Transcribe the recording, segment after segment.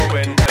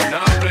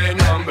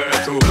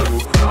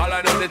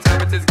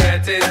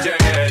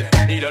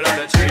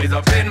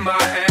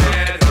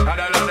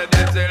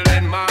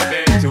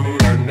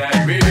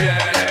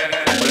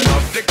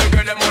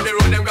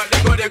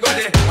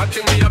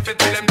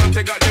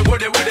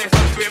woody.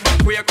 Front way, back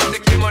way, cause the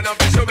came on off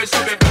the shubby.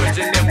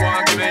 Virgin, them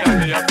want give me,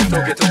 and they have to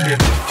took it.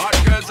 Hot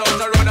girls out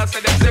the road, I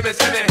say them see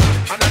me.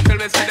 And I tell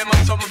me, say them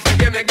have something to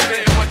give me.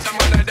 Watch them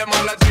like them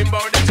all a dream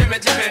about the Jimmy.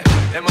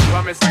 Them a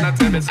promise and I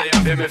tell me, say you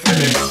feel me.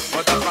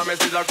 But a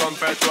promise is a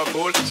compared to a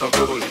fool, so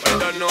cool. But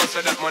don't know,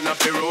 say that man have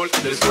to rule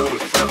this fool.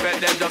 So bet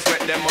them, just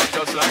wet them up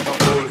just like a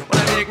fool. But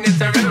I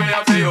dignitary way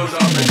have to use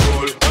up the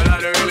tool. But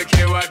I don't really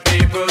care what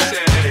people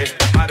say.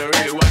 I don't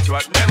really watch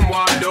what them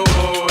want do.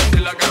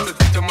 Still I got to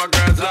stick to my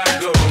girls like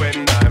glue.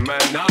 And I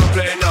might not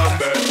play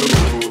number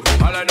two.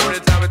 All I know the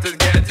time it is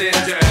getting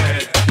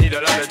jet. Need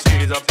a lot of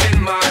cheese up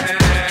in my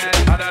head.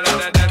 Had a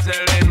lot of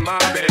dental in my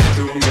bed.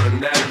 To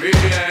run that real.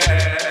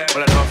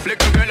 Well I know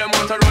flick a girl them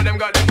out the road. Them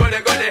got the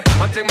goody.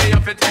 One thing me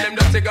have to tell them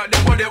that they got the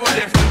woody.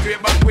 Front way,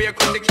 back way,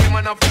 cause they came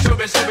on off the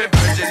shubby.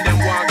 Virgin them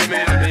want give me,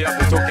 and they have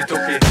to took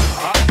it.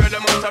 Hot girl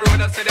them out the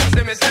road, I say them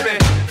see me.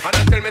 And I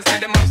tell me, say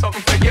them have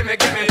something for give me.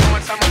 You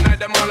want someone like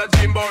them all a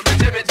dream about the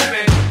Jimmy.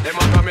 Them a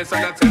promise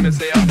and I tell me,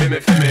 say I feel me.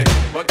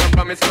 But the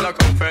promise is a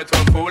comfort to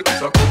a fool,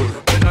 so cool.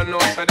 They don't know,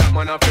 say that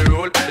man have to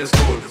rule this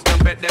fool.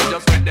 Don't bet them,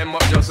 just wet them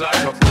up just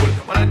like a fool.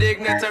 When I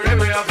dignitary,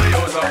 me have to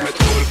use up my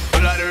tool.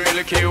 But I don't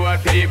really care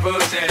what people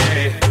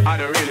say. I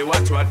don't really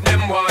watch what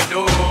them want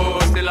do.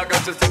 Still I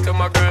got to stick to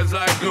my girls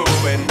like glue.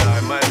 And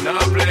I might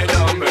not play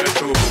number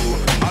two.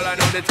 All I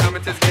know the time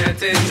it is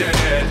getting jet.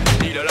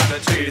 Need a lot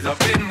of trees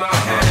up in my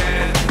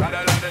head. Got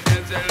a lot of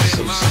dental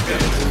in my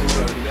bed.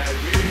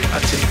 I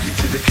take you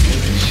to the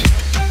candy shop.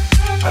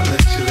 I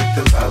let you lick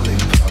the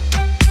lollipop.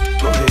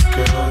 Go ahead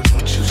girl,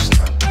 don't you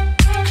stop.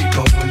 Keep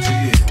going till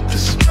you hit the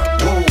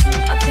spot. Whoa.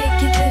 I'll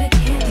take you to the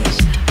candy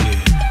shop.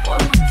 Yeah.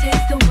 One more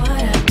taste of what I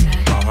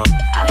got.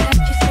 I'll have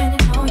you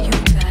spending all you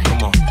got.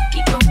 Come on.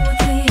 Keep going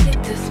till you hit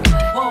the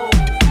spot. Whoa.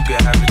 You can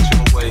have it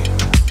your way.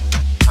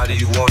 How do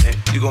you want it?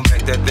 You gon'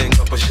 back that thing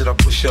up or should I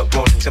push up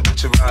on it?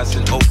 Temperature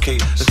rising, okay,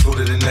 let's go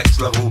to the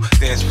next level.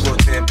 Dance floor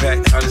jam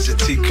packed, hot as a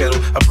tea kettle.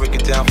 I break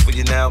it down for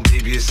you now,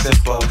 baby, it's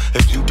simple.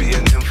 If you be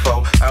an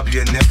info, I'll be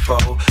an info.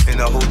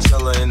 In a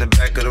hotel or in the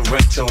back of the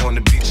rental, on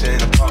the beach or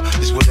in the park,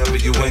 it's whatever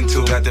you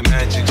into. Got the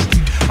magic stick,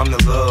 I'm the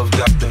love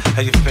doctor.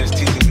 How your friends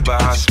teasing me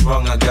about how I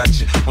sprung, I got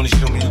you. Wanna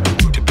show me you can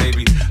work it,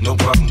 baby? No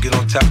problem, get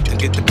on top and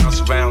get the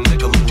bounce around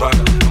like a little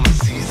rocker. I'm a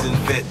seasoned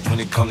vet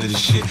when it comes to this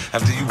shit.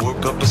 After you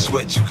work up a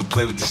sweat, you can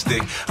play with the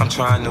stick. I'm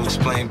trying to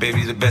explain,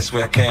 baby, the best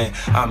way I can.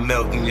 I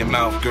melt in your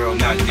mouth, girl,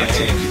 not in your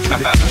hand. I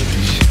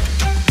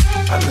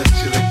let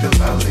you lick the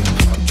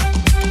lollipop.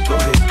 Go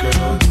ahead,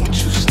 girl, don't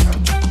you stop.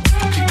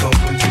 Keep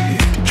going till you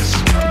hit the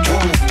spot. Whoa.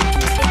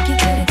 Take you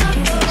to the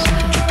candy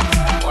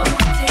shop. One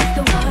more taste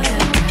of what I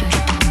got.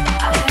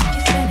 I'll have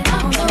you spending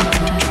all you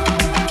got.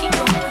 Keep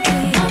going till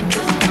you hit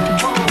the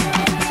spot.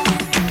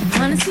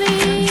 Honestly,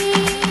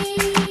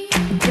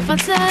 if I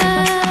tell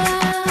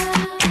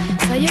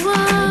you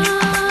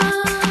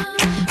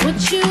what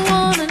you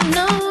wanna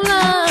know,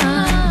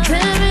 love,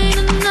 there ain't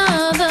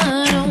another.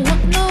 Don't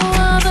want no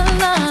other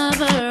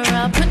lover.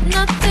 I'll put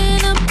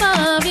nothing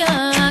above ya.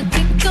 I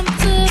kick 'em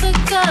to the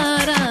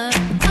gutter.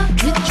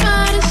 You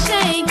try to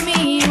shake me,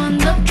 want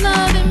the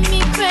blood in me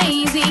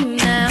crazy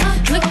now.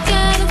 Look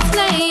at us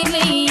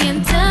lately and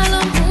tell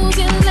 'em who's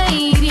your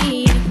lady.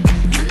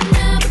 I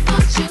never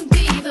thought you'd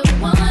be the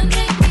one,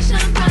 make me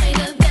shine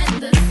brighter than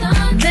the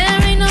sun.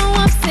 There ain't no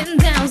ups and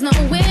downs, no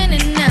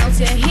winning outs.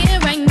 You're here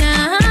right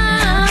now.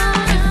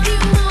 If you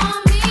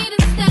want me to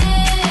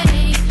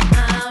stay,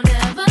 I'll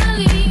never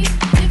leave.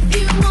 If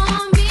you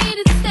want me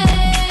to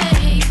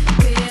stay,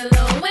 we'll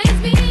always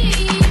be.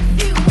 If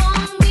you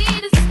want me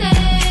to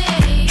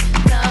stay,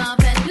 love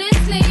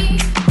endlessly.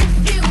 If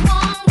you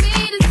want me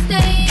to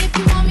stay, if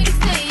you want me to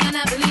stay, and I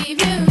believe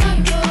you.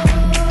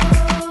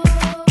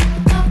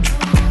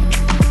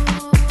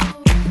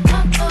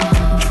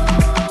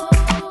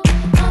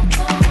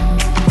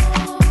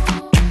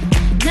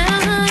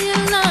 Now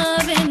you're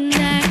loving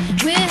that.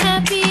 We're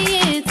happy,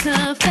 it's a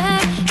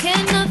fact.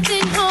 Can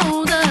nothing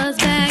hold us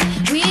back?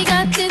 We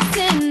got this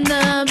in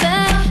the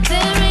bag.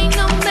 There ain't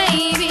no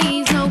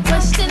maybes, no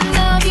question,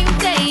 love you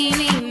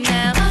daily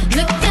now.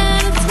 Look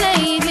at us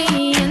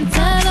lately and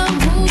tell 'em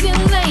who's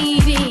your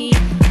lady.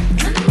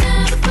 I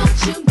never thought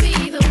you'd be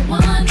the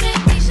one,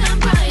 make me shine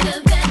brighter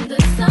than the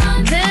sun.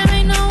 There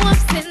ain't no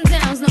ups and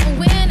downs, no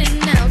winning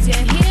outs.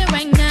 You're here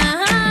right now.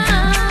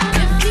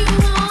 If you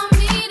want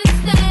me to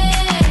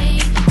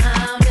stay,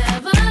 I'll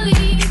never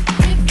leave.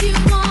 If you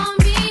want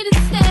me to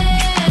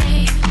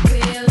stay,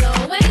 we'll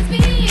always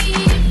be.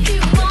 If you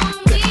want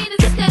me to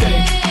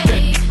stay,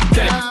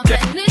 love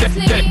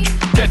endlessly.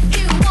 If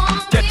you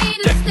want me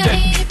to stay,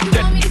 if you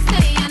want me to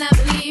stay, and I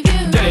believe you.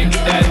 Shake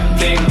that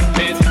thing,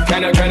 bitch.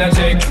 Can I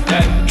shake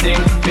that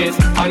thing, bitch?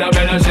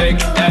 Annabella shake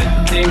that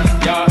thing,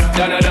 yeah.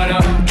 Donna,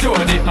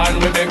 Jody and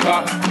Rebecca,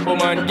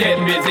 woman get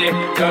busy.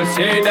 Just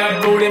shake that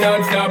booty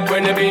non-stop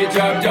when the beat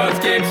drop.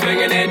 Just keep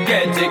swinging it,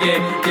 get jiggy,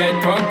 get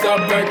pumped up,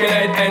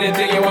 percolate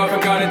anything you want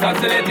from God, it's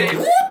oscillating.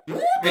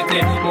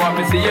 Want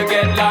to see you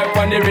get life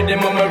on the rhythm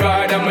of my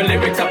ride and my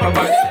lyrics up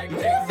about the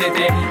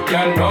city.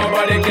 Girl,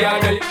 nobody can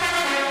do.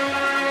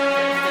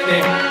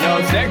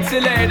 Now sexy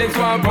ladies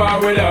want war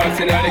with us.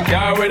 In the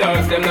car with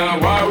us, them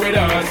not war with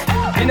us.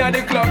 In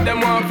the club,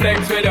 them want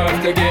flex with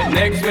us. To get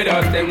next with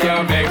us, them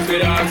not vex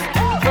with us.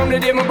 From the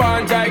day my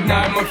bond, I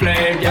ignite my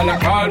flame. Girl, I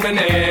call my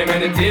name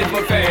and it is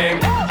my fame.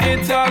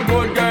 It's all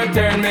good, girl,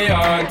 turn me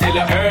on till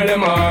I earn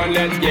them on.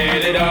 Let's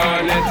get it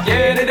on, let's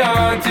get it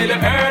on till I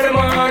earn them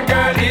on.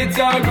 Girl, it's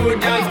all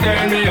good, just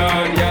turn me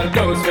on. Girl,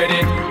 don't sweat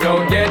it,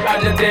 don't get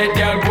agitated.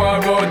 Girl, go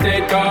and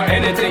rotate, cause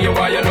anything you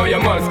want, you know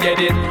you must get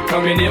it.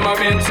 Come in my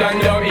mention,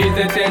 yo, ease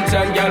the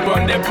tension. Girl,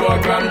 run the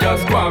program,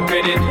 just go and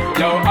fit it.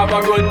 Yo, have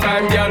a good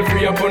time, girl,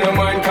 free up on your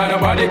mind. Cause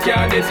nobody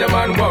can, this a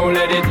man won't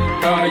let it.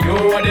 Cause you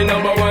are the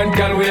number one,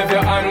 girl. Wave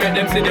your hand, make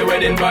them see the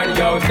wedding band.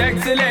 Yo,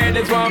 sexy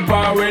ladies want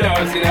power with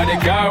us. In the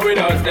car with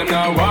us, them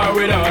not war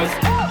with us.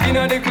 In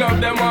the club,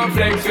 them want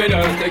flex with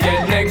us. To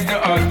get next to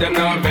us, them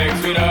not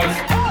vex with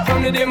us.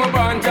 From the day my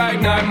bond, I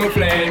ignite my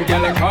flame.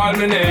 Girl, I call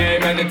my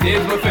name and it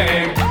is my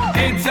fame.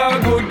 It's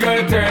all good,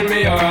 girl, turn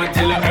me on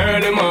till I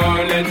earn them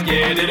on. Let's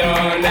get it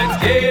on,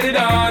 let's get it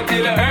on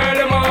till I earn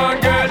them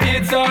on. Girl,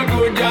 it's all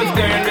good, just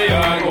turn me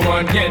on. Come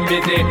on, get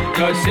busy,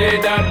 just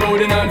shake that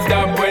booty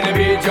non-stop. When the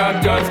beat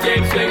drop, just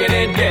keep swinging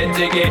it, get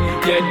jiggy.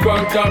 Get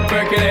crunked up,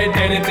 percolate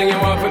anything you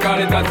want, for call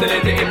it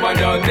oscillating. If I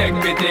don't take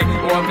pity,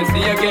 want to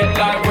see you get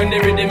live when the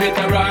rhythm is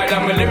a ride.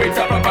 And my lyrics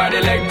up about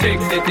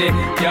electricity.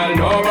 Girl,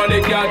 nobody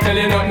can tell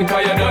you nothing,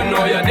 cause you don't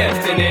know your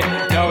destiny.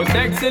 Yo,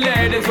 sexy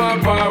ladies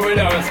want power with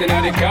us. In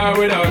the car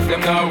with us,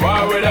 them not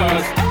war with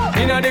us.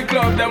 In the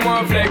club, them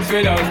want flex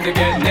with us. To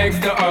get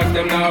next to us,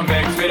 them not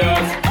vex with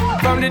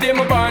us. From the day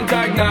my bond,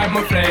 I ignite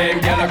my flame.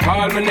 Girl, I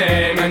call my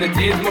name and it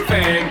is my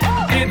fame.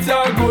 It's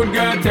all good,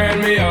 girl,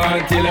 turn me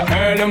on till I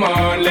earn them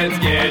on. Let's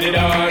get it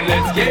on,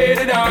 let's get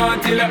it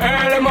on till I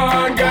earn them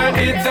on. Girl,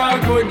 it's all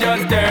good,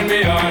 just turn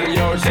me on.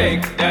 Yo,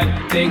 shake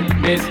that thing,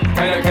 miss.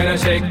 Can I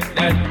shake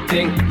that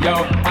thing?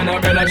 Yo,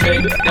 Annabella,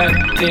 shake that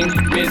thing,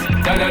 miss.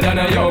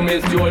 Donna, yo,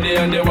 Miss Jody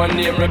and the one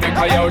named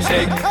Rebecca. Yo,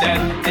 shake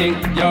that thing,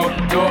 yo.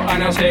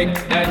 Joanna, shake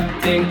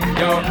that thing,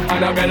 yo.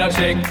 Annabella,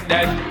 shake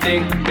that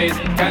thing, miss.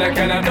 Can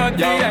I,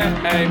 yo,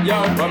 hey,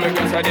 yo, come and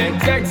go again.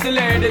 Sexy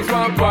ladies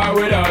want power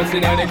with us.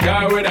 In the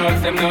car with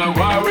us, them not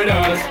war with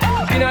us.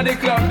 In the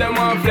club, them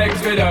want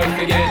flex with us.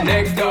 To get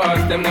next to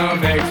us, them not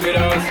vex with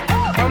us.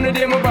 From the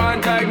day my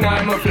bond, I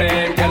ignite my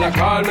flame. Girl, I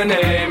call my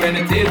name and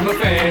it is my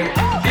fame.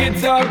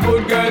 It's all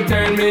good, girl,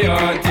 turn me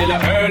on till I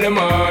earn them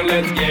on.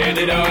 Let's get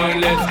it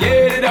on, let's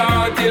get it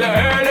on till I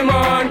earn them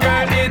on.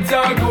 Girl, it's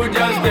all good,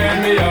 just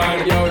turn me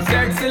on. Yo,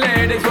 sexy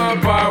ladies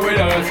want power with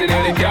us. In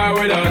the car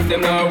with us,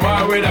 them not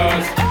war with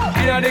us.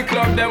 In the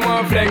club, them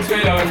want flex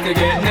with us. To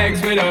get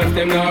next with us,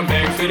 them not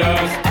vex with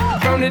us.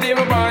 From the day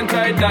my bond,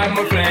 tight down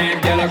my flame.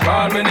 Girl, I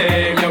call my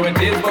name, yo,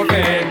 it is my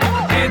fame.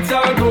 It's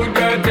all good,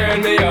 girl,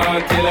 turn me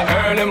on till I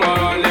earn them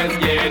on. Let's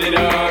get it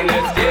on,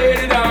 let's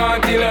get it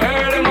on till I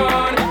earn them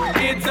on.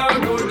 It's all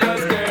good,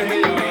 just turn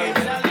me on.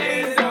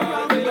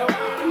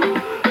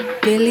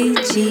 Billy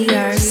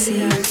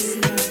GRC.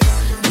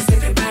 Você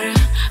prepara,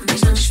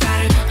 mas não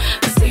dispara.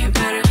 Você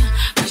repara,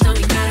 mas não me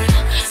encara.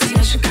 Se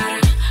machucara,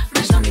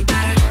 mas não me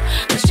para.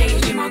 Tá cheio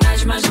de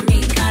maldade, mas não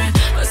me encara.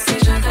 Você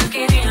já tá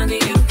querendo e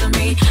eu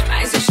também.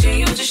 Mas é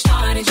cheio de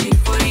história, de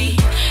porém.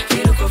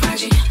 Viro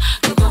covarde,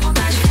 tô com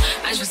vontade.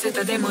 Mas você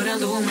tá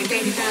demorando uma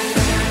eternidade.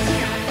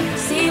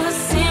 Se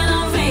você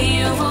não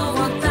vem, eu vou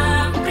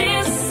botar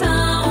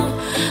pressão.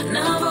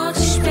 Não vou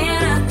te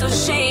esperar, tô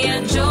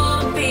cheia de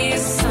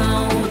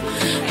opção.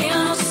 Eu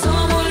não sou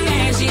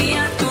mulher de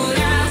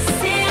aturar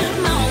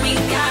sermão. Me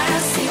encara,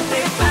 se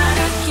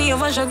prepara que eu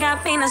vou jogar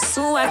bem na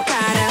sua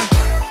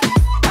cara.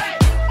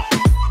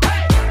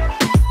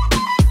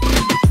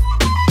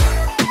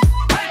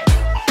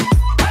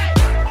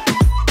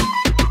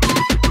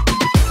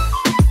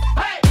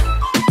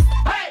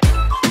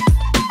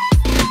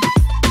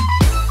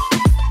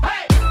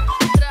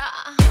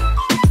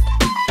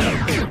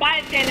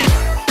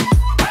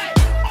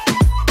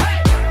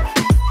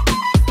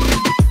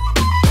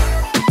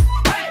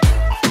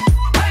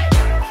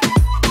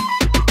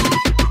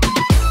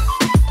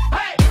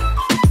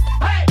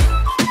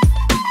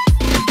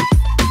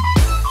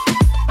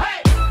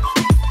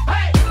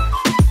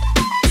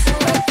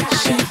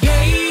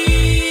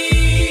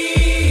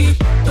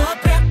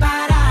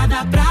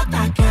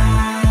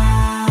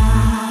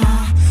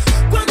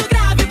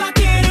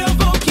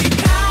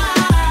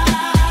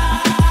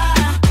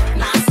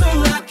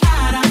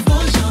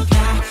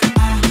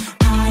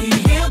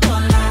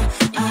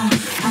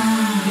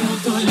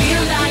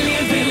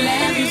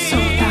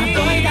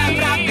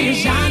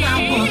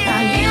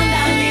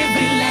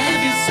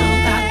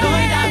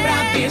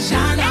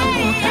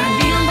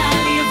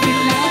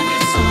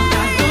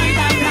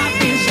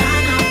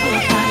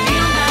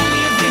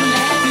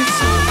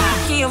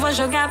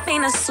 Jogar bem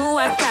na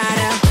sua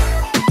cara.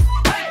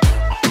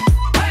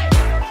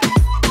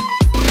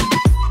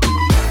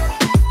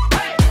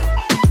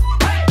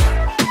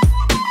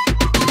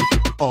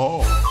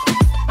 Oh.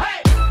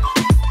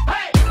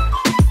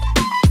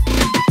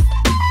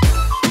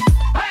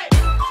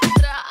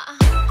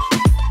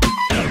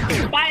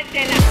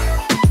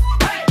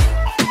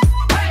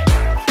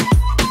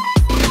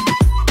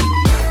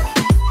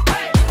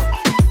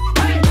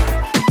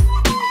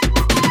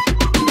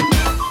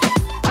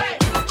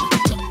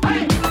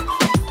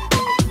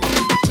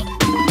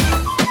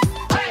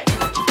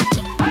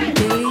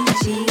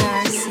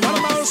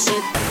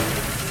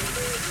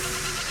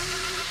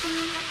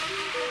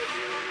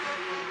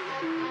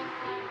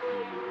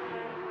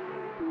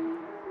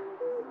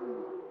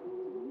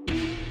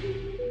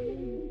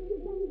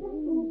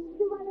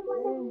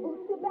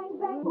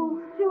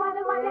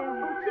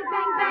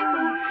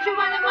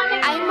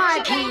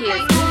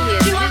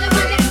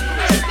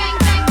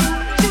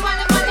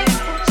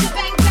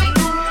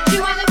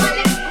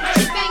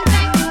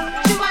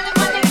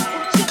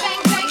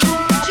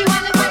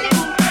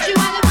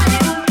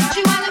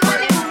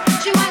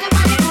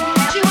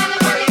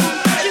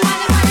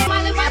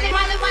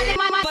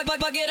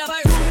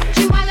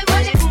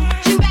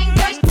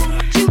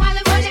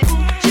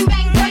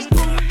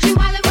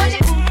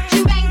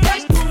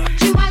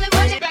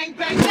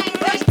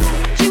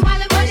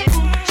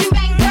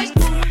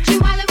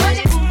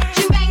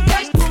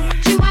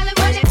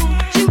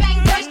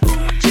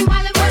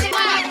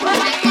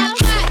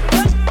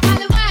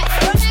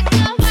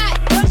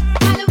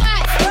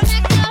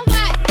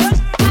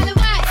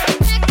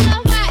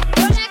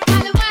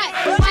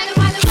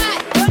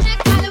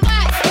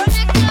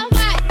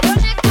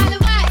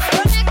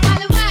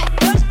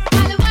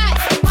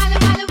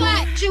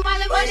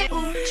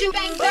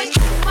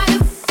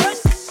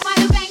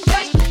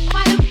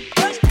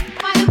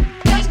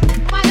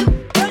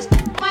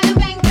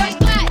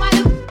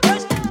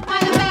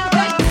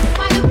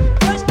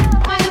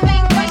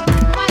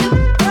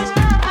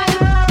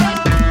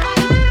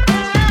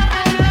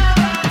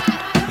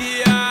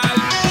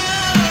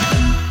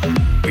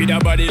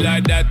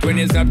 hot when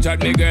you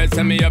Snapchat me girl,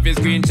 send me off your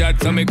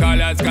screenshot. So me call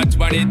her scotch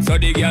bonnet. So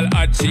the girl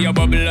hot, she a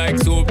bubble like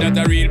soap, that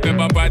a real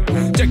pepper pot.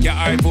 Check your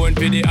iPhone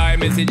for the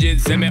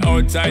iMessages. Send me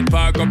outside,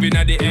 park up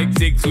inna the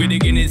X6 with the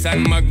Guinness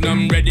and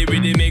Magnum ready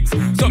with the mix.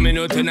 So me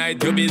know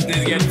tonight your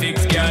business get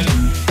fixed, girl.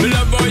 Me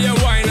love how you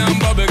wine and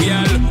bubble,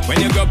 girl.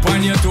 When you go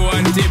on your toe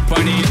and tip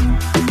on it.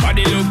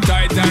 Body look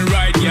tight and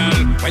right,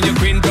 girl. When you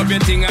quint up your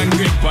thing and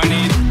grip on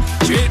it.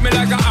 Treat me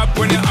like a app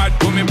when you hot.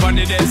 Put me on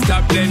the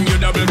desktop, then you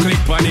double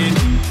click on it.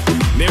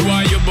 Me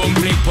want you bum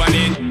flick on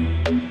it.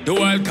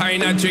 Do all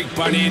kind of trick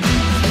on it.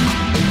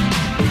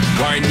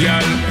 Wine,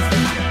 girl.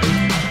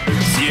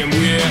 Same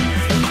way.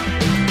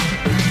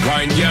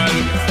 Wine, girl.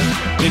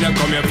 Didn't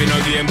come here for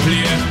no game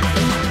play.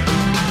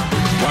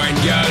 Wine,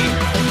 girl.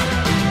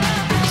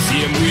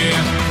 Same way.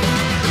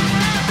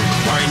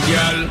 Wine,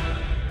 girl.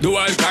 Do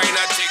all kind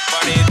of trick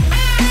on it.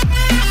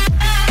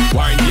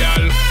 Wine,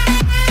 girl.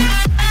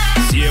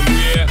 Same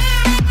way.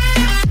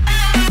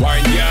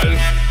 Wine, girl.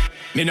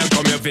 Me not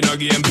come here for no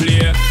game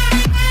play.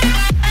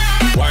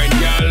 Wine,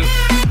 girl.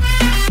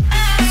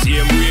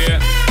 Same way.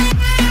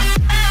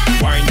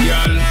 Wine,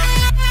 girl.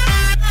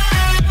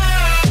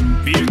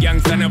 Real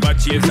gangsta never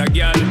chase a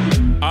girl.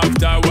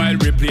 After a while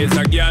replace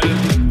a girl.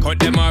 Cut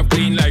them off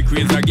clean like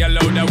razor girl.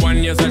 Out the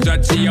one yes a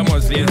shot she a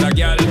must lace a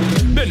girl.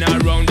 Been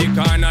around the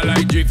corner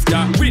like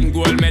drifter. Win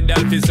gold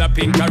medal fist a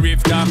pink a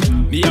rifter.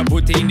 Me a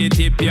put in the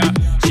tip yeah.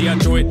 She a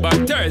throw it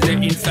back Thursday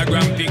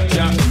Instagram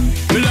picture.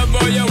 Me love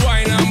how you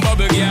wine and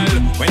bubble girl.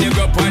 When you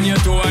go on your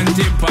toe and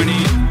tip on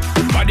it.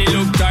 Body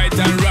look tight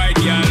and right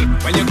girl.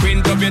 When you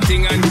quint up your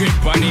thing and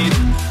grip on it.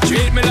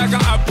 Treat me like a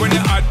app when you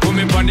hot. Put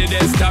me on the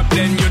desktop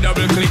then you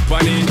double click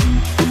on it.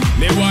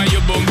 Me want you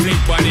bum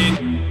flick on it.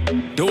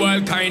 Do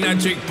all kind of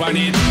trick on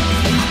it.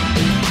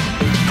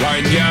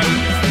 Wine girl.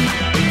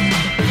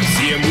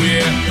 Same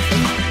way.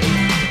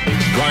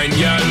 Wine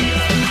girl.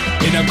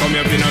 Me not come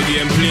here for no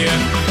game play.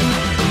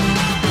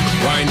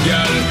 Wine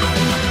girl.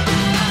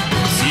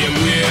 Same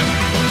way.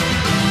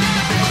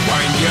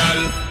 Wine girl.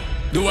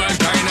 Do all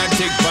kind of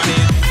trick on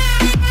it.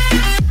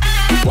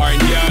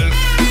 Wine girl.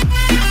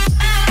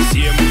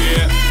 Same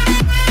way.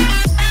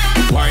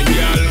 Wine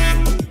girl.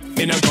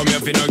 Me not come here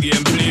for no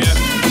game play.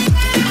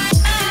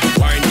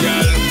 Wine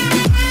girl.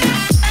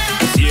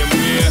 Same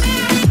way.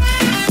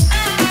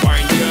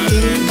 Wine girl.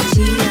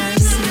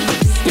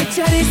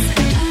 Picture this,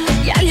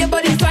 girl, your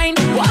body fine.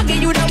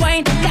 Walking you the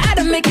wine,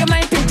 gotta make your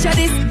mind picture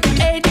this.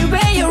 Hey, the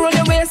way you roll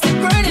your waist,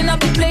 burning up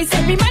the place.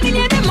 Everybody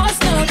in they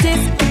must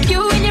notice.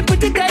 You and your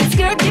pretty tight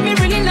skirt, give me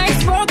really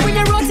nice work when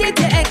you rotate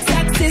the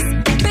x-axis.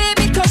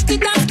 Baby, touch the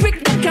dance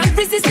quick, they can't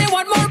resist. They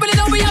want more, but they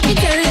don't be happy.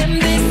 Tell them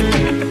this.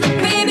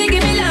 Baby,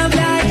 give me love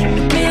like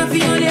me. I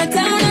feel you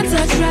down and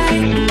touch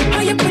right.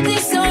 Oh, you pretty,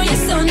 so you're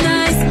so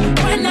nice.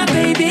 When not,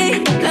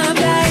 baby, love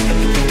like.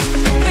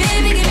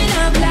 Baby, give me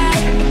love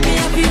like me. I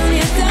feel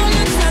you down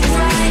and touch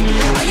right.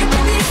 Oh, you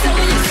pretty, so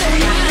you're so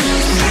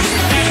nice.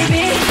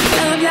 Baby,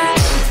 love like.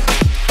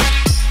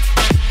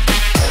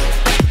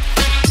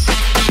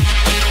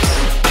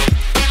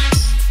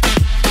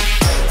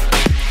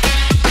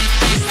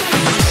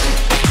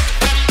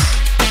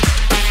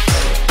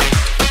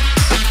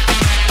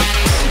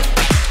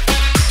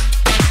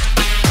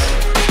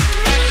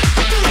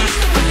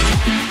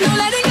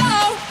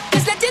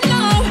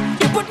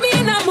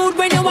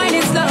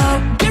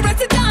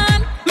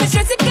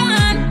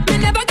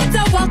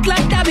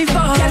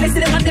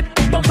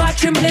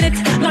 Trembling it,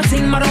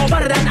 nothing more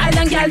over than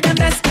island girl them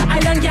best.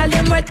 Island girl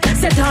them wet.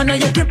 Set on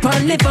your grip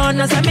on, live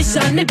on as a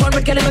mission. Me born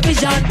with girl a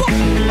vision.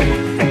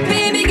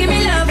 Baby, give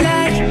me love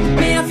like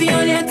me. I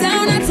feel you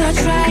down and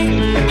touch right.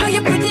 Oh,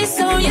 you're pretty,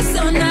 so you're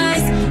so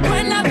nice.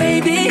 When not,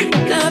 baby,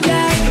 love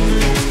like.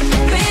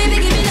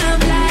 Baby, give me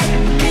love like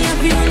me. I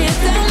feel you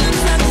down and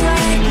touch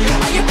right.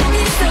 Oh, you're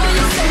pretty, so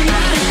you're so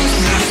nice.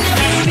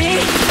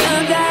 Baby,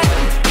 love like.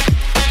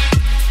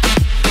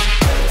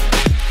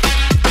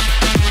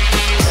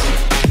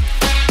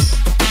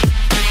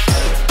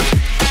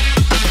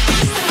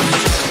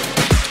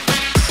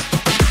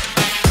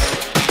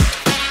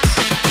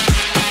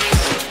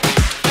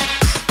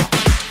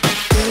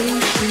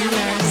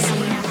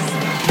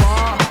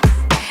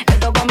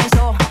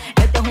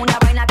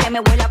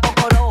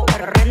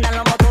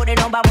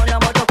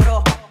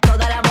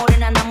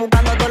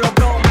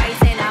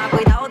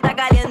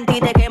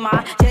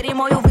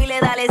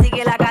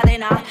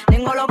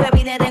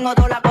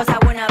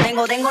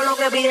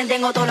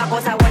 Tengo toda la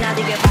cosa buena,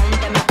 así que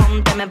ponte me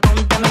frena,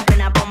 ponte me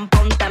frena,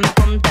 ponte me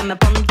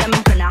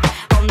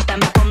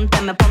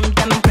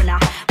frena.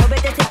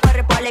 Muévete ese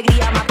cuerpo,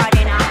 alegría,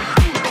 Macarena.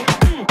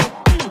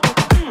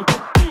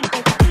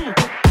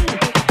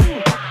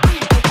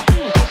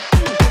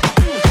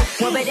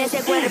 Muévete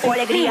ese cuerpo,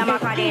 alegría,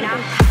 Macarena.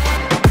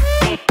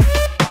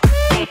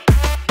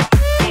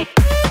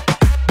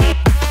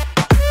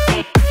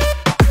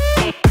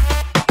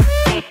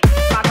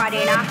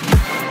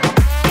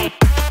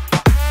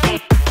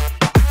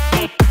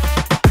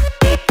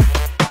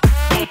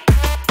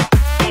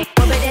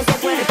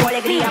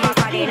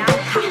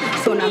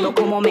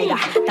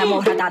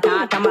 Somos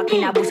ratatata,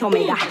 máquina bus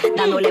omega,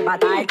 dándole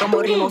batal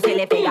como ritmo se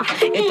le pega.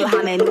 Esto es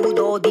a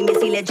menudo, dime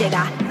si le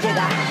llega.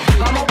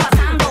 Vamos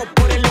pasando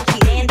por el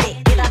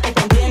occidente, quédate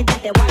pendiente,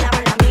 te voy a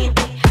lavar la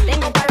mente.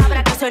 Tengo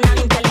palabras que suenan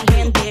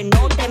inteligentes,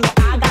 no te me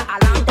hagas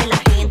adelante la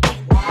gente.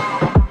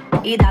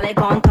 Y dale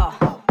conto,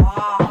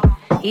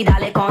 y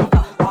dale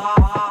conto,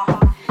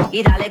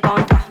 y dale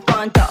conto,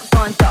 conto,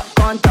 conto,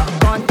 conto,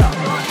 conto.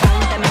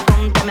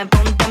 Pónteme,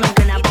 pónteme,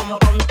 plena, pónteme,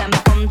 pónteme,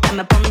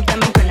 pónteme,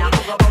 plena,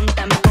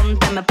 pónteme,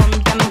 pónteme,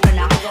 pónteme,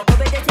 plena.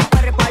 Muévete ese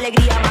cuerpo,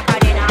 alegría,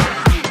 Macarena.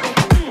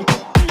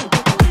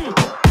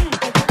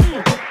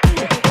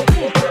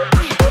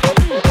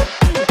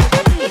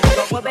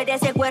 Muévete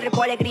ese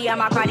cuerpo, alegría,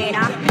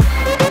 Macarena.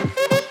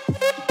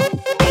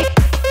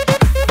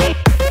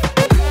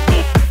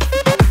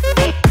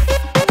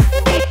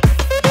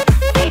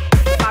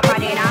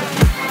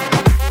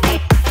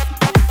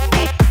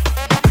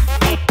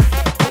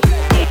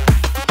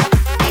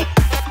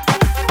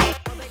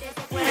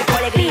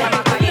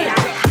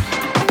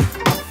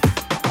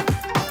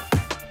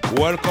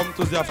 Welcome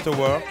to the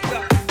Afterwork.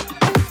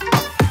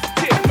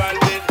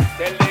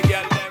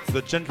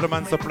 The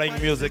gentleman supplying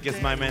music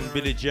is my man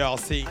Billy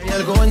GRC. Hay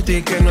algo en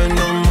ti que no es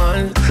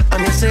normal. A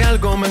mí ese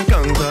algo me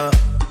encanta.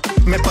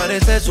 Me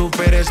parece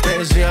súper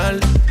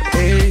especial.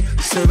 Ey,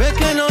 se ve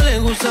que no le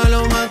gusta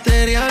lo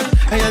material.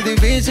 Ella es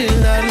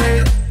difícil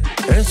darle.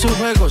 En su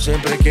juego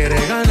siempre quiere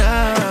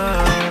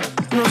ganar.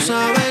 No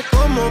sabe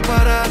cómo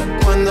parar.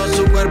 Cuando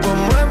su cuerpo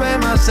mueve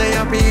más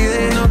ella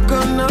pide. No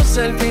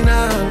conoce el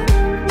final.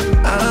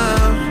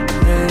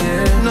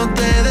 No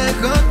te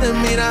dejo de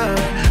mirar.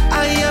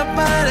 Ahí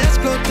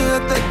aparezco tu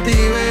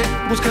detective,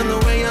 buscando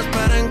huellas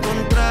para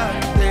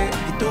encontrarte.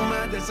 Y tú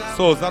me desafías.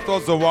 So that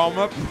was the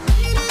warm-up.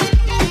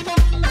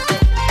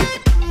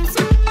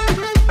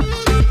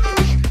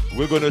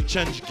 We're gonna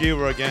change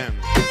gear again.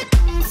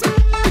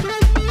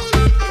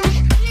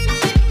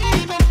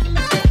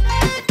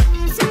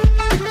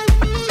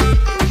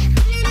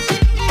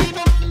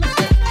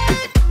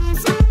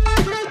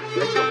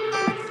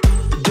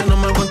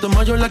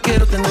 Yo la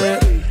quiero tener,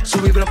 su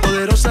vibra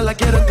poderosa la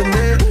quiero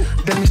entender.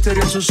 Del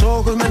misterio en sus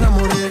ojos me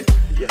enamoré.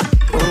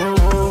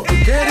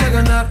 Quería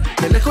ganar,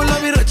 de lejos la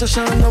vi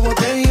rechazando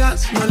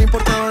botellas. No le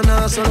importaba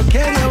nada, solo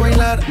quería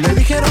bailar. Le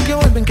dijeron que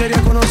vuelven,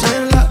 quería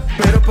conocerla,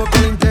 pero poco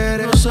le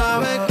interesa. No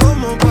sabe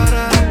cómo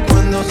parar.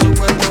 Cuando su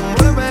cuerpo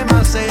mueve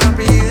más ella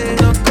pide.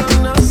 No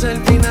conoce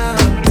el final.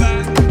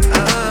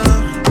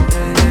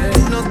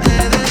 No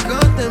te dejo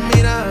de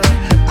mirar.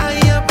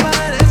 Ahí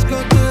aparezco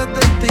tu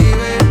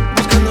detective,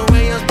 buscando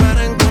huellas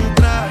para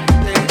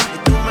encontrarte. Y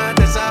tú me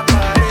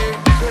desapareces.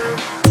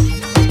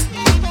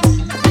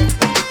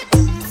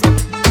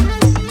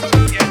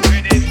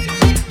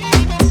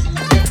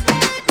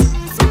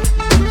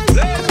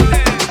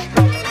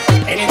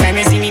 Anytime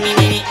you see me,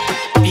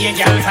 be a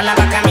girl for la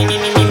back of me.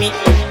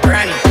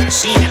 Run,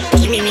 Sheena,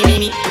 give me.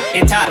 The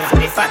tall one,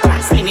 the fat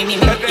one, slim me,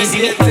 easy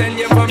me.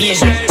 Be a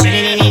girl,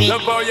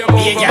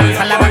 be a girl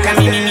for la back of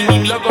me.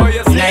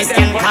 Nice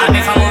can call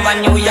me from over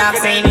New York,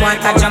 saying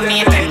want a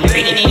Jamaican.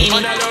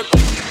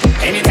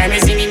 Anytime you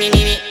see me,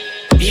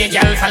 be a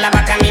girl for la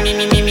back of me.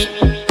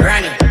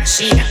 Run,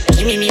 Sheena,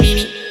 give me.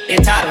 The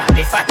tall one,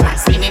 the fat one,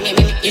 slim me,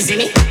 easy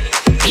me.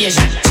 Be a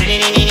girl,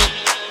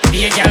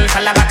 be a girl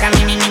for la back of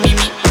me.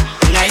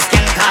 Nice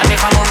can call me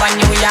from over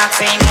New York,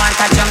 saying want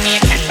a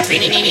Jamaican.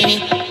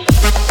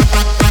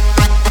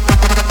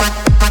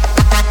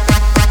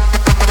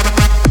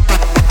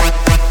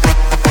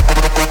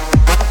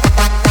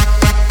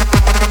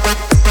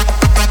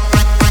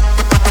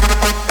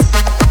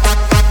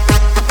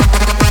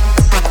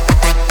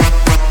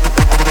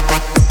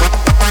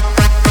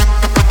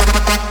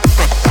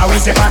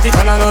 The party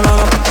turn on, no.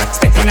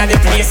 Step in at the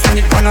place and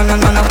it burn on,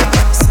 no.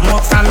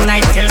 Smoke from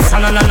night till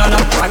sun, no.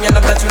 I'm your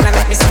love that you never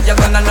make me see you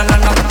go, no.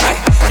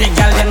 The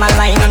girl them a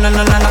line, no.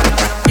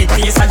 The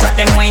taste I drop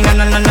them wine,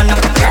 no.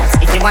 Girls,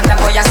 if you want a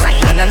boy a sign,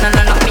 no.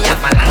 Me have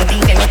a long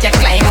thing to make you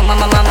climb,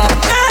 mama.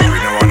 We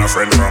no want a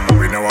friend from,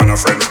 we no want a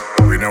friend.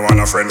 We no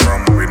want a friend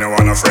from, we no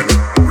want a friend.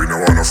 We no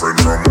want a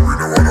friend from, we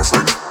no want a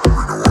friend. We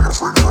no want a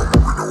friend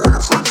from, we no want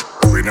a friend.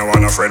 We no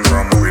want a friend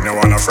from, we no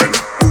want a friend.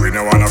 We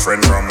no want a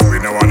friend from, we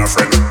no want a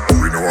friend.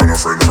 We no want a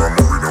friend from,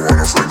 we no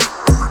want a friend. We no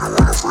want a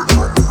friend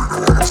from, we no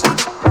want a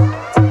friend.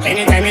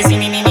 Anytime you see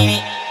me,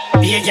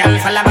 be a girl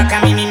for la back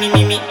of me.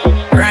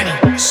 Run,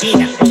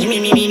 Sheena, give me.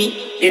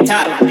 The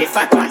tall one, the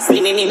fat one,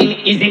 slim me,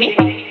 easy me.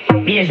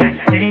 Be a girl,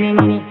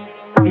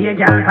 be a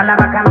girl for la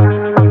back of me.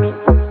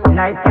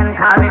 Nice can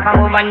call me from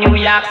over New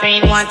York,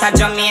 saying want a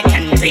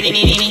Jamaican.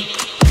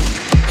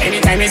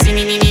 Anytime you see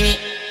me,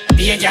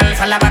 be a girl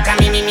for la back of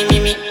me.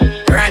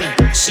 Run,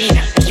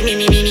 Sheena, give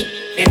me.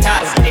 The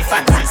tall one, the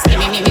fat one, slim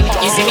me,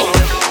 easy me.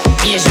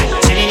 Be a girl,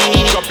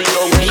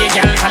 be a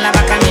girl for la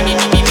back of me.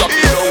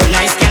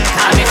 Nice can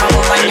call me from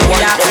over New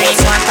York, saying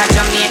want a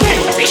Jamaican.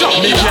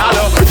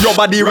 Yo,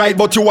 Your body right,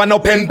 but you want no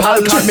pen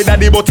pal. Call me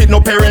daddy, but it no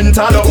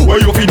parental.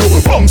 Where you fi do?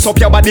 Bounce up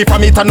your body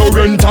from it and no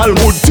rental.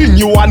 Good thing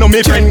you want no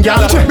me friend,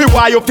 gal. Me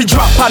why you fi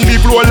drop on the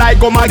floor like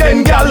gum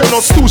again, gal. You no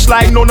stoosh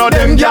like none of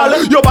them, gal.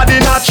 Your body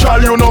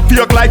natural, you no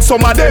fake like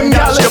some of them,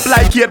 gal. Shape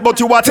like 8, but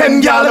you are 10,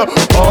 gal.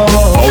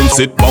 Bounce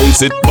it,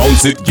 bounce it,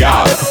 bounce it,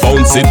 gal.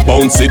 Bounce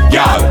it,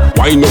 gal.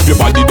 Wind up your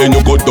body, then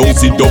you go down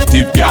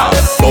seductive, gal.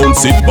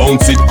 Bounce it,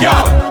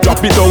 gal.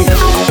 Drop it down.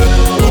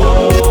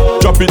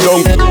 Drop it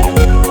down.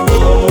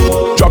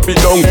 Drop it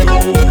down.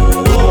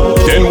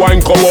 Then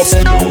wine come up.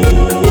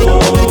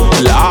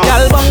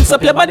 Girl, bounce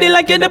up your body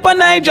like you're dip on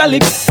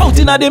hydraulics. Out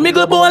inna the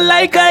middle bone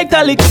like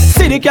italic.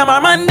 See the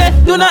cameraman there,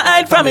 do not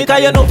hide from it.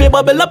 Cause you know fi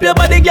bubble up your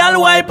body,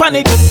 girl, why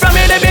panic? From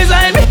me the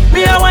beside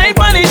me a wine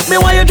on it. Me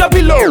want you drop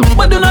it low,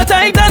 but do not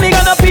Titanic.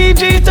 On a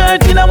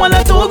PG-13, I want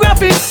a 2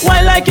 graphic.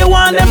 Why like you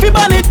want them fi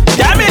ban it?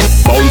 Damn it!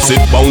 Bounce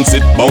it,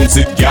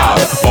 gal.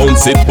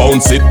 Bounce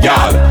it,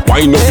 gal.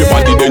 Wind up your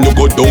body, then you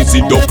go down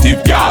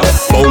seductive, gal.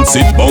 Bounce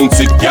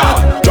it,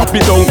 gal. Drop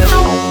it down.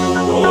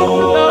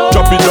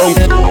 Drop it down.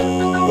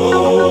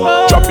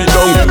 Drop it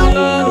down.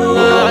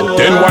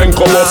 Then wine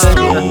come up.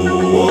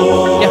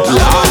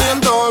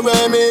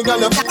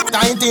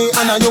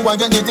 And you want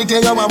get the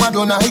ticket, you want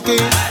to Nike.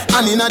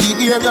 And in the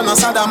ear, you're not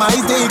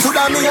sodomite.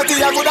 Coulda me a tea,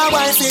 coulda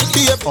wife it.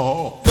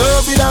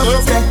 Love it a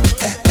birthday.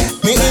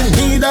 Me in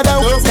need of the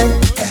birthday.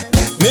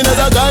 Me not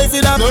a guy for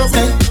the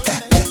birthday.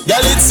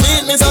 Girl, it's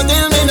sweet, me so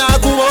till me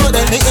not go out.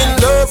 Me in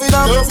love with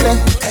the birthday.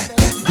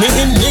 Me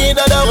in need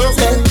of the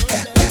birthday.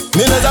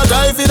 Me not a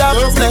guy for the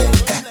birthday.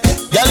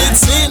 Girl,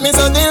 it's sweet, me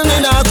so till me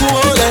not go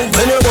out.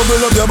 When you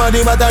bubble up your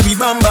body, but I be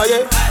bamba,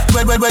 yeah.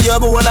 When you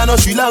go all no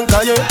Sri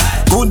Lanka, yeah.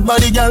 Good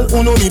body, girl,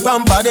 who know me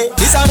pampa, de.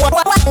 This a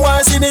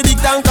one see the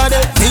big tanker, de.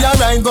 Me a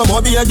ride, go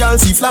be a girl,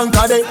 see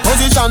flanker, de.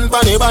 Position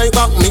pa the bike,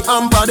 back me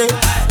ampa, de.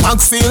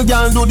 Maxfield,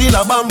 girl, do the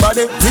la bamba,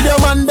 de. Video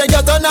man, they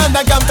get on and the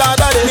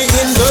camcorder, de. Me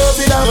in love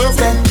with the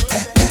birthday.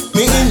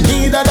 Me in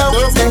need of the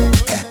birthday.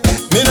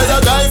 Me not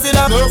a guy for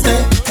the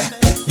birthday.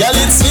 Girl,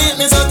 it's sweet,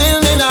 me so till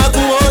me not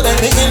go out.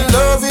 Me in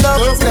love with the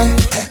birthday.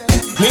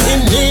 Me in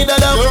need of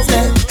the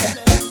birthday.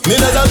 Me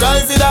not a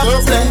guy for the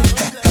birthday.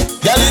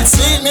 Girl, it's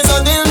sweet, me so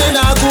till me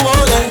not go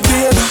out.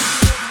 Baby,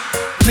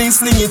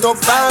 please fling it up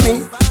for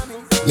me.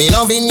 Me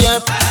loving you.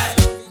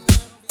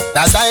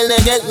 That's how they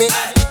get me.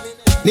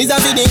 These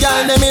are the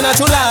girl, them in a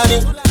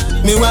chulani.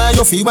 Me want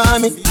you feel by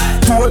me.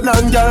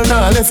 Portland girl,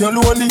 now left you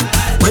lonely.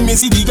 When me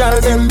see the girl,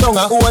 them down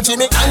a watch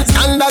me. And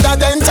under the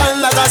attention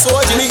like a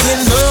soldier. Me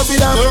in love with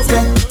the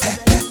birthday.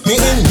 Me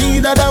in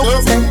need of the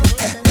birthday.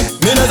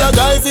 Me not a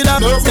guy for the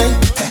birthday.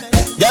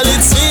 Girl,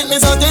 it's sweet, me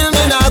so till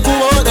me not go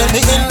out. Me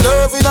in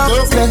love with the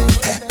birthday.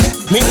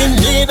 Me in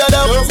need of the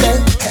birthday.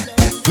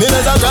 Me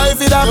not a guy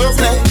for the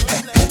birthday.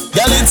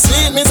 Girl, it's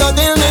sweet, me so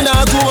till me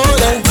not go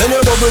out. When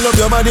you bubble up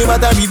your body,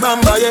 but I be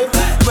bamba, yeah.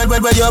 When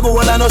you go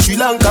all no Sri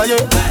Lanka, yeah.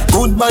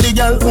 Good body,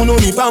 girl, who know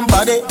me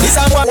pampa, de. This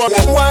a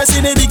one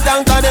see the big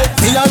tanker, de.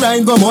 Me a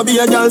ride, go be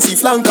a girl, see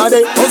flanker,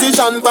 de.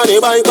 Position pa the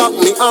bike, back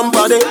me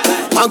ampa, de.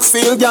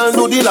 Maxfield, girl,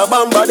 do the la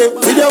bamba, de.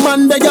 Video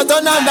man, they get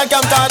on and the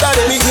camcorder,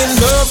 de. Me in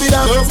love with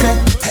the birthday.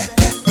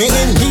 Me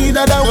in need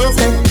of the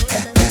birthday.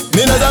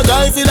 Me not a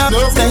guy for the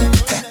birthday.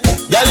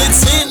 Girl,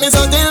 it's sweet, me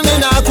so till me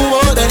not go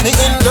out. Me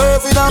in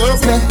love with the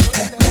birthday.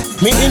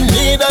 Me in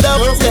need of the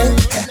birthday.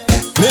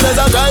 Me not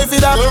a guy for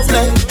the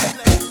birthday.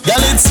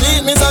 Girl, it's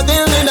sweet, me so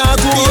till me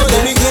not go out.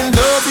 Me in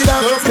love with the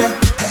birthday.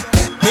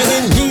 Me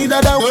in need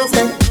of the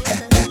birthday.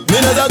 Me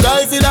not a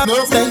guy for the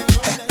birthday.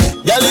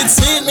 Girl, it's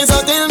sweet, me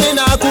so till me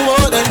not go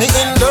out. Me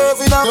in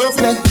love with the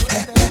birthday.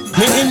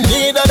 Me in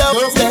need of the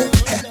birthday.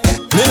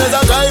 Me not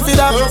a guy for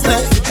the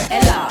birthday.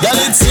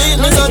 Girl, it's sweet,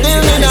 me so till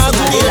me not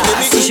go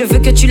out. Si je veux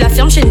que tu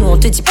l'affirmes chez nous, on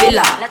te dit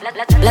Bella.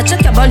 La tchat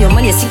cabane, yon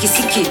money siki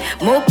siki.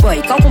 Mo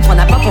boy, quand on prend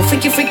n'a pas pour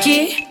freaky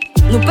freaky.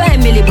 Nous pas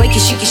aimer les boys qui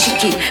shiki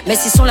shiki. Mais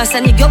si sont la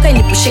sanigyo, quand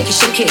ils pour shaky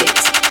shake it.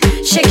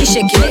 Shaky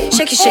shake it,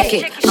 shaky shake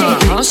it.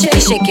 Shaky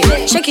shake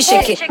it, shaky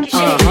shake it.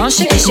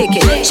 Shaky shake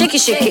it, shaky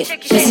shake it.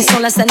 Mais si sont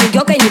la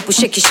sanigyo, quand ils pour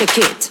shaky shake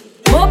it.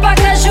 Mo pas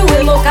qu'à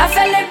jouer, mo qu'à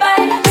faire les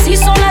bails. Si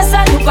sont la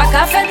salle, nous pas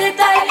qu'à faire des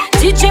tailles.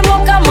 DJ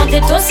mo qu'à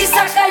monter aussi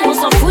sa caille. On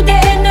s'en fout des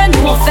haines,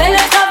 nous on fait le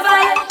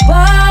travail.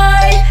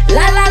 Boy,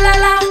 la la la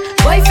la.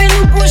 Boy,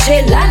 fais-nous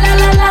bouger, la la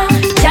la la.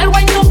 Y'all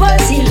wine ton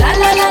body, la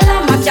la la la.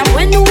 Mafia,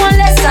 ouais, nous on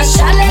laisse ça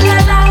chaler, la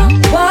la.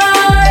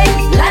 Boy,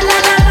 la la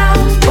la la.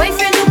 Boy,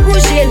 fais-nous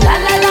bouger, la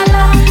la la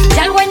la.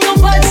 Y'all wine ton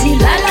body,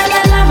 la la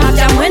la la.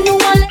 Mafia, ouais, nous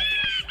on laisse.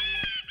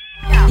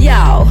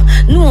 Yo,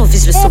 nous on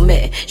vise le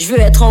sommet. Je veux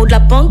être en haut de la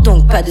pente,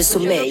 donc pas de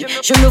sommeil.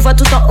 Je me vois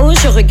tout en haut,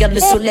 je regarde le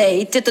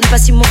soleil. T'étonnes pas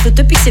si mon flot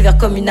te pique sévère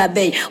comme une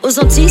abeille. Aux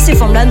Antilles, ces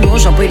formes-là, non,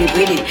 j'en brûle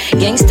les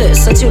gangsters,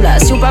 sorti là,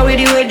 si ou pas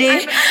ready.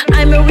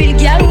 I'm a real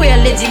gal, we a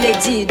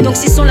lady. Donc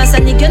si sont là, ça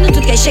nigga, nous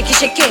tout cas shaky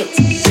shake it.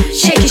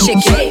 Shaky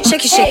shake it,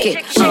 shaky shake it.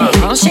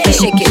 Shaky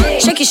shake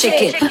it, shaky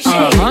shake it.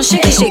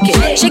 Shaky shake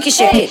it, shaky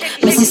shake it.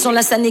 Mais si sont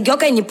là, ça nigga,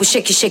 quand ils pour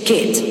shaky shake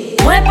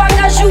it. Moi pas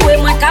qu'à jouer,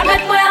 moi qu'à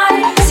mettre moi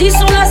high. Si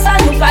sont là, ça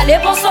nous parler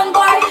pour son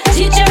boy.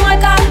 DJ moi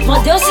qu'à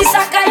demander aussi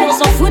sa caille. On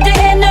s'en fout des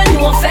haines,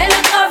 nous on fait le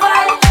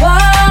travail.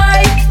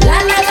 Boy,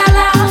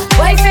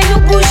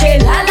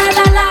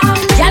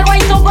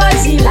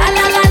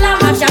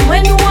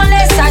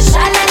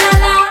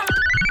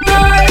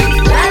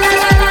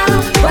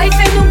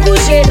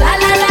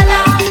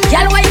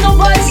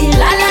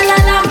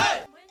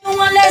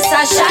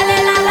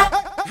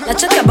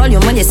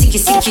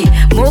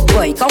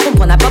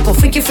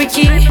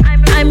 Mikey.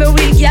 I'm a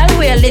real gal,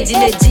 we're lady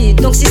lady.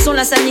 Donc si son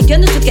la sanigue,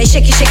 nous tout cas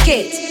shake it, shake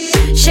it.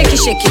 Shake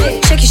it, shake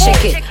it, shake it,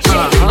 shake it.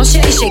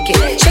 Shake it, shake it,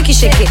 shake it,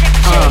 shake it.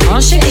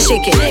 Shake it,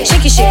 shake it,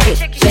 shake it, shake it.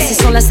 Mais si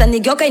son la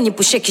sanigue, il n'y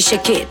peut shake it,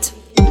 shake it.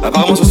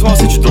 Apparemment ce soir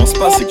si tu danses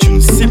pas c'est que tu ne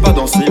sais pas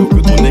danser ou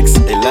que ton ex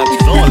est là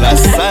dans la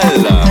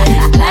salle.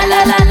 La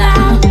la la la.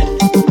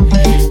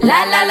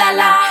 La la la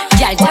la.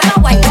 Gal, tell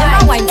my wine, tell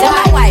my wine, tell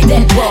my wine.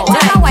 Tell my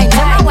wine,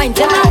 tell my wine,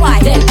 tell my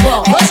wine.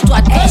 Gauche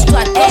droite, gauche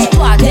droite, gauche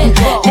droite. Les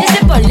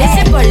épaules,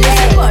 les épaules, les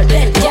épaules.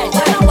 Gal,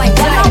 tell my wine,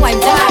 tell my wine,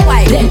 tell my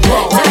wine.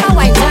 Tell my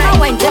wine, tell my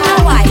wine, tell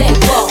my wine.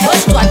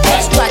 Gauche droite,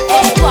 gauche droite,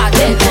 gauche droite.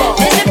 Les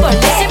épaules,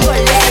 les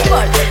épaules, les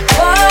épaules.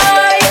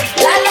 Boy,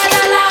 la la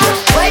la la.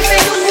 Boy,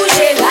 fais-nous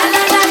bouger, la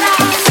la la la.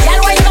 Gal,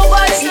 wine ton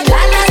body,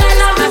 la la la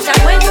la. Ma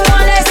femme, ouais, nous on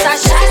laisse ça,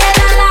 la la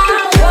la.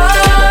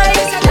 Boy,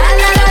 la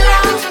la la la.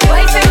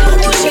 Boy, fais-nous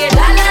bouger,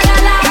 la la la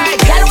la.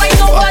 Gal, wine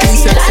ton body,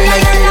 la la la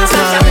la. Ma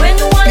femme, ouais,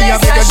 nous on laisse ça,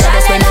 la la la.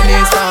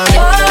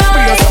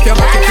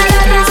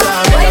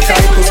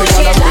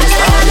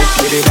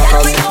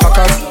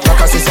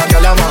 Bacas is a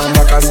gyal man,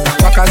 bacas is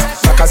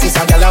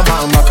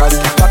a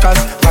gyal man,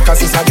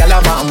 bacas is a gyal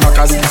man,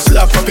 bacas.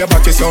 Slap up your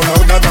body so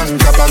louder than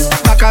clappers.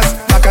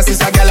 Bacas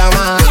is a gyal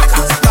man,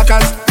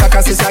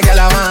 bacas is a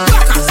gyal man,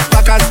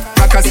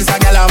 bacas is a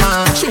gyal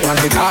man. She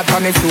want it hard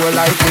on the floor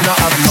like we not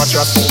have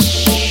mattress.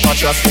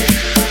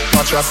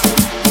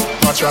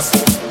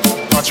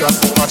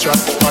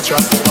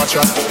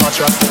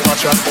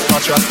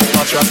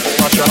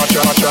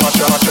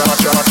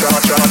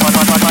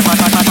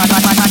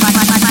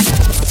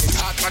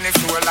 On the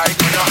floor like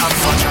we don't have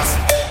mattress.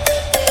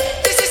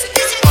 This is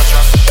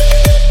mattress.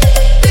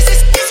 This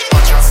is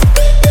mattress.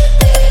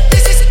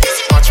 This is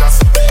mattress.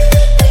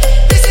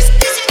 This is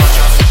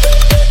mattress.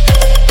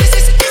 This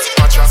is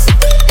mattress.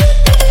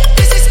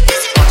 This is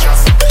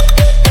mattress.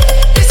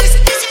 This is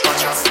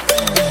mattress.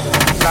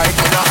 Like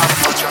we don't have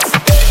mattress.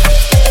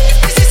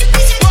 This is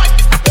what?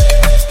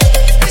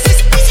 This is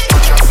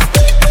mattress.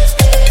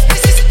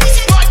 This is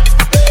what?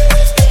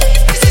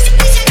 This is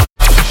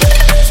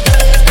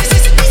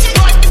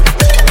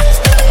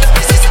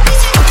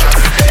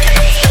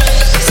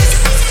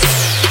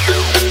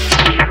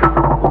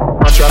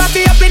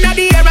Party up inna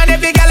the air and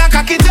every gal a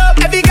cock it up.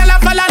 Every gal a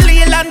follow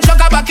lean and chuck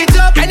a back it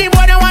up.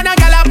 Anyone who want a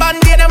gal a band,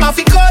 they them a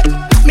fi cut.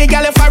 Me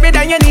gal a forehead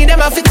and you need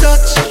them a fi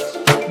touch.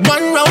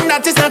 One round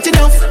that is not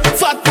enough.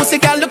 Fat pussy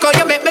gal, look how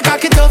you make me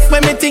cock it up.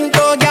 When me think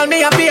oh gal,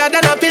 me happier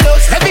than a pillow.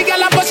 Every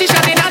gal a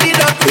position inna the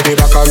duck. Baby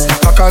bacas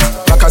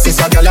is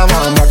a gal a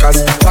man, bacas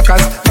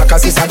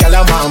is a gal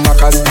a man,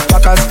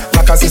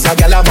 bacas is a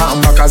gal a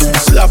man, bacas.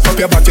 Slap up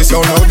your body so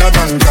louder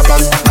than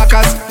clappers.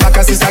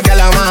 Bacas is a gal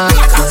a man,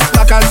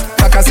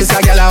 bacas is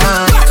a gal a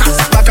man,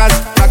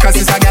 bacas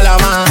is a gal a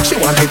man. She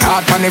want it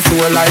hard on the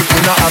floor like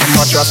we not have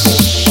mattress.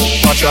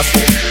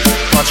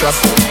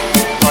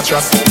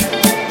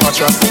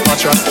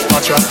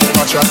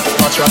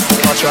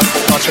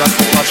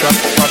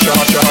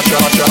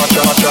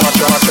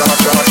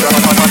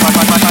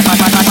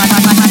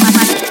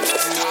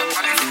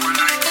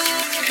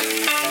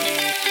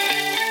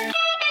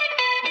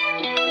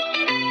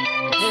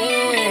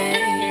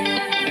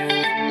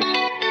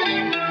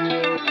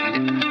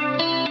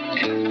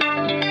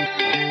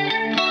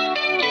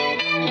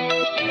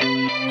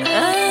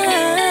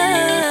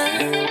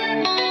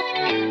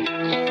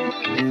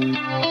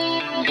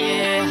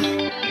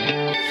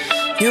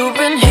 You've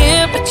been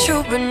here, but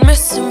you've been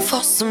missing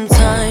for some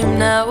time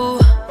now.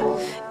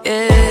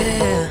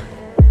 Yeah,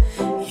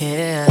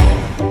 yeah.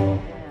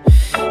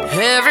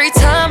 Every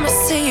time I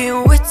see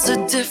you, it's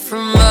a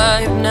different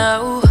vibe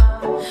now.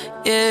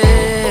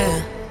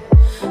 Yeah,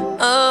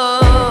 oh,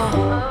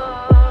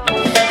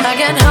 I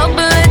can't help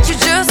but let you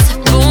just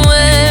slip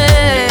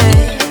away.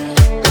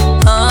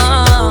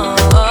 Oh,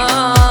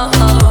 oh,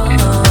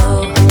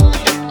 oh.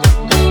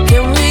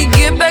 Can we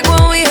get back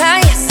what we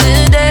had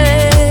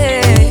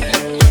yesterday?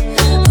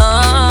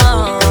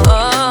 Oh,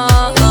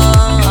 oh, oh,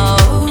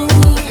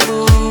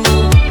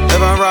 oh.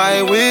 If I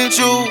ride with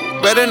you,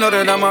 better know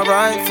that I'ma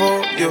ride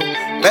for you.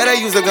 Better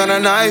use a gun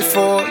and knife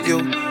for you.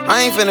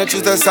 I ain't finna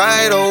choose the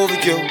side over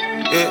you.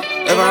 Yeah.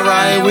 If I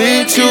ride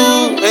with you,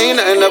 ain't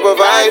nothing to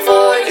provide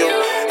for you.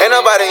 Ain't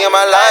nobody in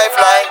my life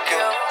like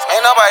you.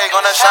 Ain't nobody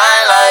gonna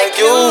shine like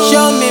you.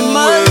 Show me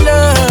my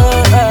love.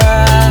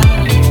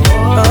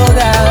 Oh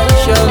God,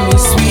 show me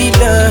sweet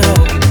love.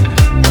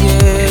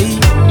 Yeah.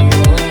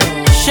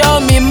 Show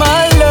me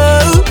my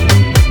love.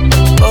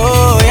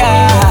 Oh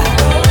yeah.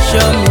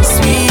 Show me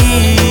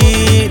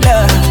sweet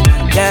love.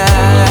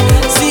 Yeah.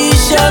 See,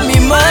 show me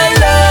my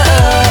love.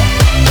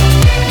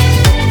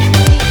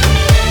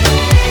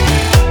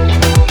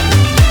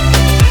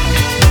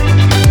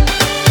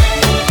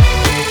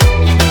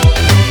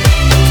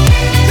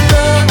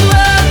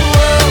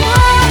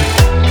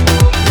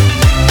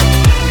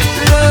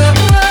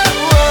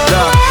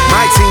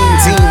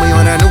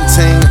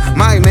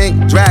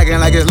 Dragging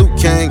like it's Luke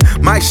King.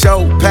 My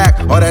show pack,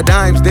 all the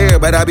dimes there,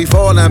 but I be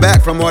falling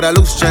back from all the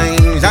loose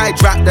change. I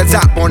drop the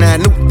top on that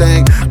new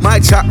thing. My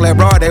chocolate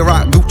bra, they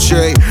rock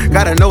Gucci.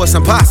 Gotta know it's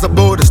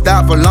impossible to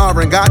stop for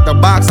Lauren. Got the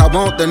box, I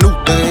want the new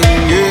thing,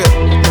 yeah.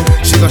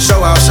 She gon'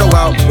 show out,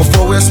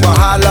 before it's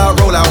Wahala,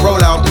 roll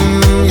out,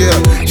 yeah.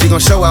 She gon'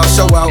 show out,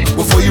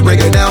 before you break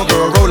it down,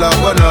 girl, roll out,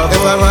 what up?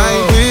 If I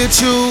ride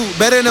with you,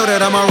 better know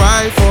that I'ma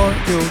ride for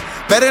you.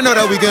 Better know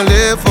that we can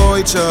live for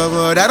each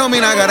other. That don't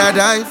mean I gotta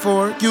die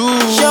for you.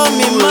 Show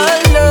me my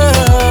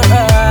love,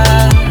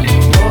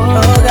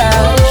 oh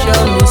God,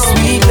 show me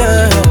sweet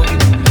love,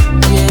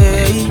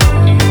 yeah.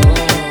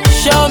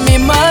 Show me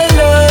my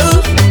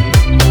love,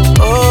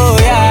 oh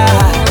yeah,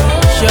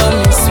 show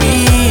me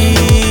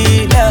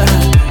sweet love,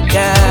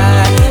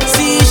 yeah.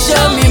 See,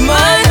 show me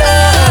my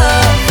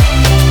love.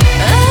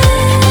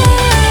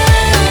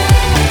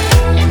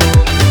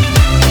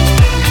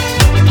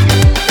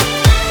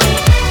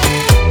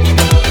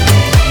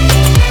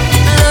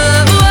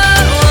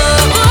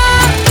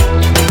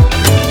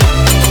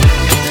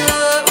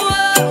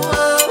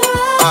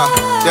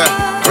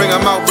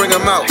 Bring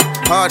them out.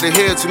 Hard to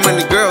hear, too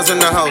many girls in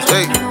the house.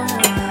 Hey,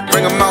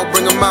 bring them out.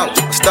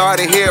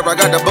 Started here, I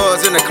got the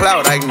buzz in the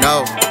cloud. I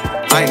know.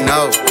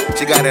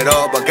 She got it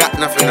all, but got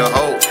nothing to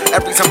hold.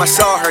 Every time I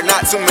saw her,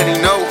 not too many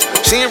know.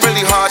 She ain't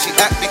really hard, she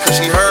act because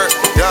she hurt.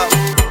 Yeah,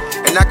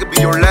 and I could be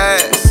your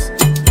last.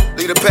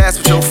 Lead the past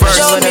with your first.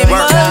 Show me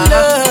my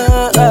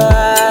love,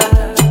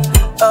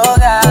 oh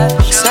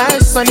God.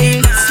 Size for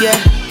this, yeah.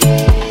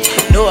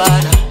 No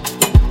one.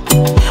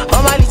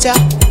 Oh my little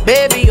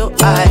baby, your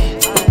eye.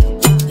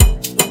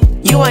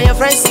 You and your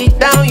friends sit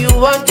down, you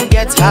want to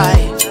get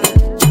high.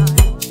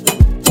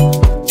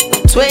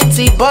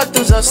 20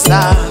 bottles of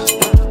Star.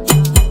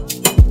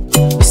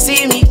 You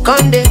see me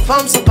come they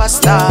from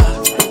superstar.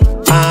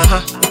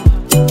 I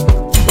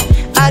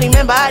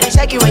remember I did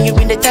check you when you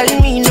been there telling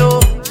me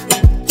no.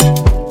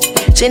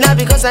 Say not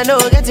because I know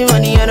getting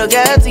money, I know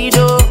get it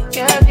though.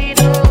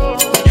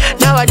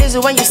 Nowadays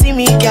when you see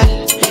me,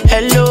 girl,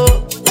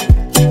 hello.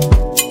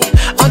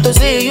 Want to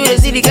say you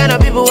see the kind of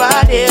people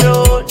I they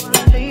roll.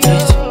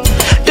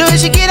 The way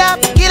she get up,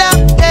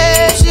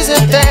 yeah, she's a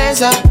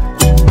dancer.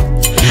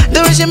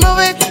 The way she move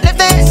it,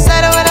 left hand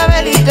side of her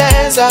belly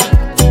dancer.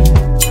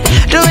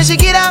 The way she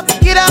get up,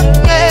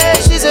 yeah,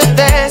 she's a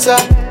dancer.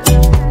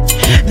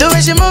 The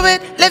way she move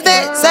it, left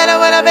hand side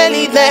of her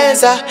belly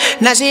dancer.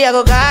 Now she a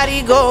go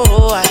carry go.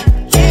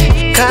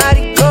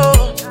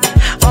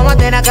 Oh my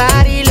then I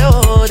carry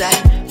load.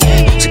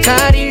 She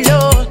carry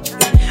load.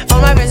 All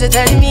my friends they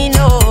tell me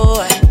no.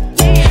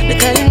 They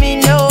tell me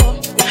no.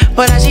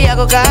 But now she a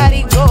go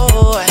carry go.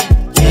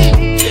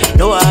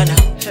 No one.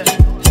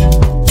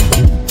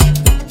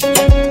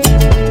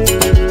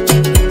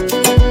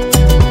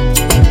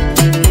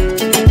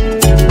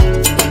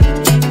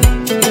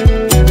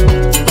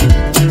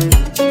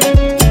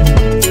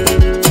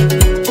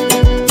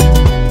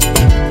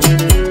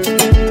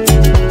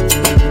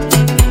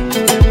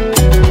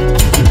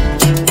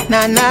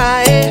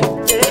 Nah, eh.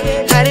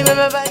 I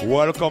remember.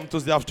 Welcome to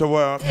the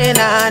Afterwork.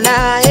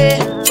 Nah, eh.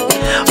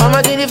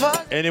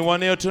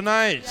 Anyone here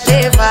tonight?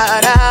 Stay far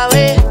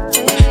away.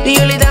 The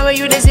only time when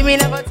you they see me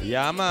never.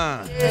 Yeah,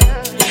 man.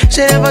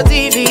 She never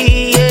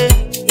TV, yeah.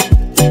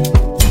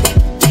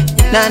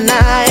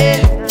 Nah,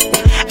 eh.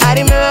 I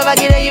remember back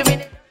then you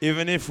been.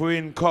 Even if we're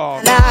in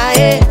Cork, Nah,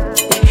 eh.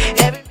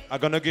 I'm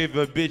gonna give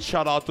a big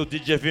shout out to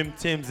DJ Vim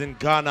Teams in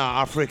Ghana,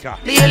 Africa.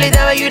 The only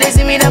time when you they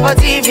see me never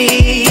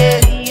TV, yeah.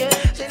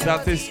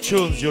 That is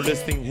tunes you're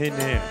listening in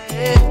here.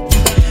 Yeah,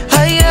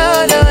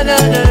 no.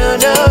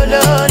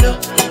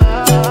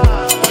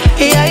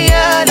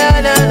 Yeah,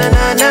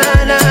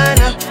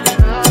 no.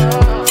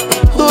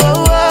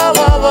 Whoa.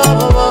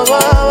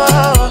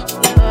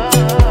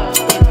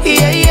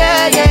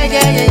 Yeah.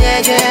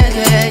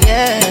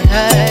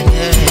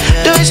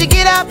 The way she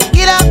get up,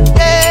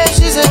 yeah,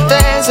 she's a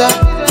dancer.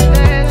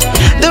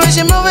 The way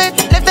she move it,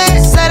 left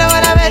hand side of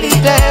her belly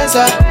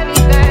dancer.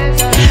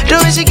 The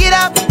way she get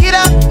up,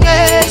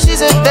 yeah,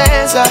 she's a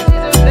dancer.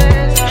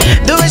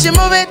 The way she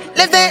move it,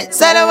 left hand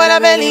side of her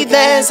belly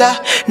dancer.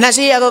 Now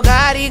she a go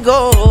carry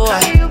go. Oh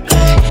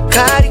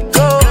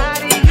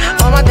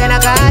my then I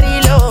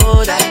carry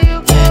load.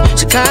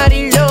 She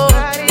carry load.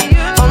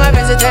 All my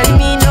friends they tell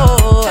me no.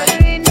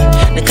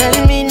 They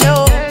tell me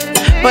no.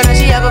 But now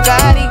she a go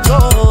carry go.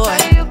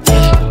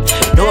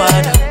 No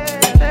one.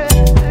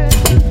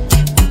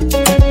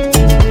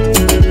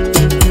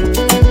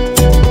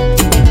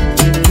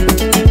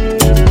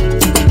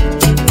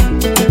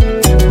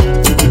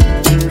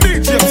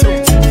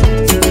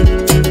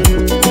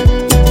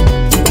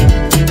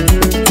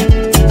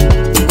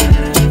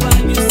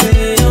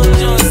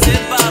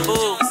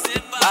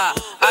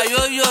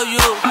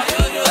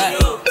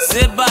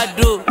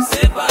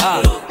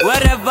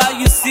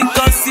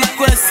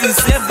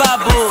 Say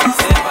babo,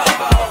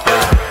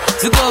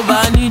 tí kò bá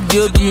nídìí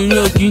obìnrin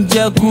ò kí ń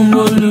jẹ́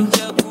kúmólú.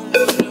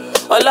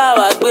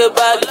 Ọláwà gbé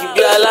báàgì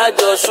bí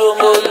alájọ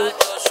Ṣómólú.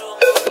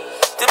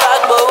 Tí bá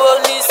gbowó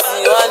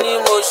nísìnyí wọ́n ní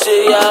mo ṣe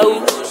yahoo.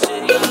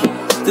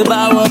 Tí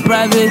bá wọ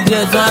private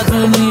jet wọ́n á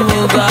tún ní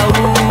mo ga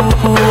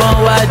wọ́n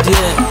wá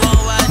díẹ̀.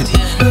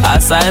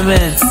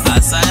 Assignment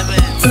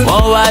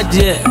wọ́n wá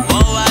díẹ̀.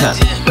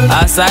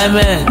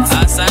 Assignment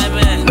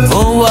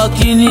ó ń wọ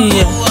kí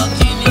nìyẹn.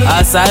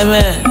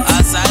 Assignment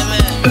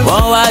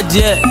wọ́n wá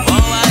díẹ̀.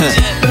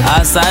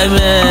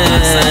 Assignment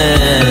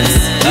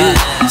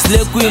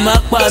Slay queen má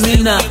pa mí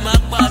nà.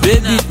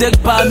 Baby take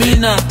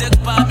Pamina,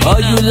 or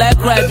you like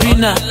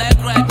Ribena.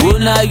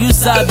 Una you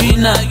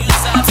Sabina.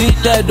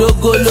 Tinted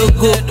dogo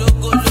logo,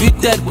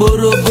 fitted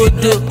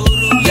borogodo.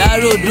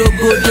 Yaro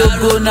dogo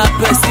dogo na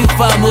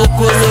pesifa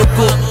moko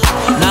loco.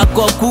 Na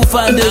Koku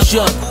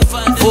Foundation,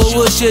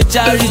 fowó ṣe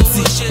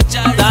charity.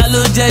 Ta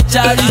ló jẹ́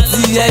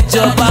charity,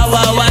 ẹjọba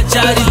wa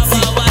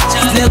charity.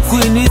 Slay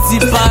queen ní ti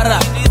para,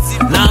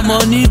 na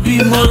money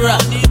bí mora.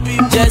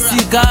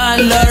 Jessica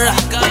and Laura,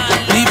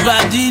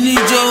 ìbàdí ní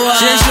Joa.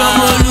 Ṣé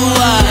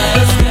Ṣọmọlúwa,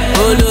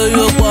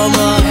 olóyò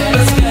pọ̀mọ́.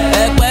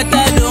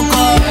 Ẹ̀pẹ́tẹ́ ló ń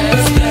kọ́,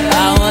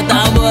 àwọn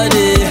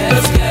tábọ̀dé.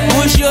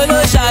 Múṣí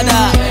olóṣàdá,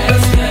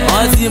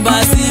 wọ́n ti bá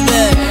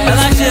síbẹ̀. Ẹ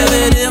má ṣe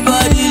wèrè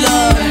bọ́dí lọ,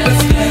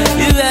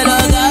 ibẹ̀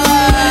lọ́gá wá.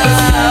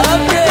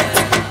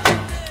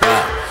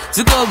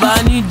 Tí kò bá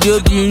nídìí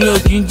obìnrin ò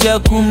kí ń jẹ́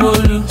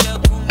Kúmólú.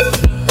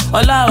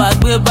 Ọláwà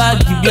gbé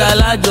báàgì bí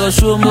alájọ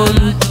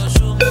Ṣómólú.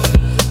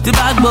 Tí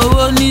bá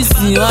gbowó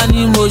nísìn wọ́n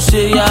ní mo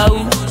ṣe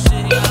yahoo.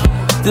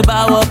 Tí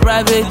bá wọ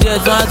private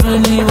jet wọ́n tún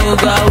ní mo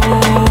ga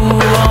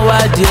wọ́n wá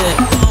díẹ̀.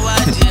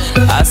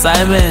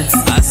 Assignment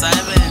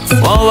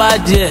wọ́n wá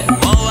díẹ̀.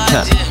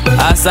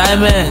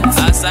 Assignment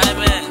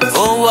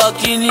ó ń wọ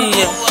kí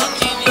nìyẹn.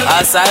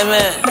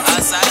 Assignment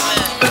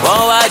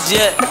wọ́n wá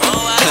díẹ̀.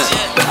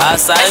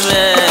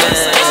 Assignment.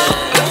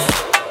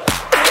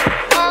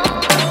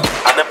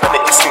 Anapane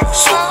isim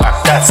so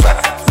adasa.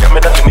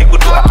 Yamena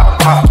tumikudu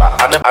akwapa.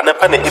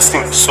 Anapane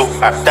isim so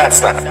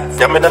adasa.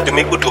 Yamena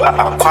tumikudu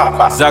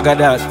akwapa.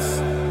 Zagadat.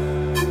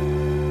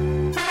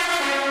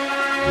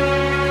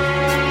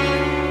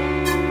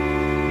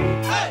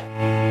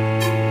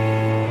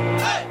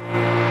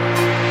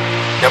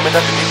 Yamena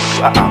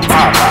tumikudu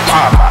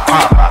akwapa.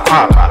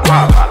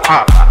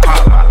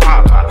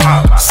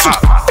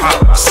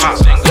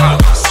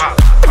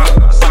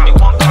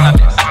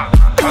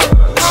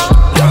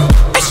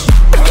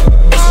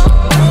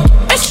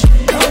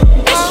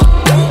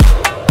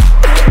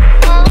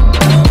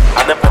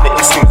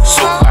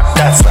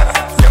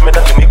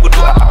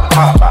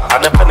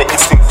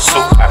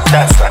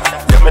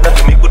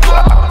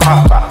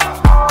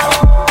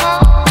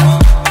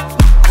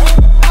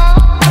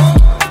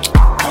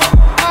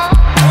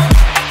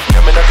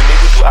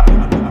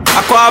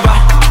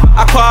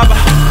 Aquaba,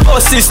 oh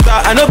sister,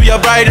 I know be your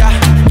brider.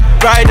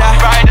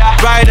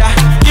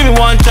 Give me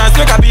one chance,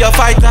 make I be your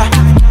fighter,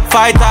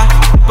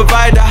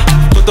 provider.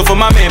 Toto for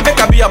my man, make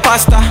I be your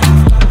pasta.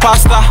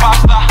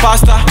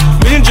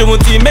 Me and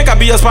Jumuti, make I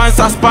be your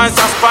sponsor.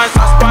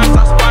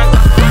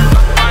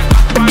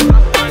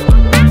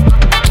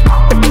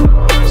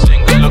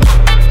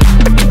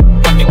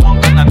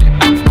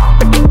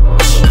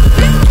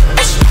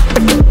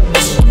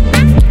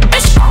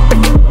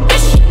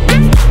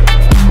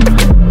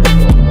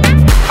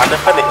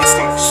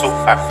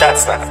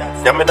 Adasa,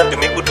 Yamena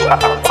tumikudu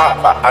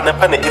akwapa.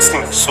 Anapane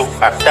isim so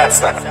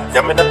adasa.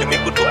 Yamena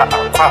tumikudu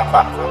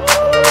akwapa.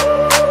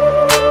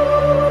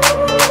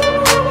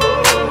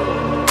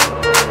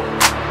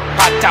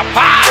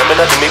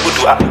 Yamena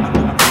tumikudu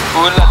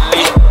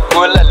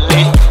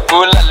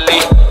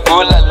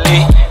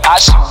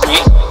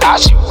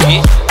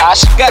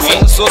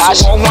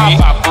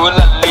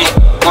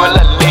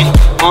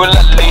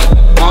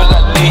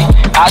Ulali,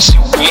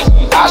 ashiwi,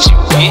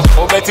 ashiwi,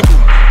 obeti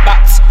boom,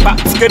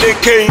 bats, get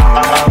it king.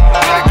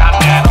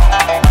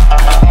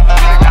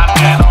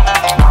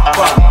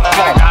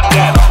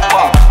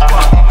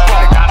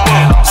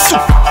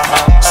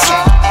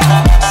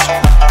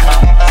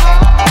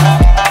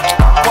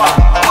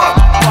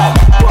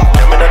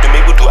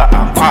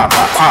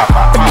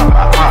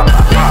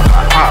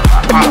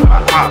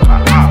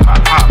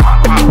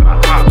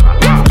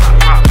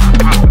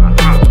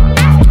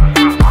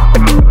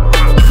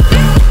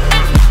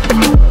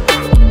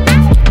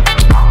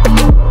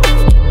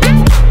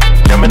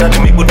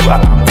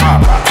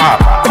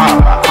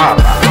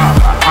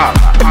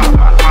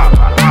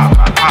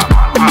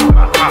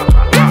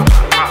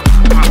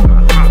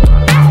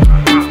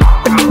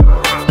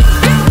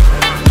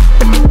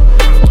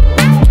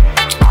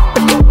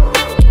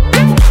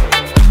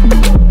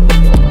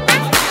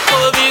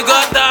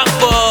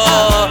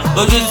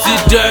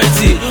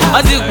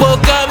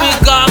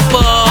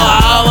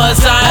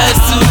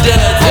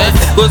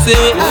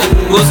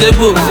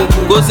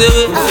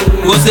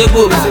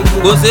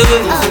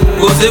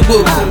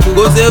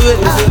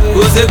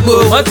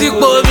 Wọ́n ti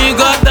po omi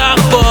gọ́tà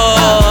pọ̀,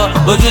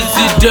 ojú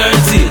ti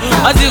dirty.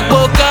 Wọ́n ti po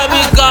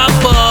kẹ́míkà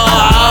pọ̀,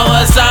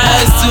 àwọn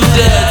science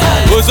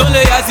students.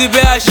 Òṣòlè yà ti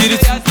bẹ́ àṣírí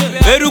tú,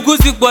 eruku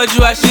ti pọ̀ ju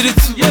àṣírí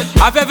tú.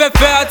 Afẹ́fẹ́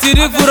fẹ́ àti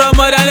rí fúnra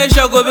ọmọdé alẹ́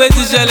ṣọ́kò bẹ́ẹ̀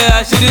ti ṣẹlẹ̀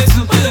àṣírí tú.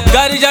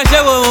 Gàdíjà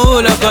ṣẹ́wọ̀n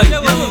òun lọ́kọ̀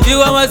yìí,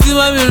 ìwọ ọmọ tí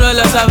mọ́ mi rán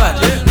lọ sábà.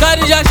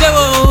 Kádìjà ṣé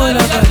wo òun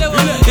lọ sábà.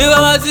 Ìwọ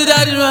ọmọ tí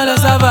dáàdì rán lọ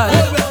sábà.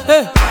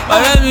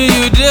 Ọ̀rẹ́ mi,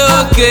 you dey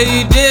okay,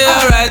 you dey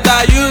alright,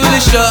 are you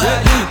really sure?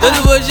 Lórí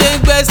bó ṣe ń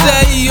gbẹ́sẹ̀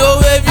yìí,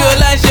 owó ebi ó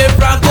láì ṣe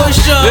franco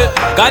ṣan.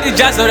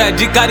 Kádìjà sọ̀rọ̀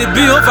ẹ̀dí kárí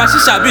bí ó fa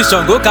ṣíṣà bí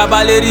Ṣàngó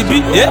kabalẹ̀ rí bí.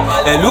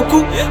 Ẹ̀lúkú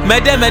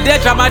mẹ́dẹ́mẹ́dẹ́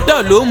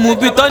tramadol ló ń mu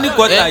bí tọ́ní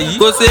kọta yìí.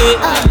 Kò séwé,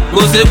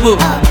 kò ségbò,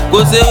 kò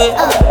séwé,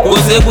 kò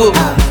ségbò,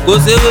 kò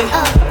séwé,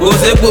 kò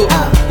ségbò,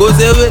 kò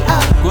séwé,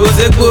 kò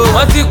ségbò.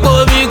 Wọ́n ti po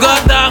omi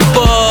gọ́tà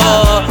pọ̀,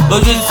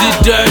 ojú ti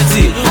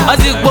dirty. Wọ́n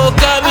ti po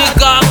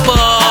kẹ́míkà pọ̀,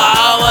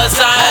 àwọn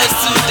science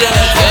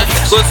student.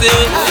 Kò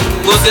séwé,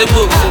 kò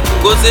ségbò,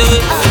 kò séwé,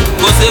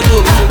 kò ségbò,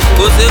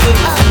 kò séwé,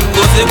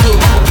 kò ségbò,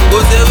 kò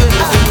séwé,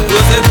 kò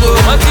ségbò.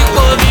 Wọ́n ti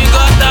po omi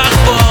gọ́tà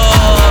pọ̀,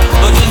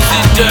 ojú ti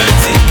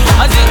dirty.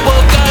 Wọ́n ti po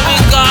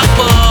kẹ́míkà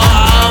pọ̀,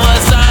 àwọn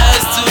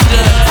science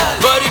student.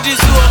 Body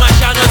this on my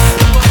channels,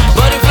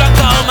 body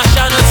flacker on my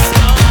channels,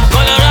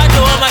 Colorado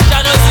on my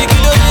channels.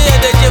 Kilo de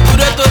edeje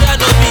kure to da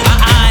no bi.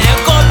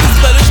 Ẹ̀kọ́ bis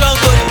pẹ̀lú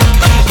Ṣàngó ni.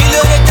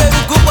 Kilo de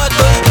teruku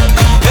pọ̀tò yìí.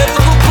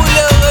 Eruku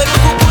kule o,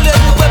 eruku kule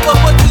mi pẹ́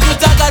pọ́pọ́ tuntun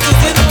tága ti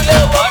sínú ilé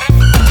o.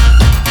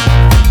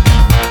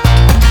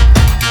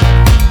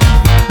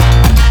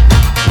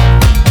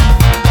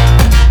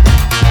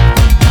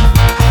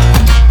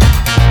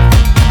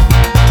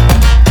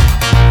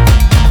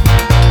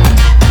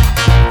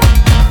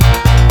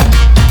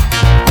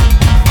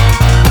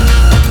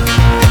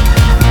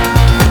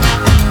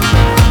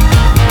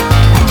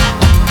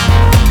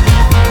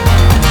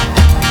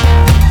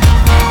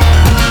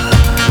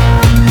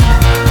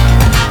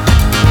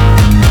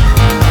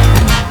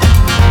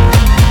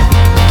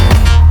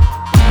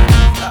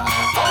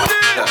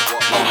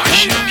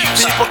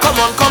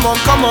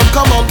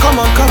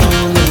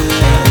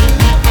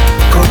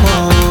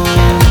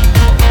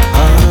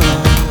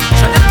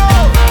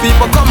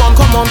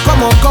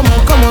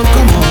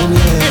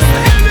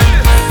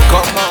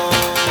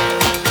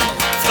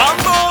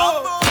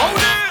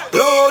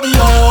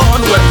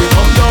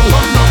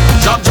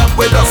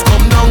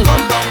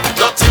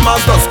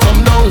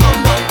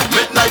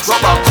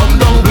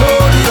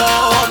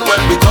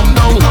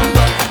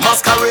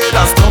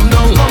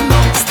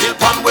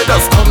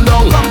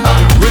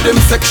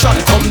 Section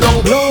come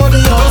down, bloody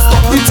on. Don't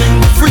stop the thing,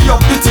 free up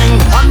the thing,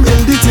 and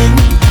build the thing.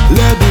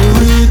 Let the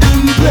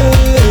rhythm play.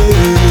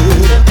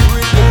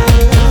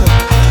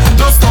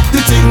 Don't stop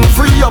the thing,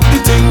 free up the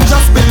thing,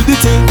 just build the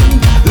thing.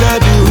 Let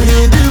the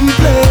rhythm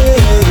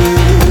play.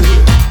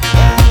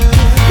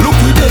 Look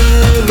we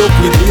there, look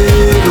we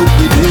there, look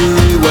we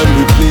there when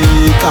we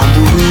play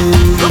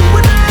tambourine. Look we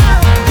there,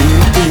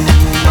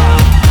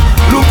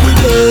 look we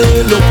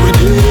there, look we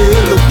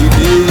there, look we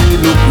there,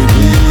 look we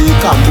there,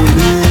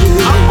 tambourine.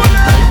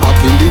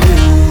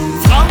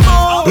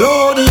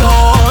 Bloody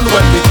on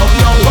when we come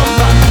down,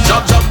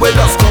 jab jab with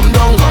us come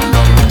down,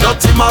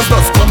 dirty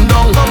masters come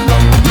down,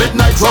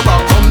 midnight rubber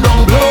come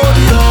down.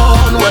 Bloody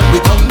on when we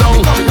come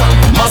down,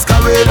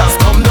 masqueraders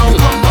come down,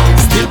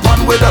 still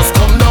pan with us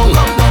come down,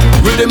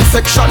 rhythm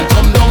section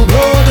come down.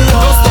 Bloody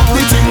on, don't stop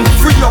the thing,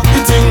 free up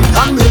the thing,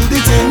 and build the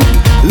thing.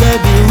 Let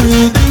the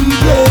rhythm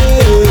play.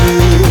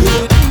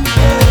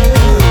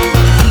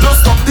 Don't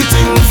stop the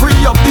thing,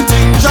 free up the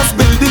thing, just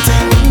build the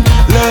thing.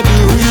 Let the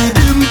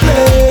rhythm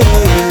play.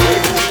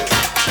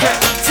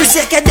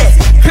 Second day,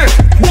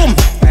 boom,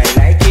 I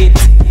like it.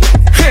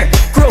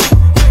 Crow,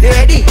 they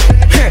ready?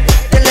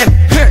 Tell them,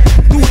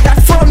 do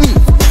that for me.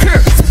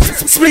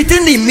 Split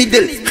in the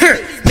middle,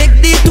 make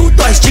the two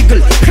toys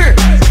jiggle.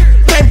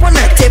 Climb on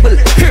a table,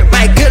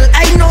 my girl,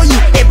 I know you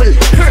able.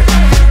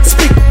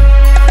 Split,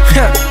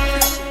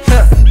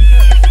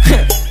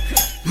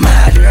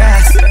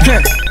 madras.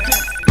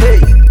 Hey,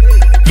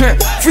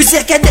 3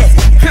 seconds day,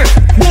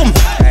 boom,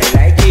 I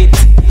like it.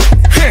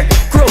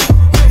 Crow,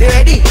 they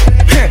ready?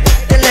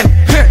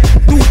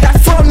 Do that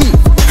for me.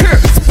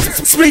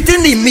 Split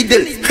in the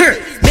middle.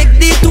 Make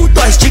the two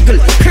toys jiggle.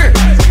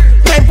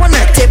 Climb on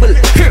a table.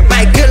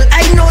 My girl,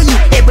 I know you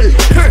able.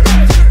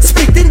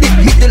 Split in the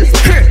middle.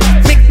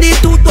 Make the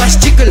two toys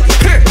jiggle.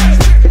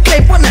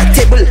 Climb on a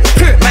table.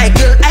 My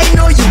girl, I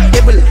know you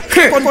able.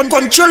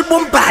 Control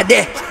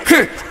bombade.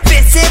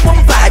 Face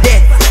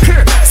bombade.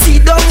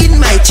 Sit down in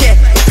my chair.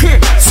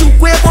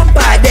 Sukwe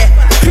bombade.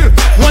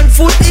 1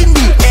 foot in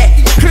the air.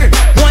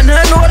 1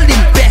 hand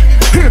holding back.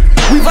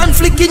 With one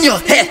flick in your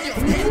head,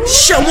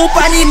 show up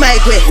on my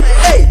way.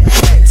 Hey,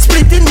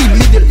 split in the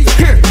middle,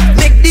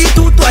 make the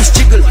two toys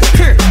jiggle.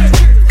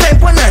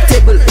 Climb on a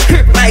table,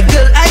 my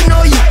girl, I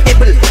know you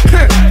able.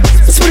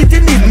 Split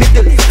in the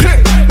middle,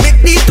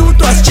 make the two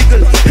toys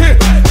jiggle.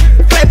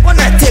 Climb on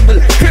a table,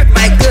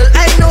 my girl,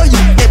 I know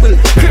you able.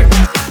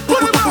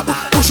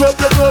 Push up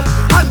your cup,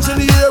 hands in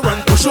the air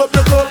and push up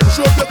your cup, push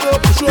up your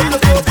cup, push up your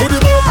cup. Put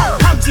it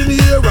up, hands in the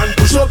air and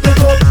push up your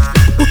cup.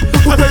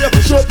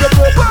 Push up your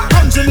cup,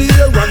 hands in the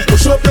air and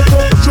push up your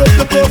cup, push up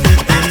your cup.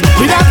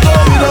 We don't go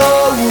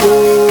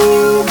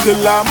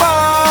till I'm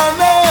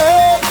money.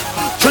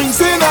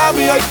 Drinks in our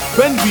beer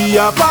when we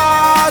are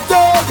party.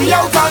 We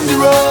out on the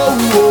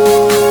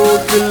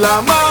road till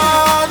I'm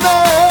money.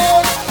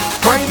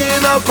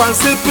 up and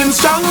sipping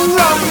strong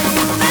rum.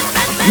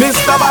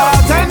 Mr.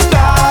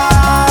 Bartender,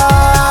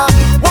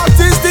 what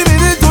is the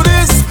meaning to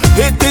this?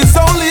 It is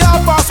only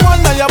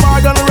 1:30 and your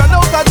bar done run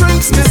out of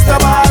drinks, Mr.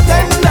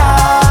 Bartender.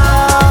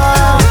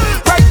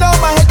 Right now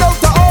my head out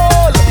to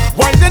all,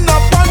 winding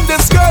up on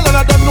this girl and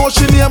I don't know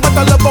she name, but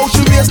I love how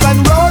she waistline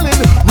rolling,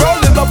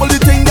 rolling, double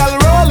the thing, girl,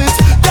 roll it.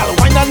 Girl,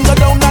 wind and go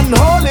down and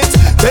hold it.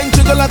 Then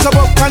jiggle and come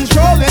up,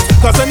 control it.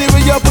 Cause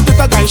anyway you put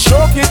it, I can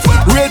stroke it.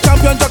 Real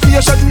champion jockey,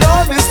 you should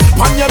know this.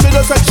 On your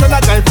middle section,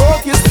 I can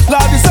focus.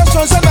 Lord, the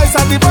session so nice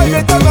and the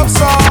vibe it all up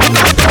so.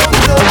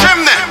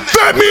 Chimney,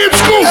 let me in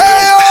school.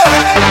 Hey yo,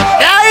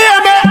 yeah,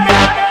 man.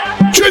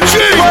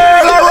 Chichi,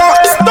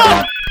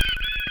 stop.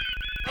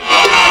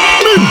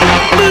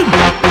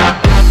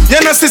 You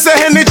know, she say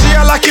energy,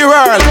 I like your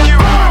world.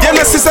 You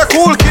know, she say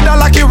cool kid, I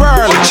like your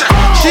world.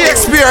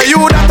 Shakespeare, you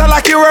that I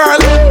like your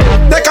world.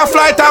 Take a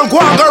flight and go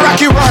and go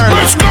rock your world.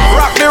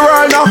 Rock the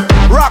world now,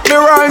 rock the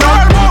world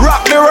now,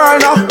 rock the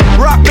world now,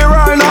 rock the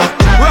world now,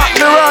 rock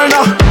the world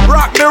now,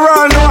 rock the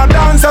world now.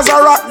 Dancers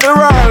are rock the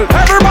world.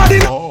 Everybody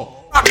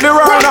rock the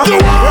world now,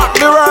 rock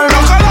the world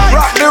now,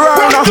 rock the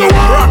world now,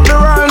 rock the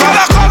world now,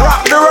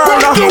 rock the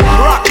world now,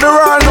 rock the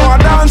world now.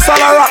 Dancers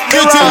are rock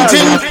the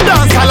world.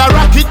 Dance all a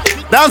rock it.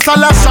 Dance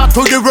all a shot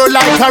to the world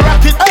like a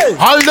rocket.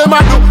 All them a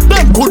do,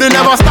 them couldn't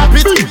never stop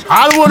it.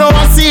 All wanna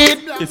see it.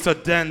 It's a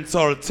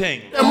dancehall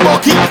thing. Them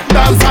bucky,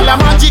 dance all a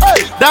magic.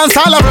 Dance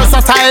all a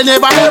versatile,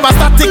 never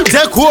static.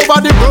 Take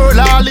over the world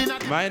all in.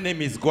 My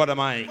name is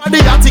Guadamai. The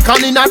attic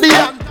and in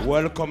the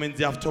Welcome in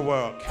the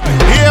Afterwork.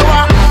 Here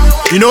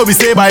you know we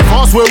say by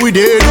force where we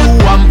did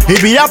do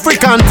it be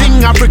African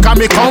thing, Africa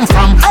me come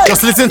from.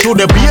 Just listen to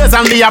the beers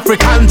and the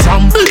African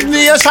drum. Big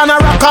nation a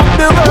rock up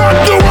the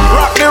world.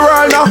 Rock the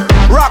world now,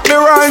 rock the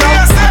world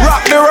now,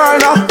 rock the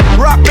world now,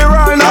 rock the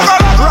world now,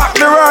 rock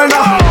the world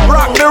now,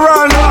 rock the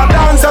world now.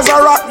 Dancers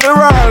are rock the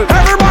world.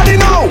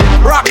 Everybody know,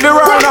 rock the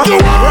world now,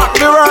 rock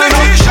the world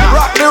now,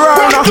 rock the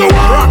world now,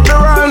 rock the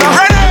world now,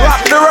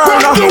 rock the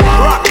world now,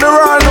 rock the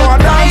world now.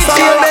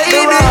 Dancers are rock the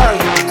world.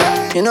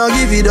 You know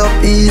give it up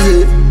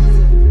easy.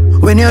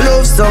 When you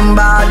love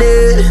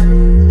somebody,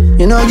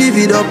 you know give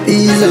it up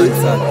easy.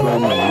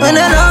 When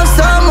you love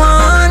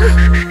someone,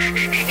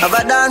 have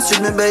a dance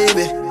with me,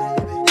 baby.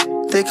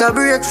 Take a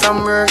break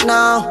from work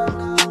now.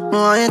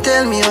 No, you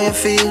tell me how you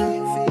feel.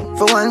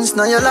 For once,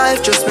 now your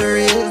life just be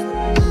real.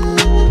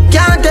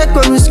 Can't take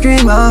when we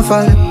scream and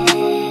fall.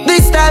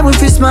 This time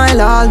if you smile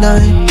all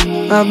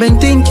night. I've been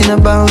thinking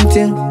about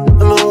you.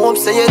 I'm hope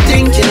say you're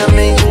thinking of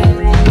me.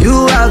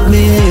 You have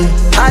me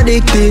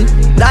addicted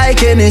like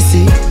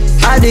Hennessy.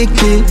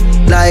 Addicted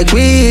like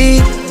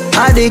weed.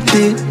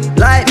 Addicted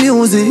like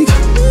music.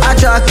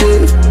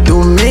 Attracted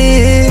to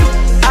me.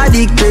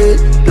 Addicted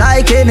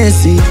like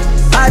Hennessy.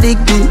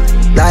 Addicted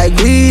like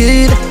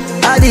weed.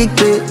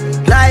 Addicted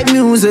like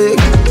music.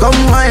 Come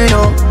wind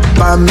up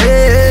for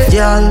me,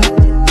 girl.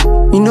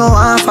 You know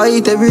I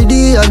fight every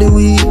day of the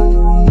week.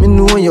 Me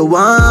know you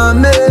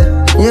want me.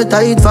 You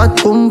tight fat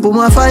pump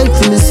I fight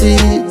for me see.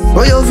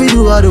 What you fi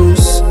do a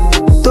those?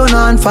 Turn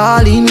on,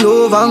 fall in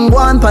love and go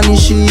and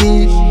punish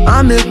it.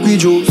 I make we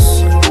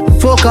juice.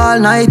 Fuck all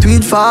night,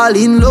 we'll fall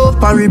in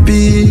love and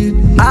repeat.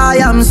 I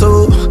am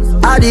so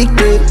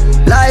addicted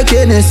like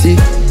Hennessy.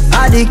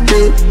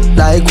 Addicted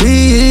like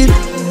weed.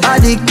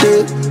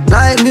 Addicted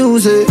like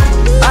music.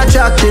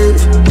 Attracted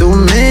to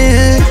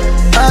me.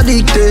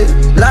 Addicted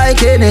like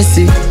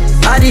Hennessy.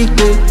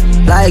 Addicted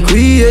like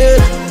weed.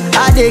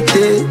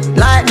 Addicted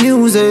like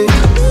music.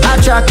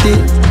 Attracted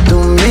to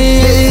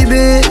me,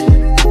 baby.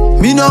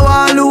 Me no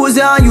want lose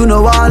ya, you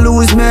no want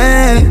lose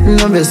me.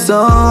 Love you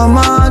so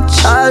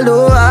much,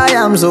 although I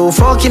am so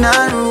fucking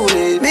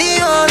unruly.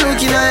 Me all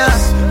looking at ya,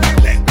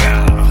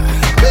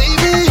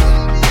 baby.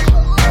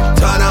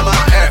 Turn on my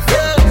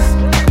efforts,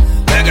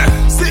 nigga.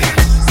 See,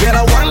 said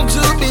I want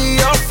to be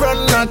your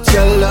friend, not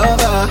your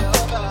lover.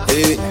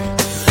 Hey.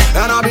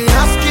 And I'll be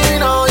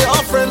asking all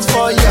your friends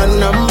for your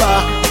number.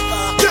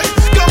 Yeah,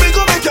 can we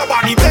go make your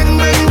body bang,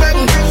 bang,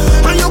 bang?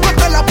 And you go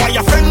tell her about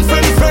your friend,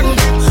 friend, friend.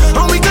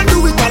 And we can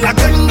do it all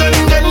again,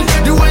 again.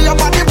 The way your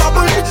body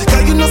bubble,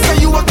 girl, you know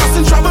say you are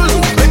causing trouble.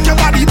 Make your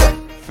body bang.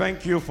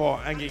 Thank you for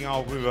hanging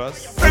out with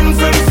us. Friend,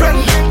 friend, friend.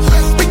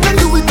 We can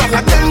do it all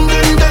again,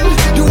 again.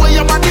 The way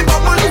your body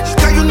bubble,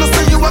 girl, you know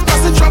say you are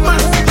causing trouble.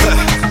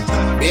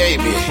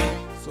 Baby.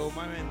 So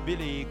my man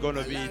Billy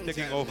gonna be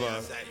taking over.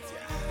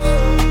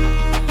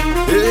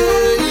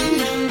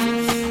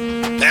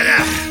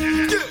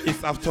 It's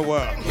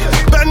Afterwork.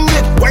 Bend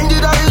it, wind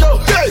it down low.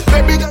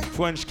 Baby girl.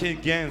 French King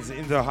Gens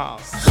in the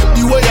house.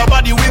 The way your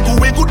body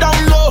wiggle down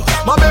low.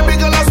 My baby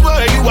girl, I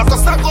swear you are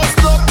cause I go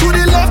slow. To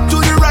the left, to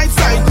the right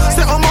side.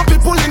 Say all my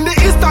people in the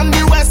east and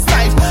the west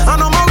side.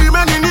 And all my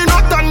women in the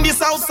north and the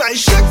south side.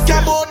 Shake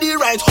your body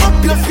right,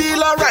 hope you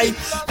feel alright.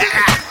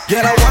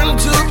 Girl, I want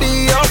to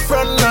be your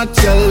friend, not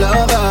your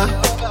lover.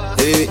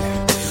 Hey.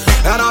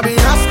 And I'll be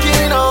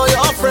asking all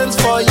your friends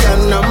for your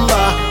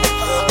number.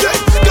 Yeah,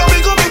 can we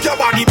go make your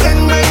body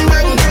bang, bang,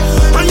 bang?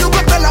 And you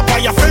go tell her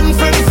about your friend,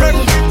 friend, friend.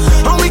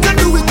 And we can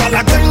do it all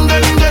again,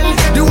 again, again.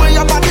 The way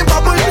your body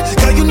bubble,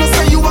 girl, you know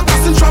say you are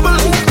causing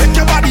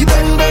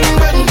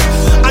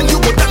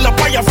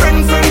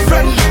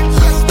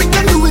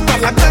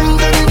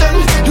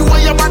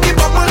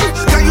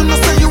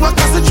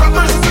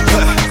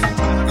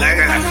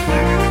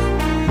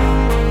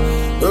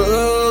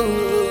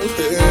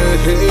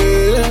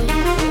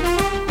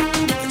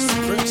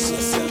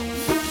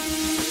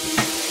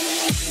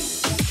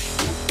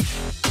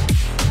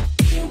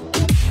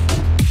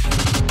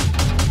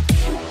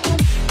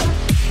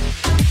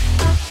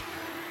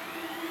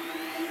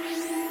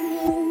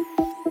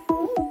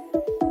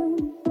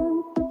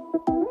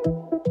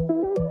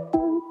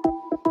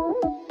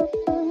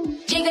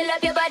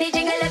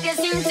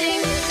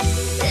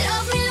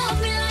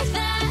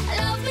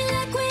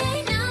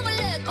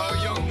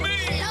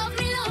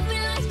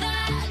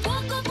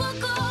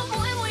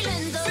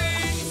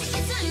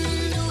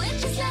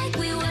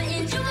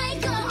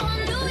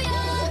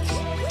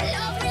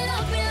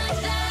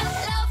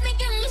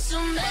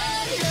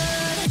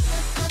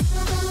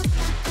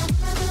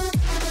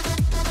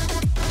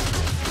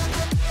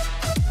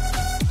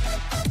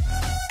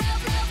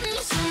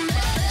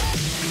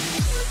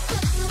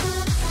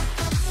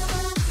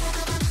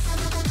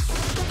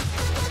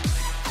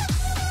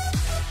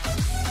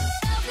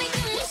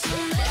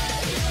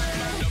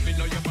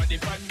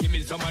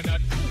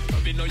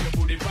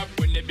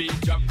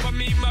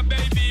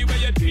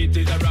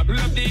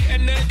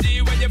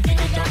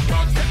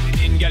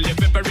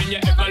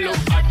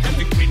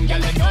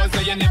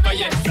you never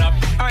yet flop.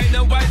 I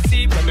know I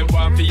see when me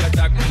want for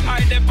attack.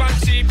 I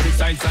depend sheep,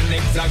 precise and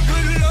exact.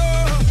 Good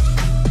lord,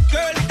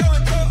 girl, you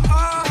going so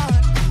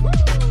hard.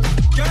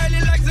 Girl,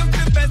 you like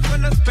something best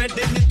when I'm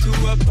spreading it to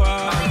a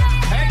bar.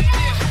 Hey,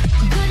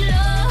 good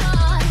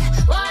lord,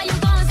 why you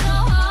going so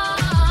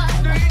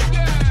hard?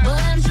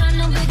 Boy, I'm trying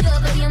to be good,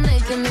 but you're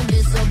making me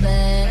be so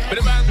bad.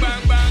 Bang,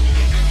 bang, bang.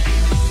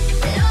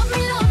 Love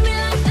me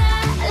like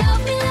that.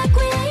 Love me like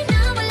we ain't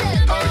never let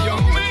go.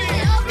 Love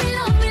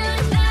me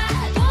like that.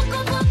 Poco,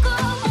 poco,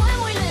 muy,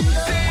 muy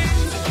lento.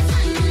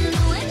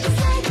 The way you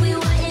say we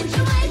were in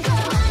Jamaica.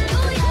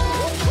 Oh yeah.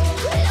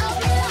 Love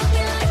me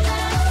like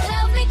that.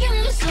 Love me, give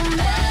me some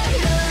bad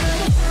love.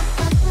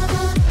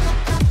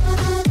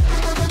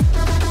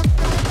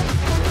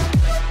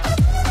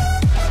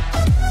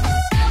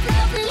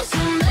 Love me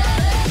some bad.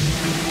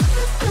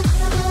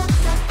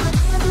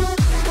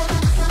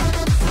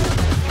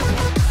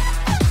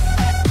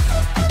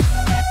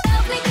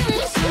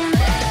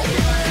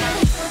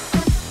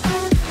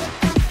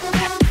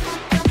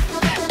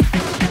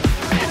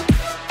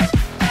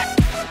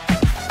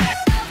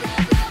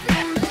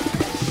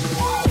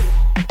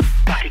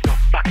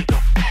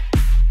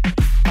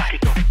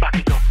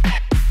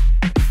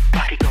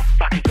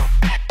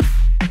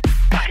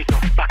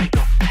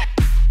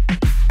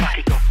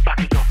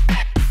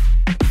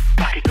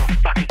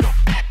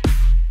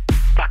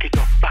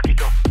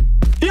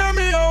 Hear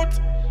me out.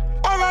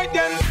 Alright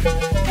then.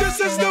 This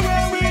is the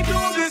way we do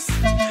this.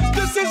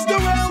 This is the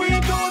way we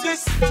do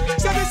this.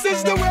 So this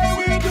is the way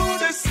we do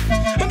this.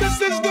 And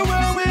this is the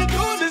way we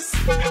do this.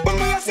 When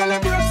we are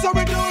celebrate, so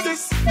we do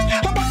this.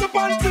 About the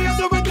party,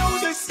 so we do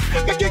this.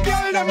 Make a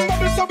girl them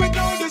bubble, so we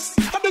do this.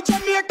 At the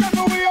Jamaican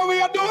way,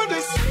 we are doing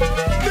this.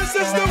 This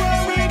is the way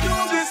we do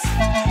this.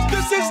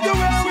 This is the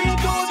way we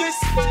do this.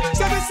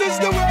 So this is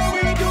the way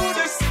we do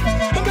this.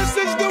 And this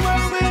is the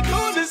way we do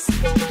this.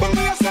 When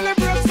we are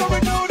celebrate, so we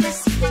do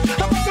this.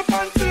 About the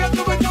party,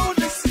 so we do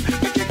this.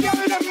 Make a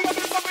girl them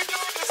bubble, so we do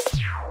this.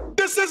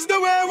 This is the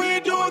way we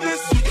do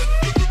this.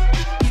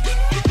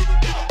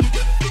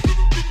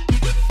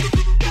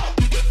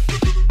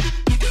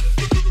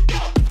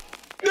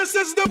 This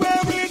is the way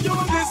we do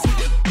this.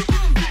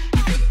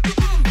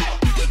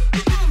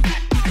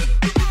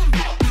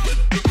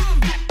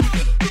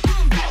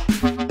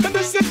 And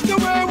this is the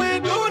way we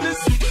do this.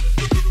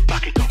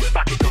 Back it up,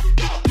 back it up.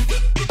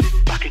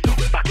 Back it up,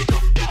 back it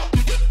up.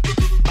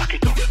 Back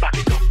it up, back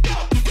it up.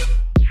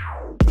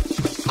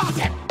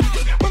 Okay.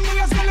 When we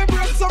are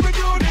celebrate, so we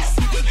do this.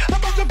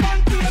 About the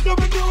party, so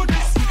we do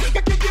this.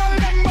 Make a girl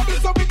them bubble,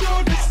 so we do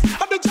this.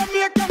 At the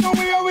Jamaican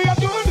way, we are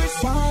doing this.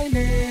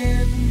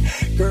 Whining,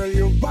 girl,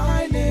 you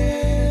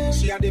whining.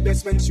 She had the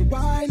best when she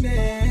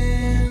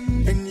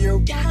whining. When you're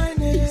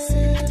whining,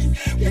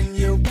 when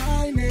you're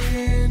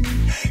whining,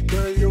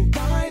 girl, you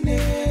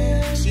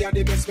whining. She had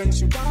the best when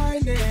she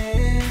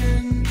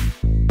whining.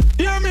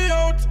 Hear me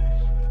out.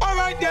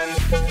 Alright then.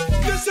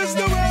 This is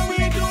the way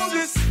we do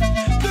this.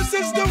 This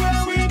is the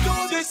way we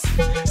do this.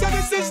 So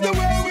this is the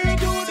way we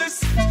do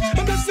this.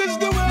 And this is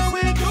the way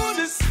we do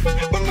this.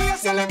 When we are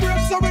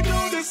celebrate, so we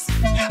do this.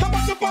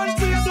 About the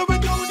party, so we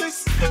do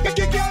this. Make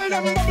a girl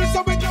them bubble,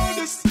 so we do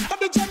this. At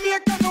the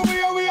Jamaican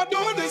way, we are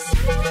doing this.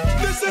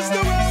 This is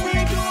the way we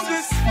do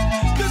this.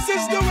 This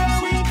is the way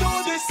we do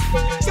this.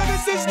 So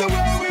this is the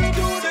way we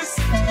do this.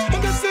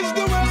 And this is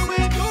the way we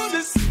do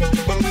this.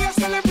 When we are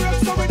celebrate,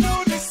 so we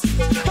do this.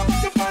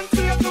 About the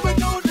party, so we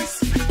do this.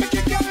 Make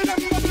a girl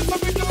them bubble, so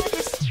we do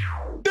this.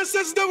 This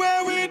is the way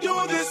we do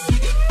this.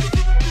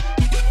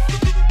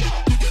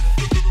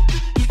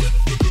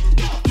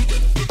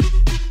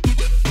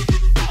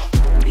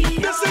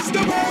 This is the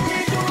way we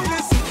do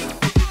this.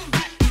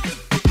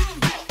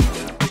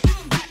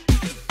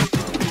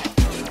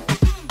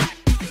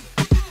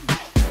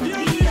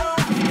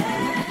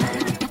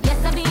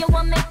 Yes, I be your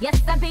woman.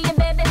 Yes, I be your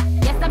baby.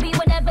 Yes, I be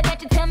whatever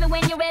that you tell me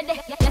when you're ready.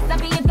 Yes, I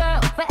be your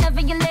girl,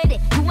 forever your lady.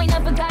 You ain't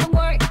never gotta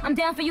worry, I'm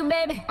down for you,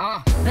 baby.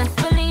 Best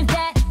believe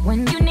that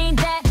when you need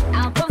that,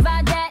 I'll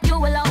provide that. You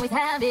will always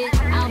have it.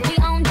 I'll be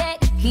on deck,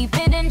 keep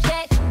it in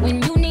check.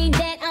 When you need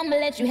that, I'ma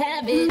let you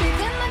have it.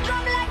 Beating my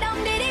drum like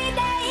dum diddy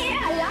day.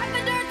 I like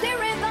the dirty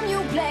rhythm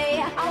you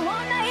play. I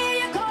wanna hear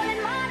you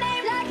calling my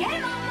name like hey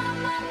mama,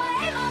 mama,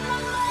 hey mama,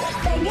 mama.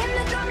 Banging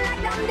the drum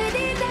like dum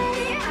diddy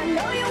day. I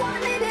know you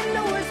want it in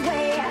the worst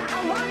way. I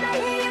wanna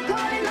hear you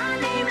calling my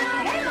name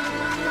like hey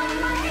mama,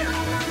 mama, hey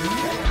mama,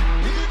 mama.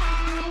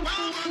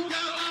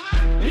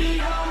 Be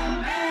your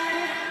man.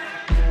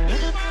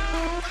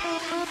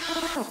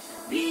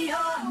 Be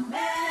your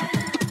man.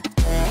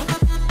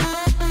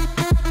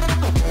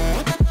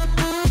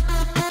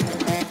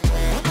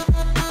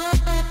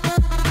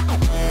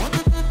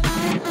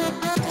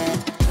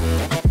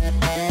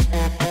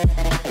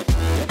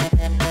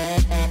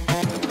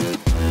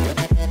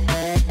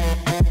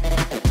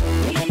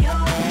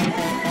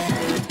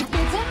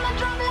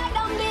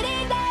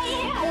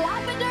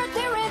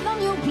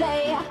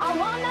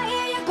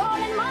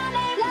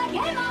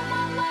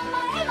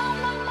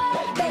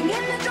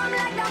 Banging the drum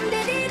like dum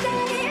diddy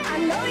day. I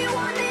know you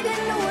want it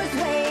in the worst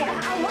way.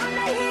 I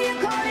wanna hear you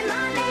calling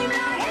my name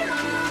like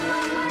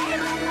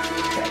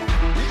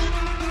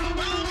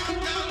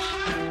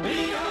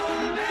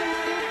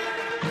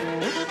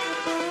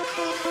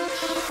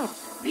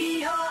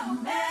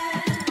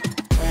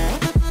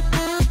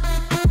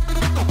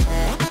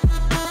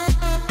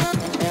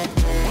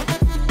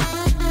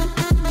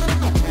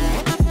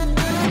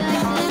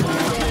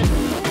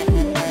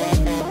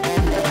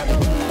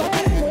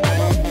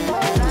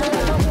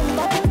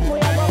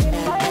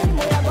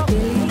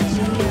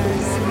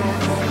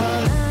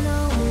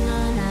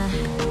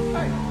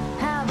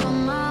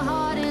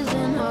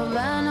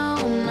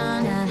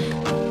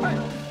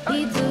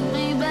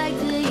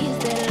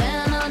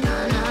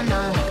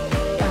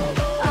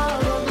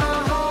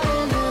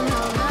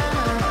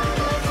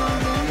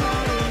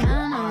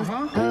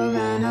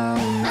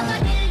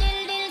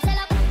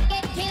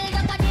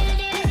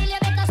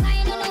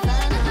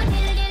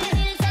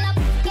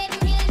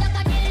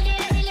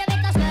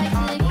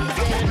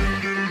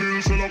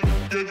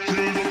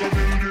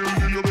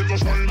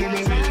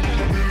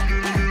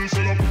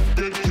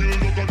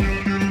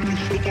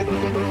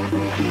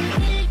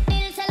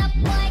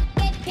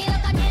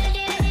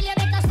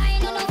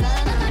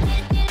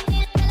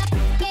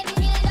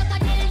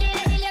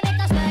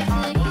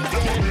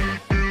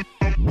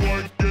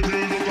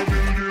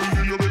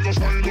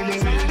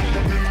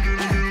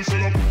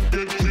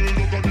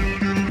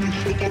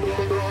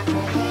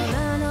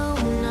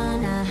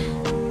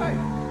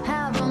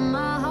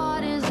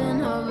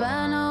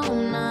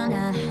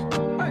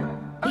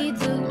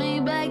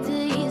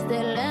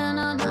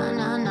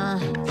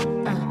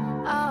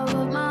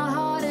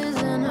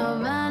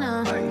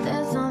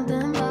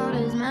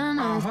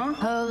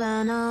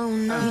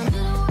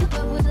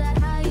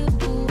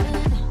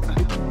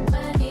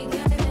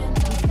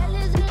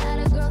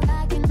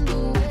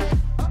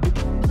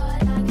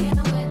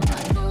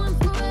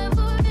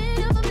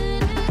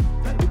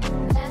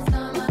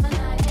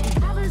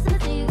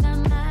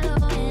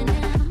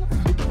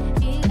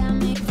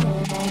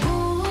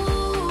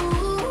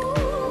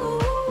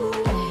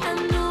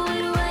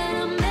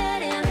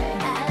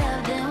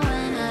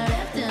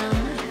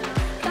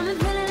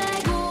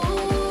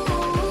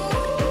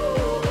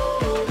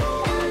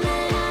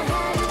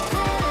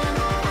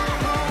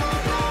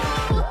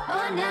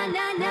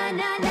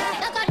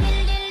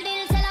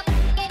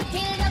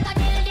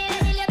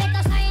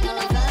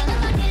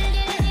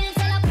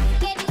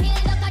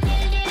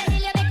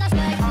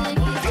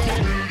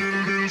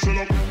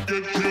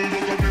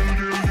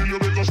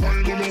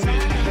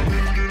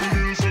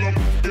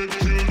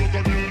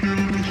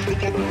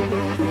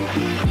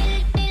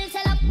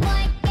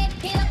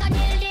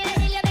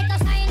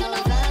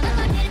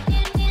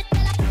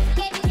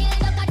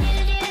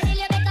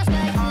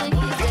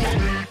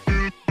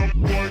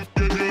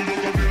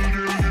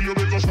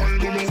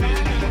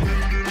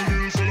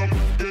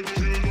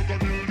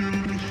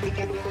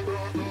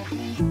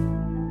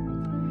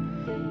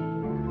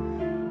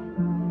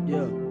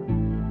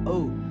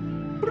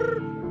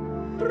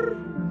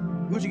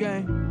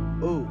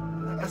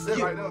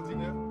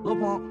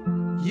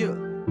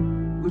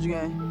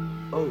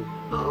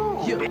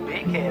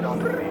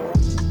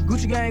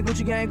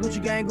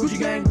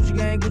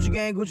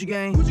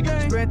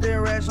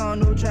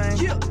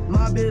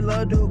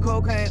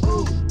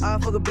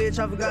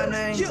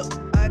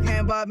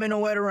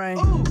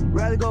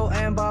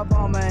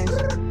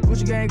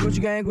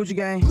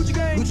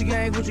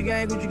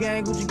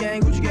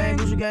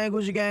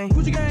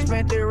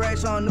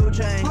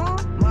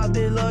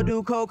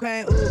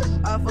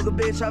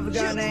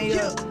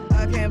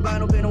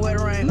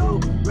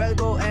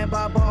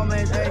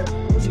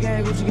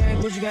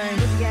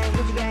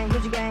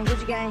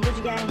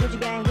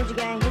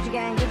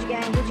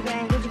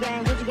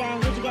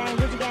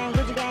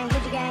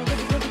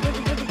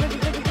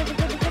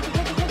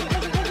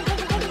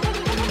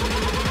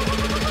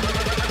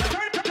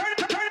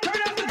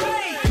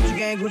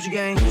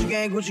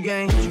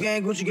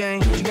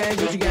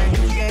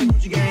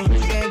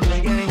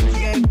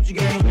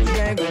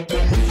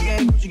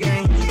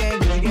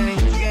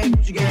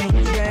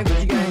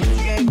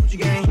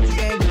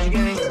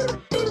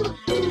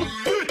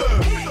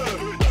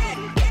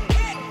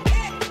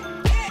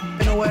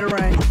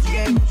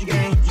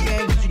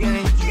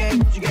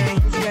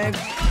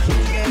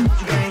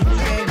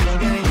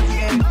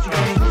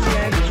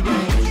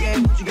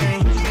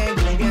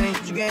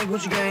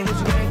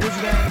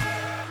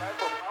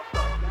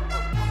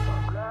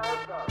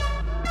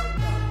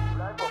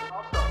Blijf op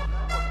afstand.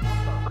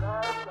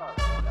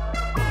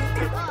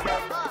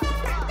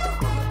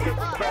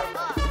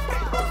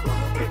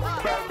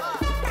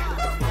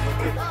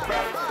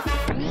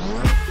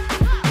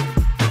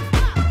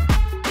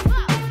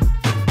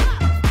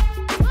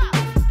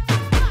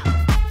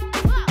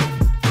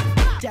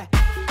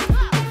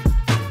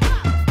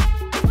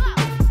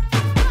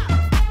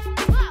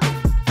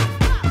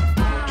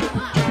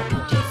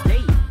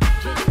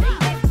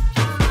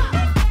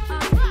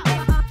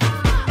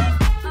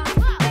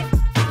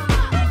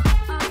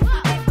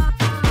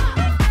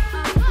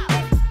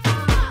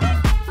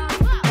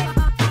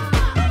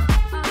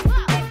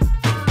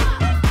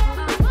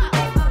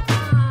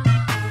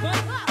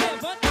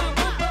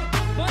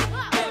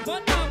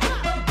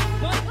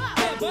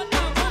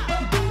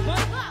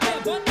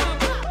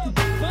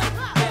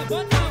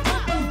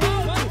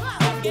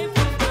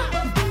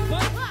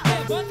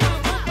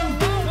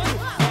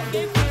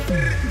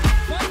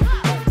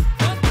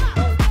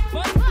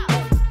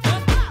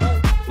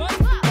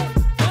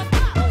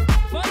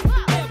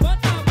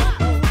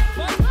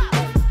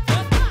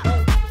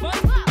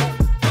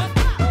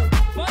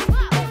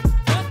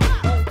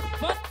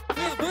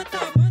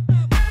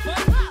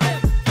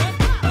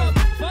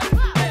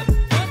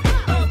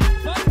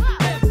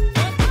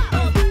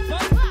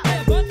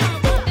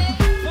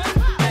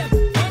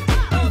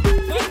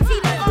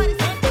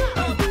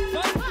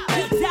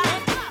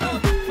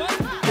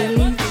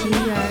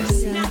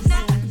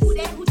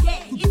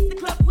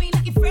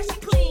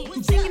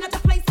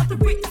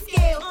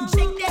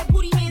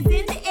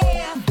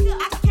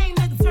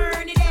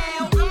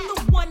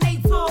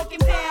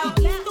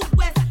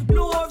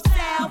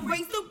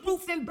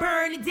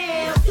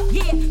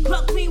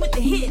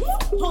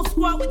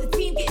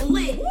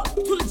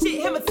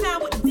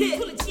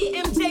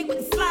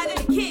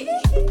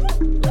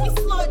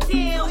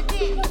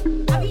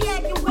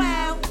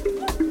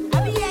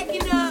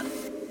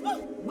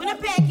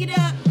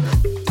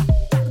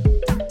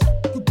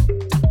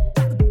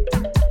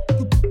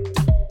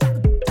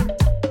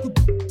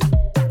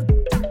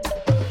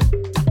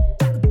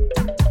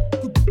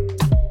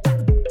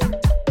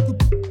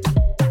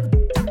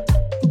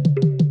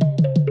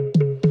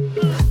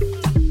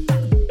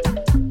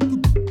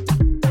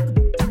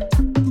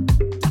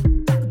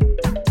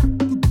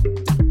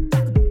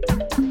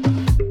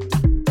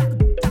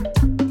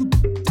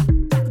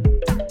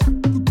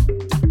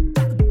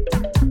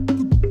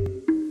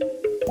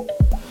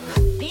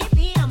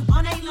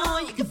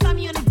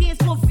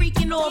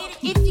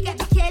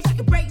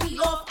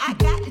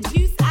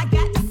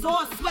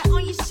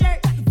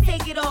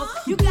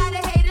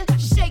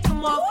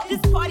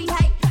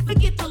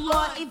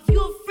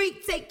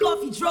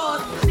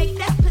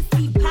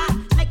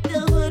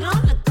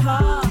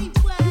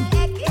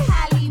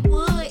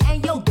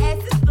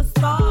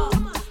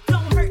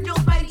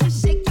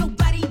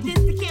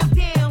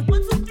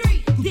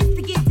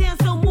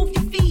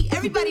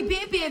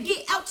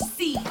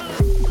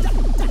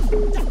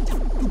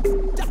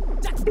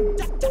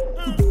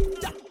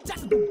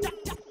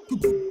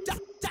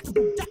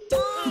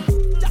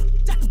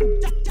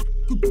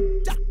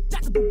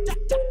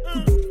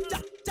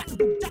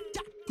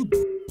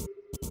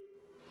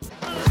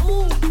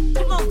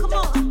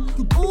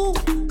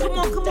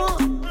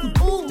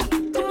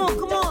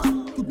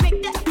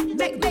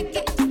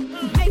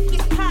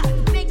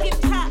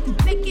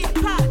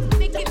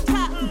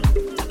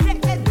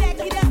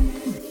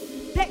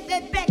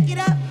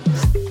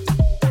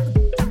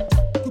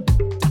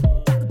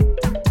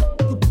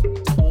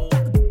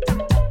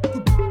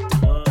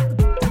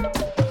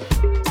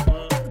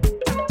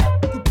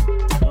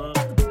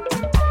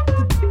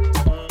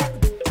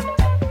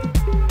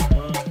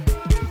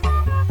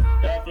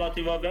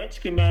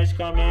 envolvente que mexe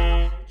com a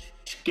mente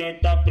de quem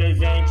tá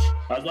presente.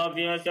 As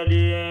novinhas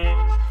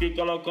salientes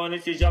fica loucona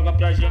e se joga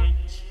pra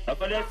gente. Eu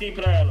falei assim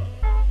pra ela.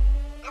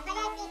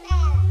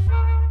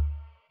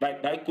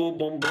 Vai com o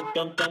bumbum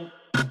tam tam,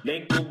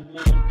 vem com o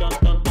bumbum tam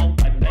tam tam,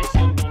 vai mexe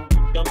o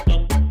bumbum tam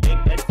tam, vem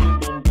mexe o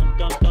bumbum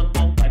tam tam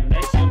tam, vai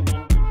mexe o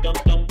bumbum tam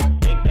tam,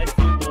 vem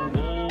mexe o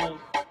bumbum,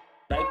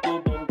 vai com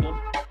o bumbum,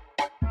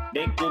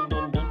 vem com o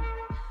bumbum,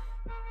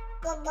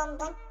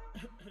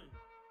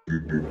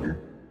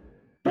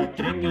 vai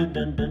treme o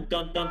bumbum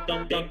tam tam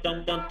tam tam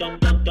tam tam tam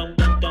tam tam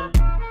tam tam.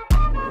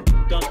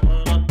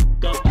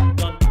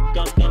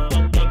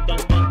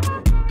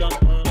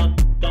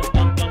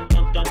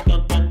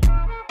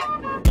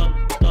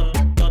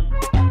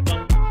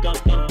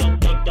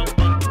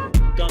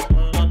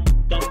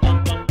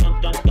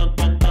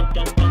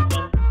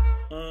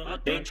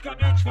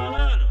 Autenticamente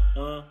falando,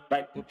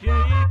 vai pro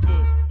pior aí, pô,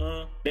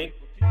 bem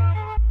pro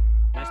pior,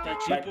 mas tá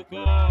tipo com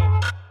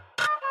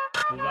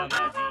o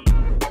vavazinho.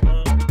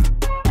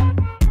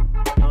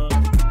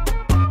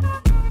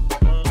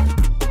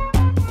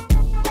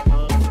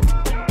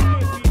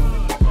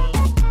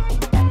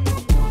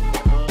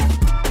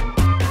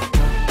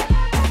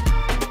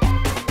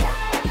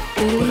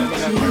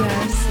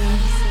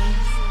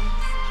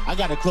 I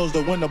gotta close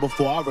the window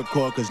before I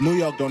record, cause New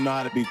York don't know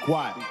how to be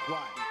quiet.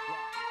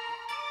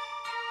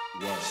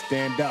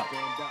 Stand up.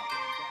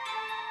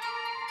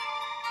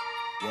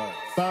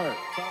 Third.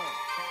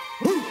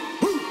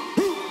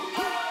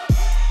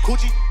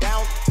 Coochie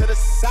down to the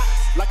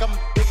socks like I'm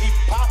Biggie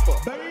Popper.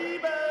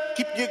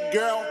 Keep your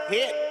girl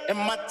head in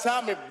my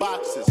Tommy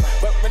boxes.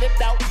 But when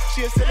it out,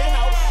 she a silly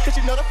hoe, cause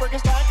she know the freaking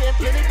style getting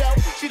plenty dough.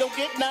 She don't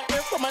get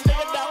nothing from my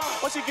nigga though.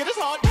 What she get is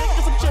hard dick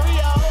and some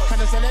Cheerios.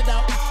 Kinda sell it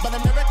out, but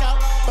I'm never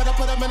out. But I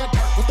put them in the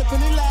dirt with the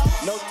penny low.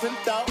 No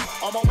tint out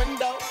on my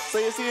window, so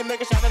you see a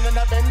nigga shining in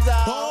the Benzo.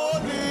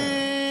 Holy,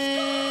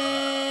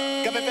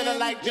 got me feeling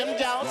like Jim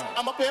Jones.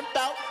 I'm a pimp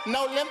out,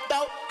 no limp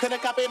out.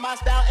 Couldn't copy my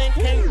style and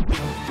can't.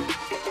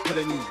 Put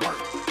in work,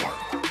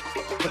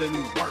 put in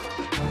work,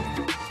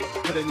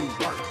 put in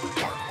work,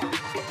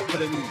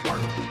 put in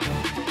work,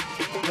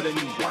 put in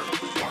work,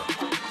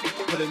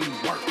 put in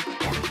work,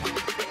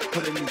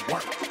 put in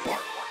work,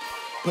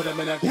 put them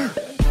in a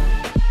dirt.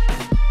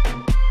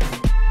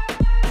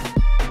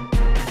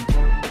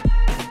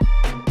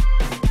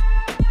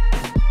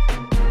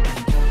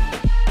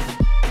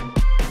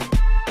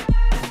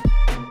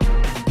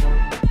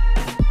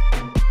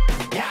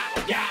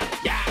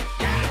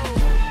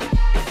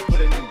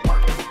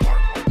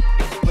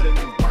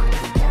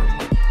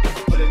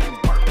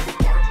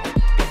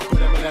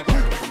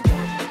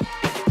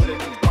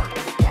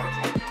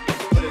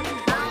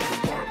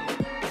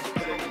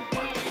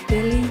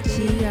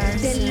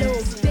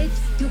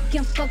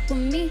 Fuck with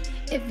me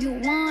if you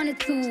wanted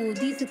to.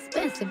 These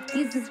expensive,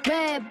 these is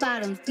red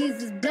bottoms,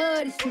 these is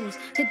bloody shoes.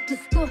 Hit the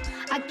school,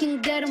 I can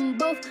get them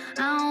both.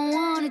 I don't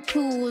wanna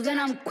choose, and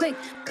I'm quick,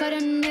 cut a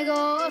nigga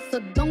off, so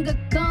don't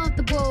get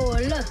comfortable.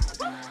 Look,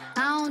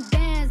 I don't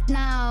dance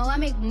now, I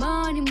make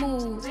money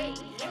move.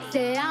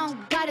 Say I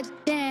don't gotta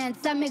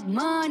dance, I make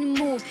money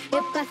move.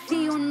 If I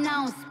see you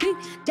now speak,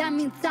 that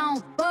means I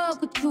don't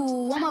fuck with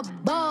you. I'm a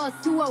boss,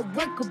 you a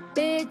worker,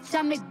 bitch,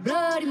 I make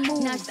bloody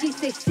moves. Now she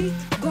say she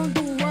gon'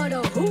 do what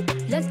or who?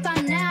 Let's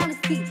find out and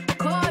see.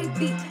 Cardi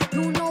B,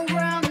 you know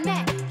where I'm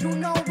at, you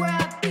know where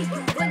I be. You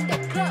in the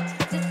club,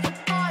 just a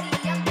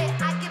party, I'm there,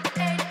 I get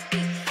paid to be.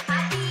 I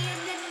be in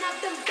and out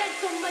them beds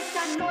so much,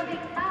 I know they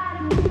tired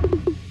of me.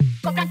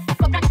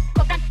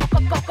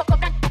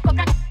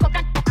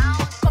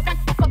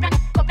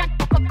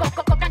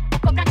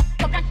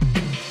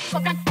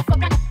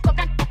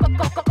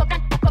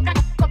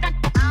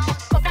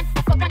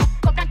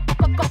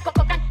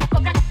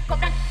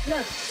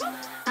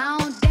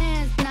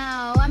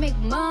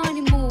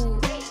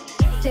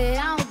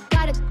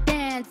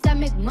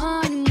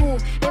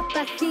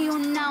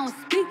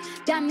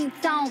 That means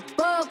I don't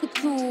fuck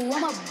with you.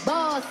 I'm a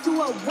boss,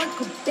 you a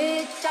worker,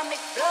 bitch. I make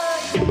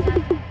blood.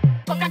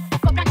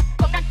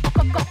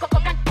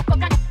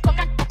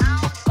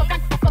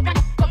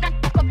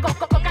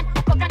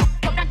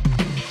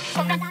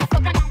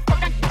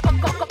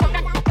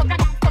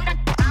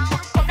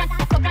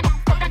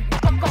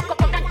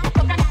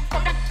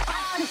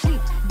 Honestly,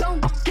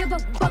 don't give a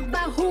fuck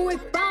about who in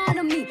front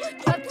of me.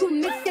 Drop 2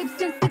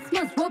 mixtapes in 6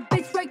 months. What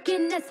bitch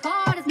working as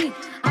hard as me?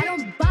 I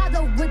don't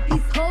bother with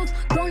these hoes.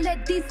 Don't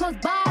let these hoes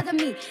bother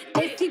me.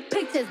 They see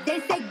pictures, they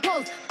say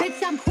ghosts.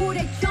 Bitch, I'm who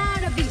they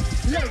tryna be.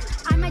 Look,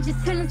 I might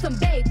just chill in some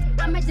babe.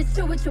 I might just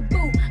chill with your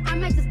boo. I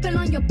might just spill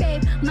on your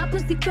babe. My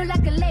pussy feel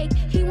like a lake.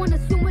 He wanna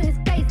swim with his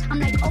face. I'm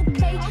like,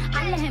 okay.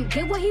 I let him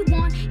get what he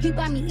want. He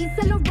buy me East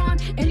Saint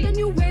Laurent in the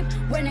new whip.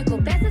 When I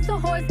go fast as a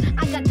horse,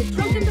 I got the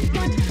trunk in the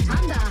front.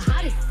 I'm the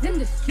hottest in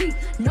the street.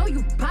 Know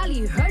you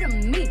probably heard of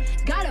me.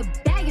 Got a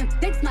bag and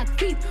fix my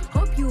teeth.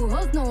 Hope you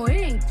hoes know it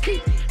ain't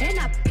cheap. And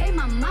I pay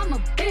my mama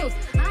bills.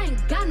 I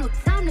ain't got no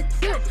time to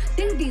chill.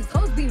 Think these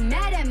hoes be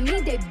mad at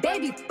me. They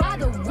baby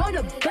father want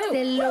a bill.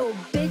 That little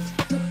bitch,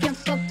 you can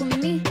fuck with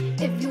me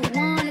if you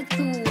wanted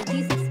to.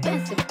 These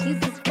expensive,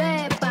 these is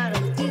red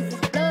bottoms,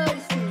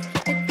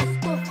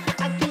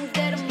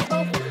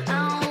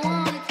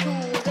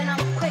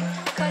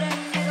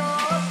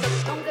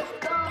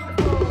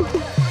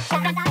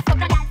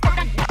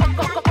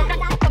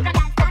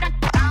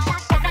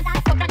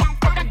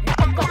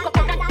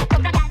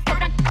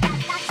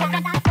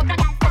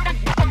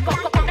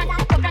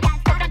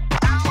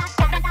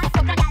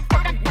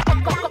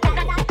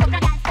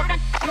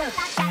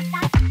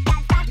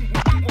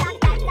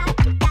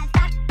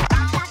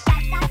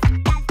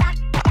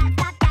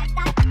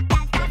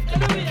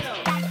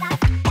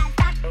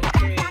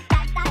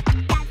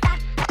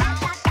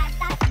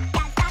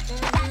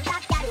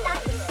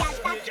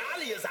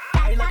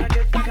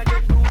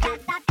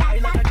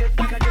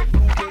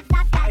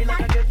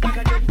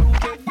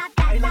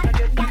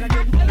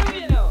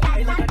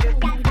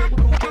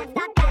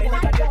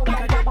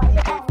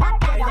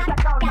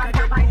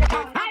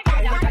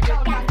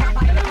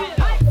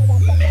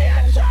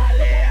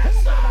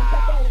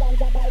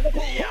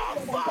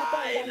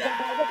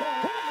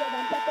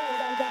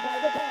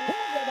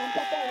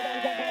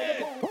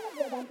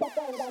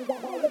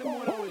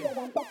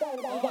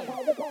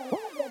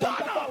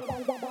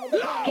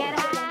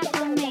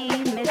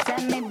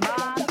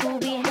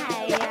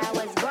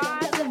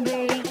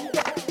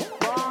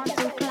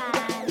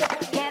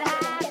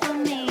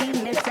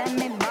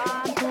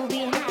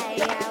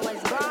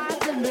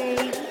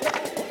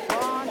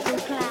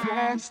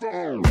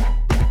 monster.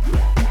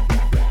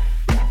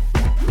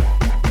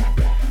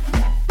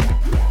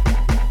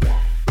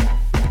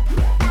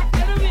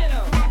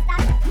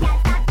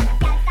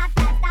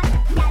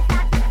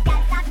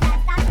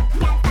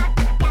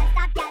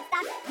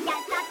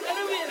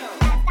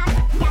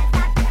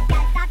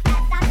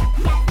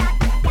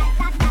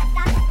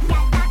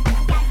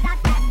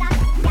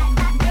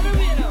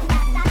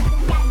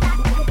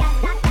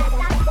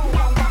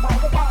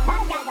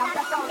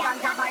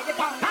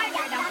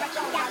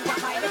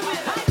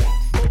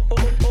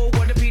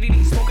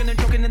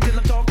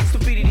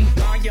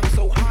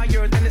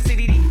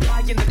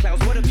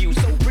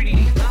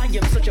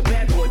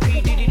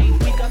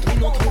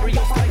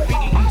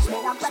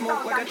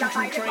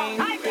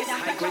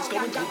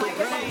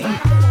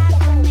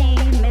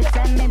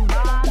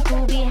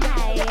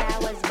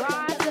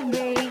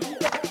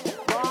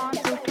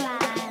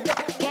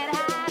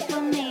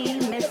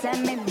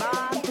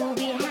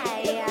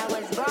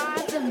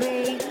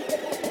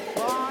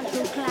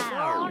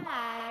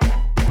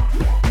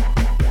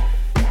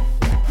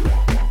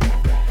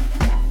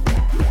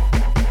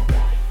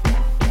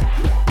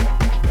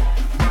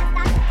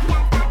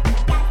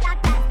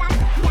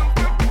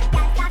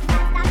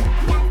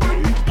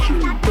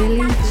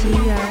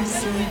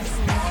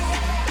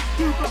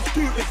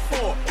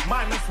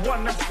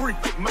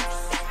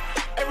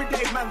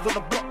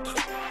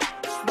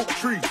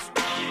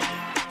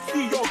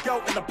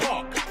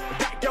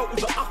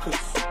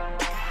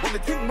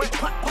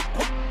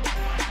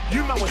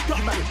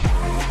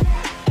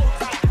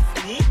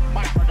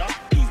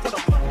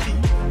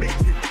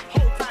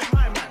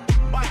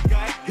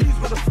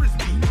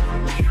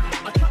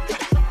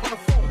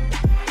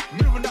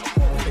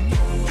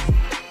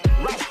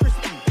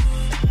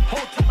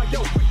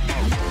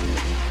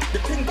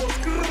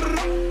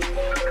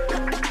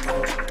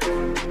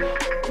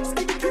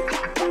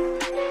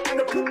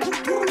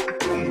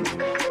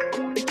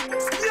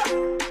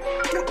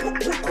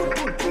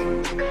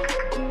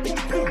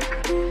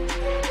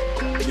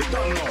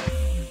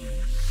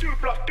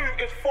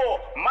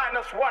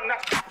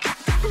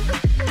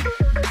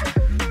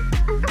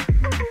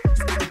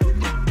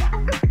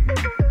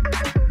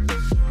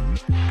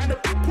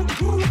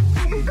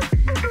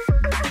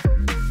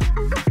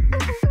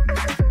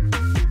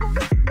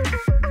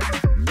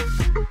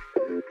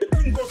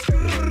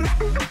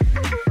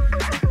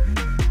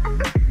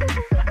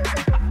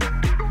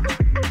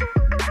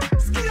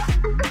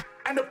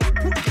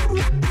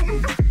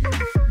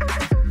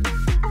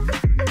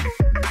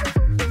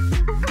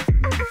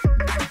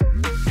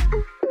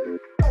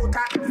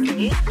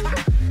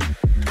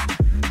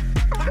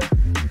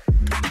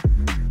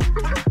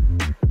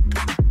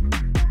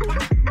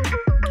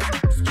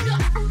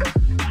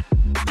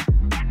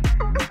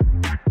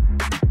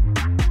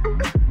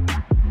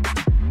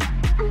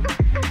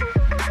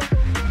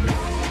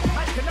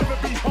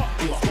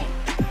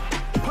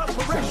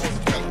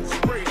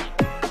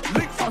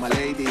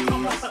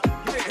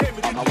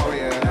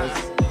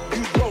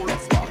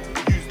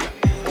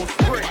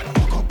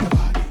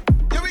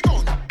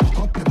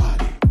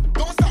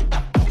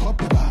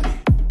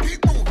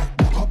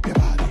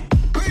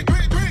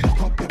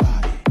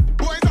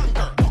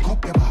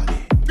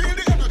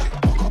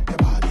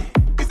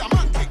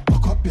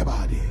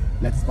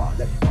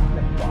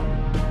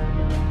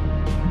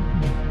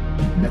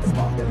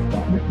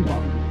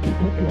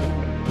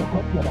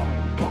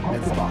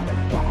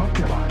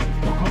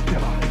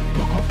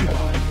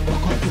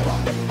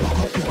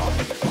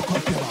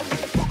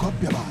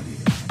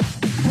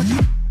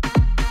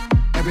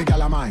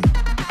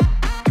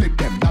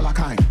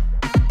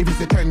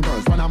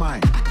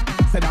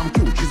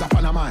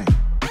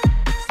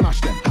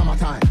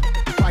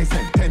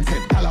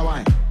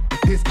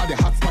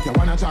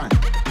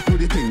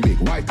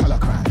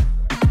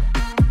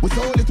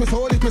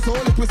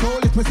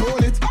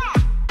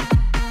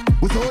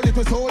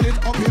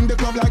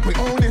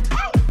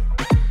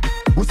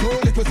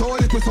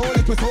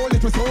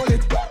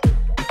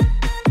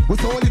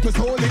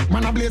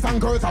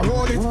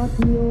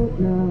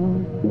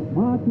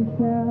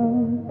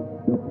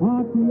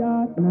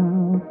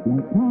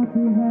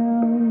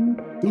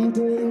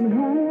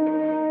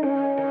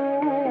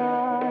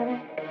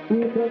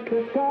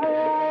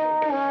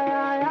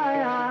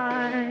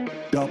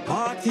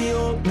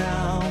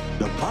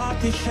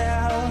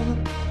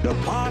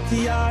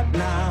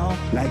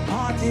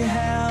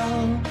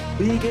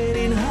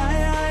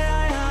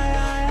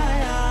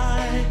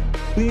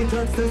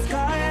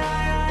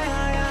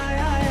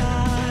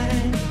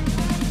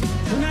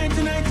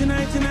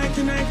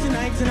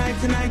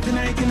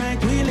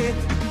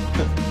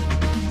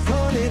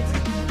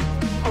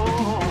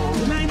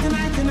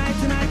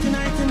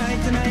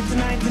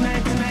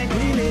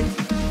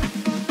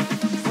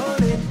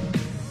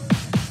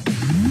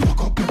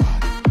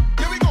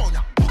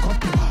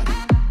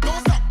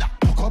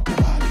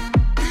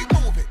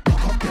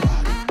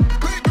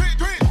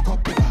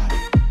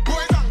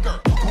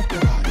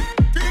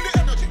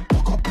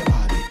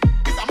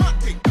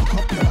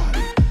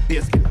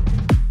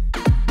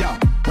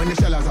 When the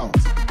shell is out,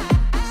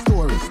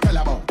 stories tell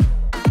about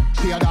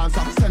a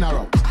dancer, send her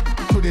out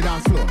to the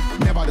dance floor,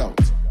 never doubt.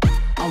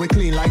 And we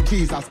clean like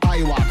Jesus,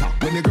 eye water.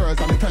 When the girls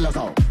and the fellas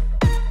out,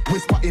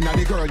 whisper inna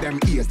the girl them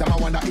ears. Them I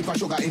wonder if I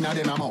sugar inna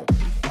them mouth.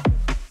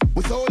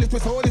 We sold it, we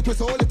sold it, we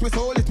sold it, we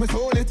sold it, we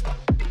sold it.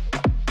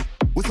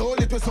 We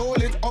sold it, we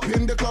sold it, up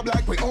in the club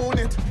like we own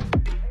it.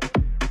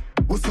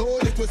 We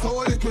sold it, we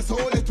sold it, we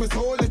sold it, we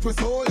sold it, we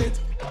sold it.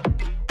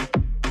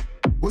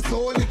 We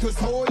sold it, we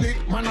sold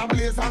it. Man a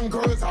blaze and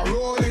girls a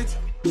roll it.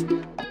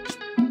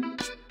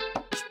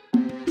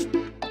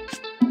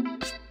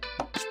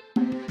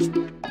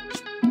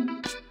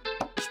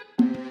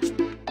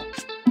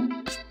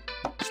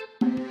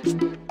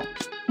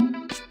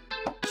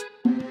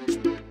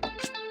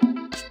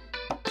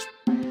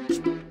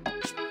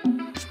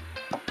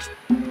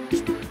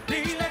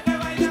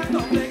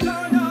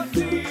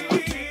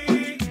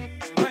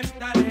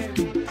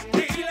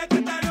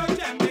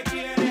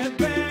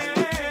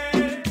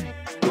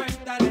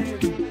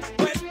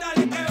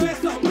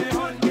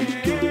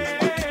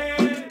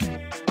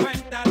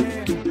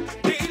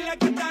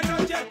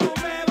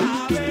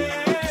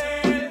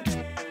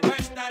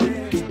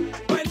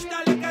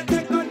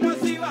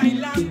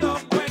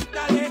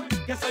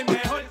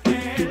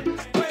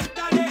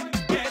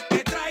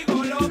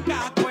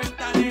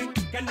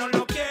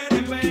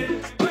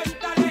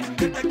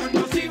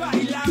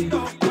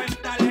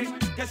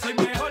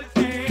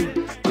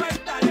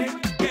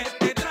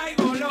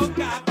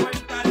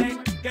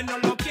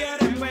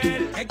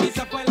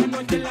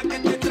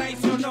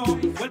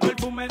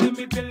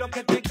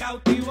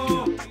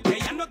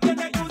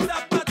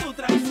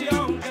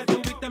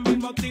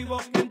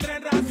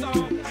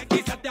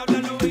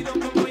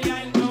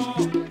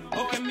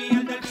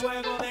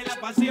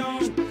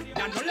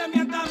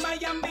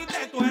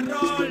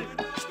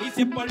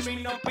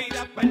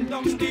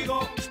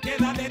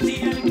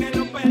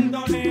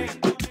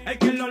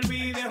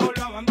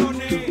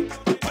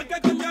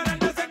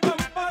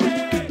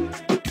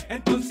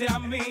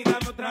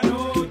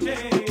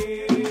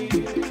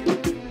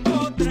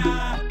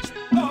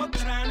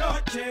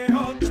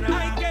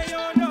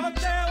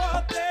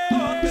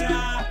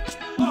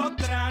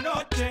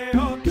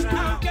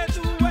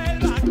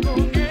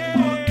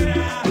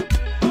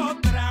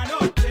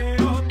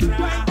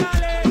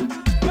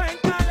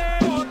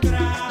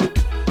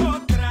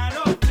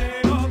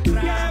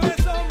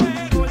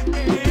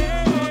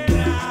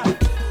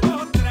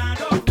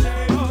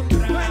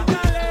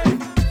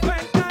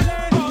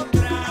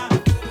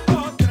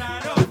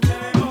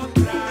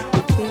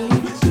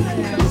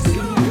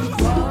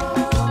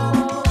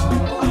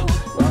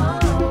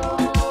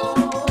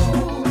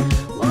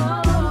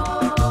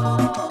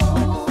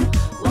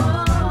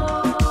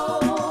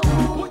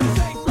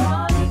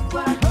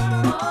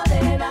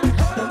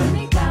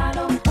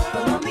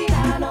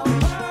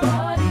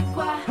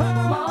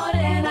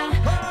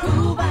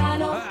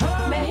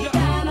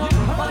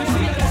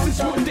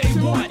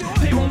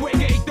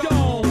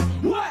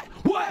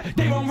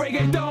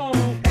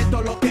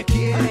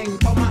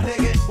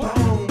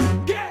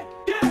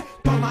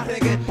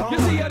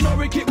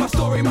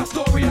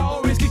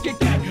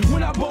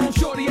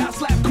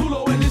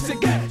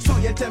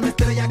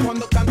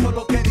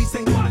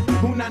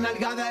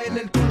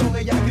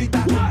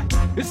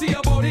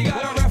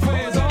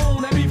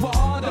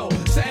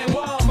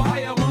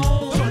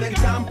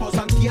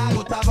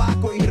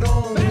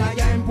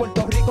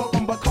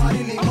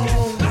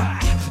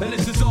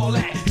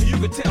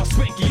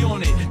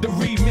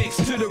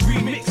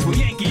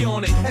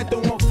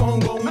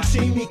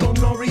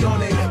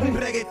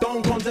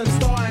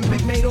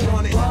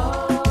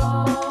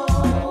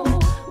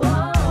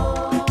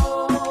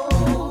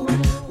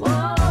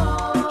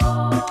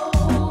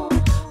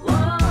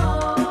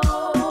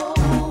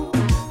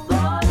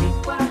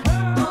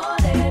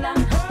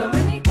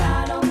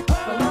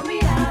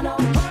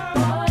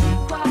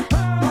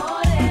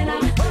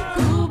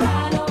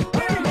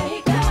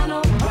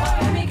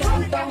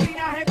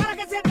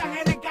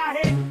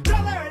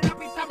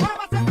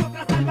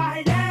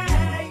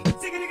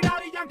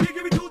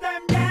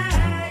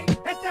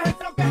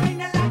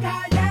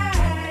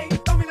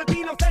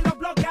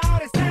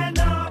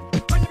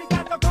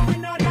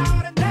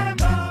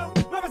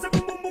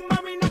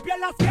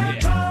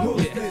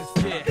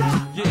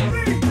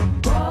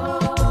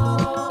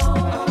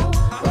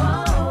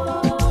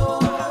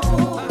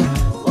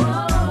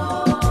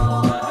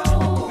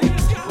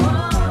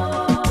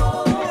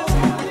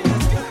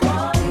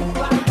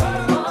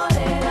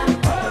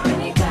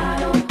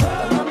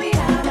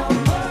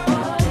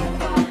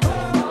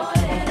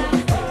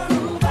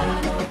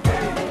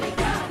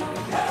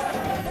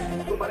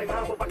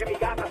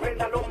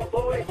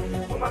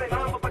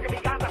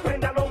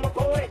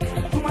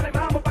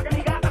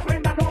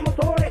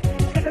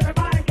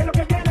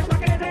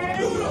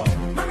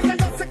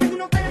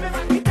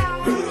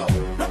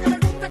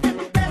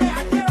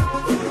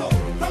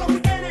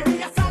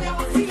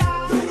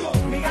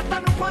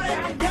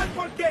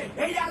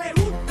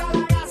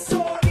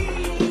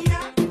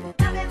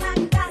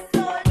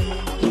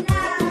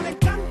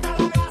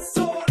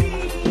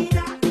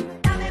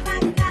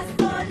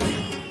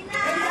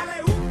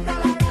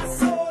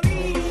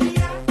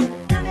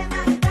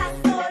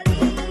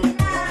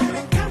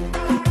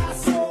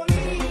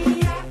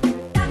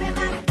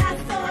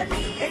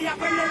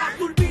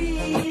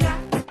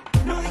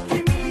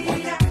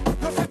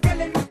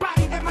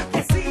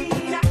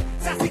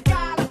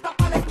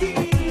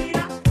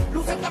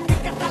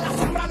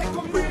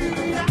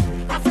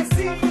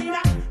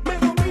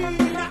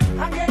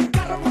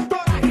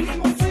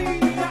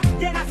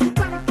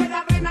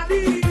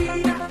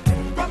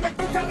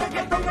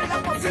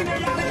 gasolina,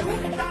 ella le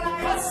gusta la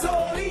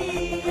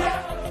gasolina.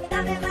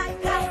 Dame más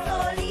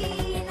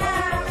gasolina.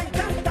 Le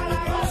encanta la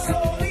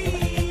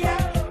gasolina.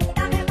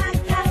 Dame más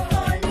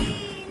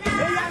gasolina.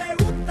 Ella le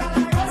gusta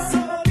la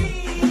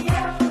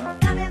gasolina.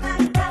 Dame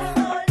más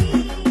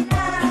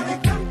gasolina. Le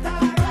encanta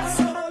la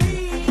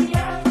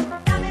gasolina.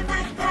 Dame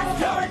más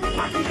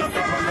gasolina. Aquí no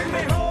te ponen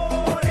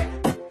mejores,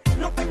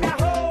 no te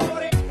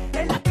mejores.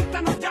 En la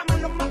pista nos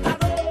llaman los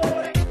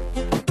matadores.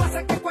 Tú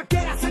haces que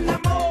cualquiera se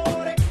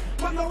enamore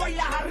cuando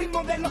bailas al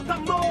ritmo de los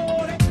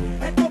tambores.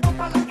 Es todo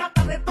para las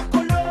gatas de estos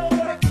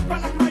colores,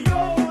 para las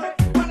mayores,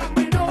 para las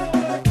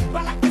menores,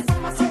 para las que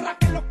son más zorras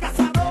que los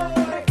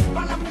cazadores,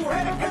 para las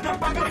mujeres que no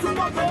apagan sus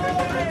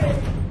motores.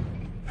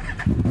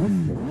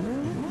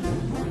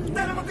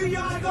 Tenemos tú y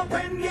yo algo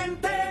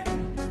pendiente.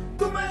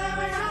 Tú me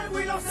debes algo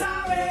y lo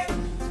sabes.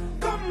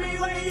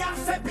 Conmigo ella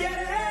se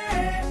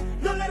pierde.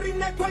 No le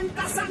rinde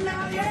cuentas a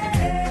nadie.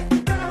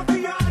 Tenemos tú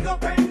y yo algo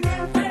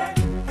pendiente.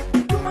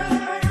 Tú me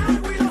debes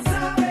algo y lo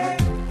sabes.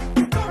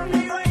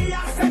 Conmigo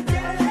ella se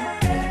pierde.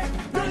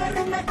 No le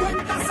rinde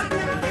cuentas a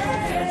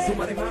nadie.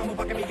 Suma de mambo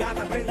pa' que mi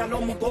gata prenda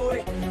los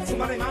motores.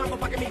 Suma de mambo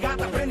pa' que mi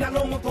gata prenda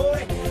los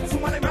motores.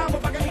 Suma de mambo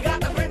pa' que mi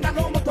gata prenda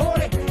los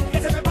motores. Que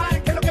se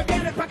prepare que lo que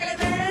viene es pa' que le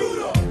dé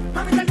duro.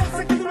 Mamita, yo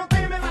sé que tú no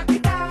te me vas a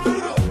quitar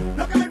duro.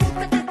 Lo que me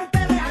gusta es que tú te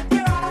dejas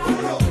llevar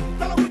duro.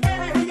 Todos los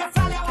weekends ella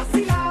sale a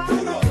vacilar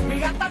duro. Mi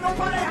gata no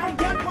para de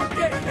janguear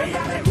porque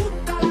ella le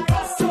gusta la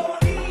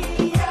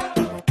gasolina.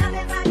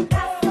 Dame más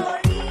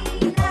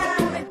gasolina.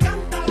 Le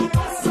encanta la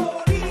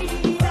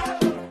gasolina.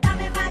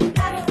 Dame más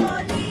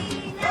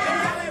gasolina.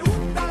 Ella le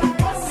gusta la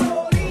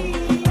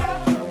gasolina.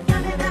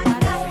 Dame más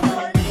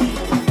gasolina.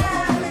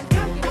 Le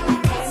encanta la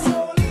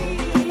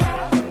gasolina.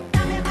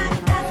 Dame más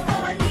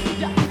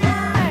gasolina.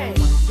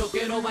 Yo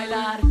quiero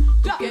bailar,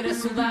 tú quieres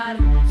sudar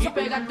y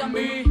pegarte a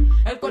mí,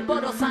 el cuerpo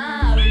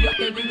rosado. Y yo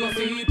te digo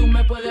si tú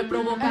me puedes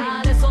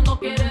provocar, eso no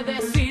quiere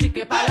decir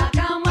que para la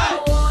cama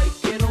voy.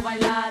 Quiero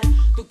bailar,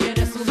 tú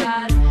quieres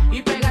sudar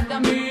y pegarte a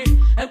mí,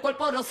 el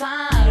cuerpo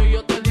rosado. Y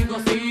yo te digo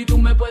si tú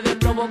me puedes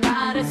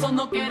provocar, eso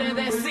no quiere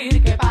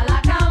decir que para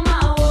la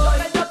cama voy.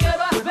 Lo que yo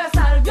quiero es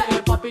besarte,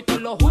 papi, te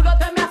lo juro,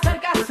 te me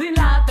acercas y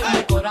late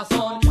mi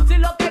corazón. Si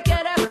lo que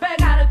quieres es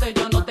pegarte,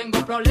 yo no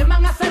tengo problema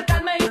en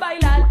acercarme y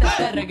bailarte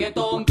este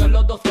reggaetón, que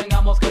los dos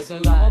tengamos que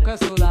sudar,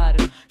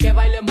 que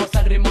bailemos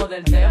al ritmo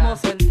del tema,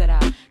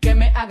 que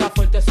me haga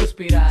fuerte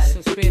suspirar,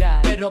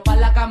 pero pa'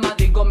 la cama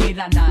digo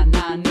mira na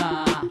na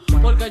na,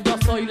 porque yo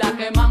soy la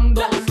que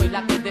mando, soy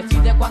la que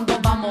decide cuando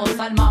vamos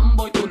al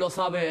mambo y tú lo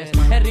sabes,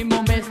 el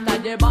ritmo me está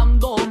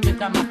llevando,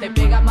 mientras más te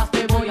pega más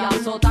te voy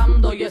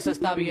azotando y eso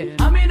está bien.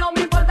 A mí no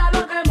me importa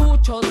lo que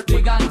muchos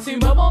digan, si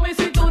muevo mi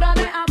cintura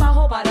de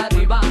abajo para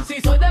arriba,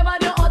 si soy de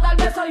barrio o tal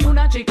vez soy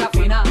una chica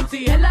fina,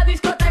 si en la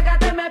discoteca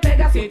te me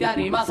pegas y te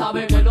animas,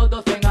 sabes que los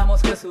dos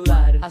tengamos que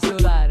sudar,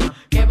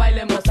 que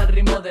bailemos al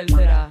ritmo del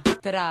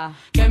tra,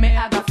 que me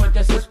haga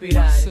fuerte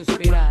suspirar,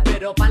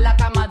 pero pa' la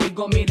cama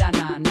digo mira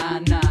na na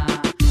na,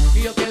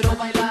 y yo quiero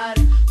bailar,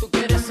 tú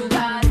quieres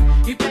sudar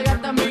y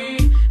pegarte a mí,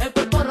 el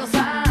cuerpo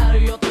rosado,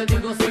 y yo te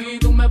digo si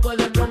tú me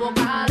puedes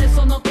provocar,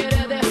 eso no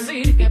quiere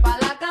decir que pa'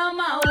 la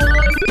cama voy.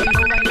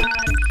 Quiero bailar,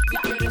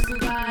 tú quieres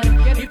sudar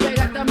y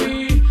pegarte a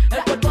mí,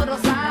 el cuerpo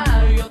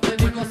rosado, y yo te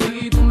digo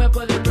si tú me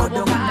puedes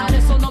provocar,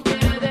 eso no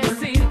quiere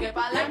decir que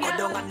pa' la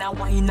cama voy. And a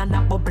wine and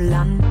a bubble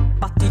and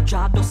Batty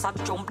jaw does a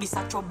jump, this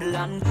a trouble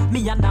and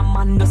me and a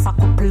man does a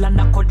couple and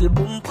a cuddle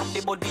boom. Pan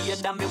the body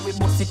head and me we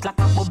bust it like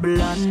a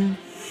bubble and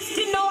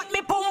you know what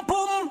me pum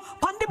pum.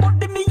 Pan the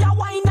body me a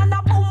wine and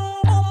a boom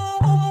boom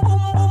boom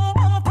boom boom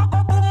boom pa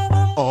boom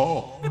boom.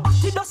 Oh. Me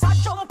batty does a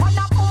jump and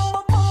a boom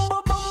boom boom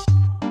boom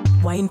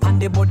boom. Wine pan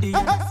the body,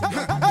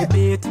 the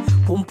beat,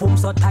 pum pum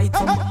so tight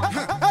so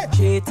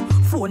cheat.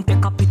 Phone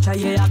take a picture,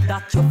 yeah,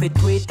 that you fit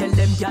tweet. Tell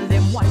them, girl,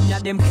 them wine, yeah,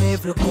 them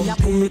careful. Me a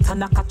pull it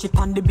and I catch it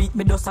on the beat.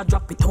 Me just a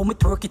drop it. How me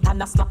twerk it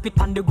and I slap it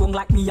on the gong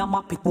like me a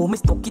map it. How me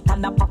stuck it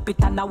and I pop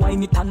it and I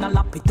wine it and I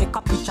lap it. Take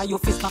a picture, you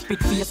fit snap it,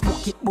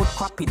 Facebook it, but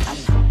crap it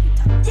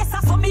and yes, I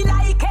saw me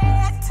like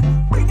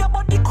it. Bring your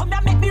body, come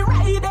and make me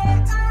ride it.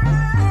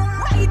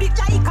 Ride it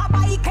like a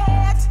bike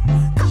it.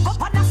 Cock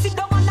up and I sit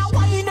down and I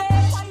wine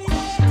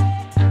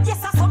it.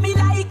 Yes, I saw me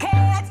like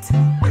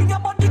it. Bring your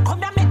body,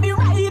 come and make me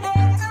ride it.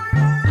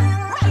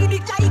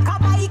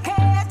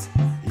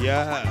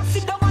 Yeah.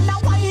 Sit down and a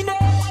wine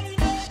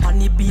it. On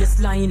the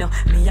baseline,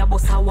 me a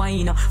bust a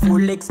wine. Four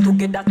legs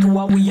together to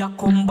a we a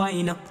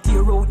combine.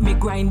 Tear out me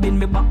grind, then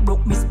me back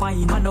broke me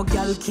spine. And no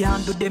girl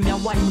can do them a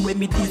wine when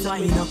me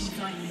design.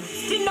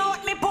 You know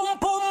what me pum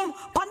pum.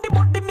 On the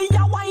body me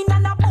a wine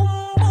and a boom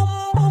boom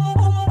boom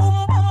boom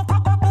boom boom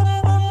pa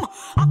boom boom.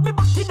 At me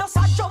body does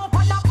a jump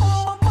and a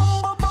boom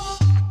boom boom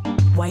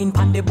boom. Wine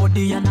pan the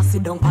body and I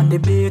sit down pan the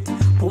beat.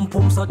 Pum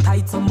pum so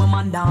tight so my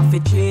man down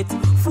fit cheat.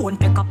 Phone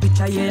take a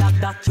picture, yeah,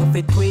 that you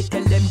fit tweet.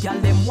 Tell them, girl,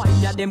 them wine,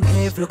 yeah, them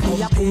careful.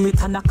 Me a pull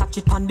it and I catch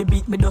it on the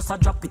beat. Me just a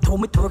drop it. How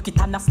me twerk it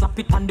and I slap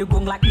it on the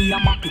gong like me a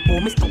map it. How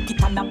me stuck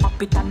it and I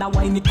pop it and I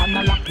wine it and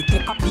I lap it.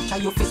 Take a picture,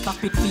 you fit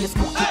snap it,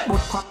 Facebook it, but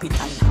crap it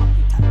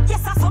and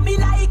yes, I saw me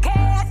like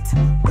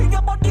it. Bring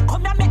your body,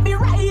 come and make me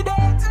ride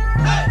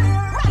it.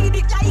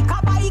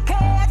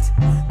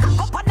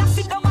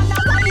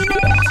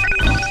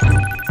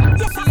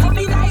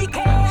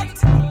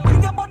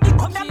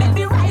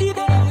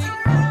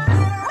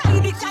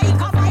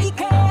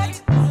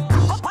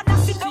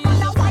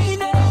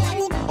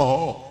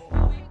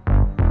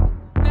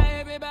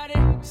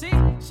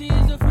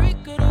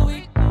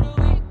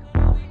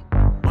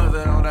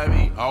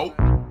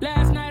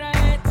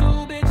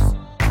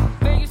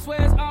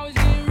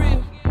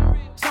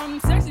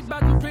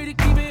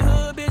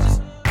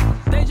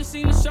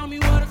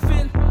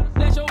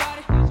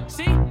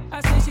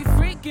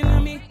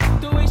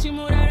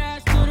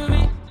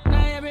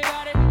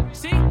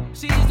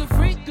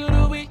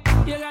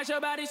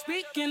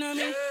 speaking to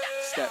me.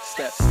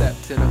 Step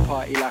to the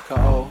party like a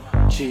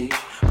OG.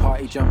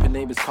 Party jumping,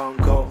 neighbors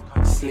can't go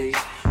sleep.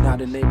 Now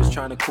the neighbors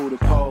trying to call the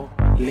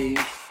police.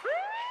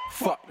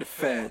 Fuck the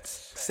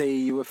feds. Say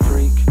you a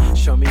freak,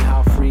 show me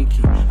how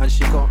freaky. And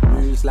she got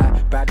moves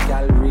like bad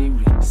gal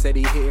Riri. Said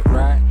he hit it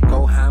right,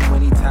 go ham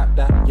when he tapped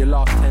that. Your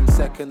last 10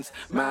 seconds,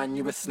 man,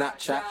 you a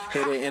Snapchat.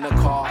 Hit it in a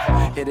car,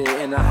 hit it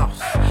in a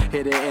house,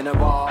 hit it in a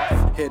bar,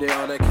 hit it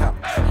on a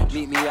couch.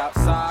 Meet me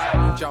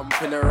outside,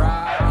 jump in a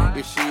ride.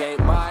 If she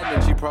ain't mine,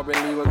 then she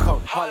probably would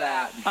come holler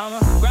at me. I'm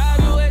a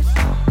graduation.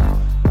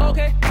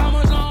 Okay, how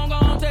much long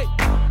gon' take?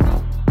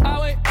 I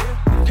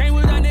wait, came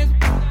with that nigga.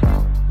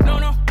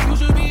 No, you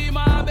should be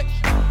my bitch.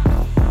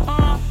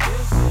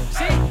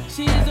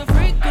 She is a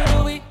freak of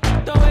the week.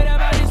 The way that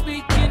body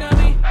speaking to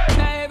me.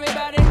 Now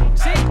everybody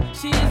see,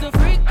 she is a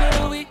freak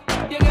of the week.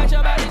 You got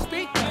your body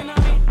speaking to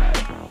me.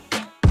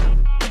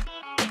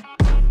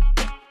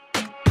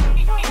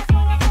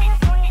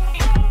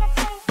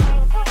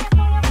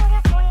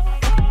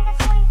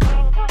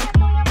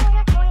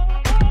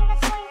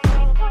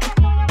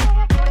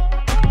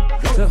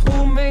 To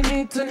who may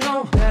need to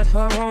know that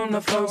her on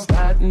the floor,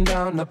 sliding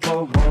down the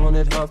pole,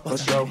 wanted her for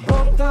show.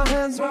 Both our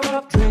hands were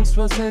up, drinks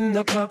was in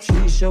the cup.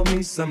 She showed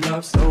me some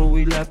love, so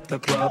we left the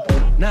club.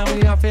 Now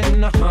we off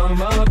in the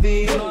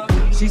Humvee.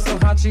 She's so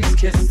hot, she's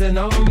kissing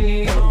on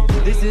me.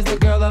 This is the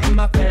girl of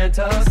my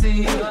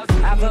fantasy.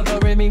 After the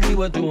Remy, we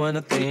were doing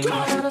a thing.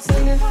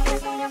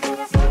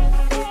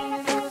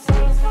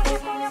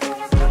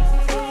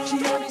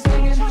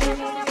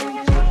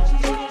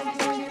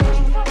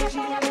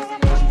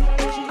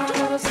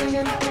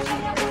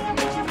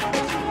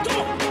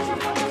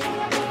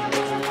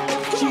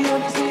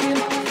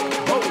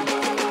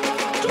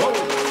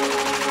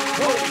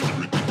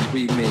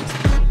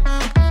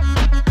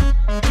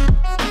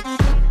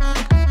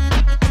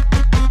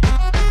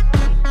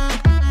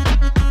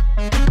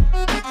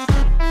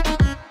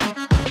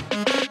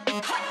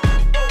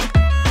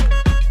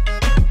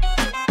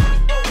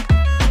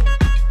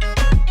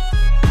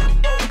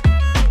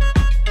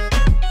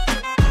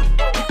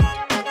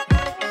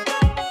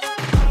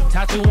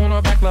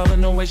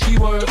 She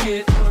work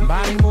it,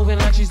 body moving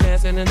like she's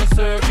dancing in a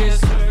circus.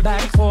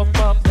 Back, forth,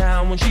 up,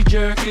 down when she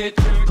jerk it.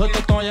 Put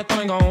the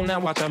thing on, now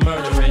watch her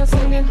murder it.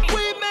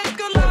 We make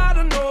a lot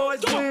of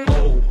noise when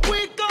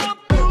we go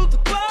through the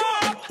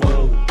club.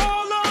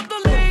 All of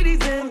the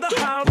ladies in the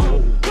house,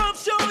 come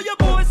show your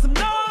boys some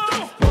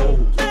love.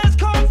 Let's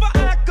call for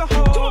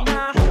alcohol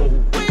now.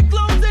 We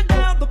closing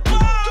down the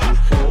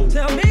bar.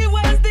 Tell me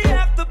where's the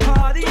after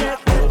party at?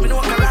 Me know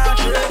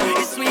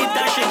it's sweet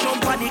that she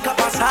jump on the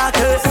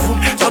capacity.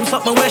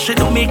 Something where she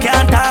do me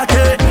can't talk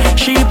to.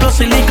 She plus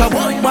a liquor,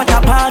 what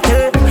a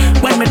party.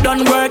 When me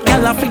done work,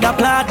 girl I figure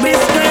plot. Miss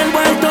girl,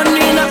 well done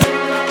me now.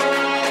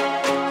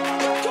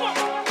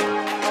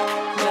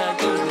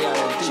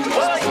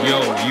 Yo,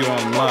 you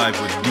on live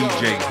with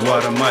DJ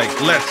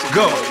Guadamike. Let's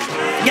go.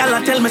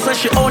 Y'all tell me so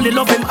she only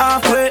love him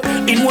halfway.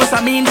 In was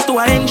a means to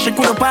a end, she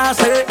couldn't pass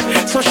it.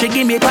 So she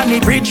give me on the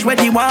bridge where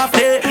the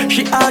waffle.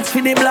 She asked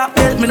for the black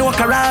belt, me no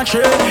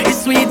karate.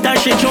 It's sweet that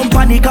she jump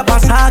on the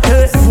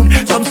capacity.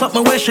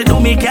 Something where she do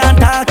me can't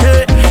talk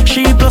to.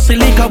 She plus a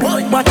liquor,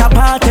 what a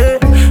party.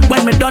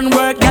 When me done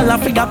work, y'all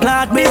figure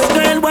plot. Miss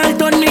girl, well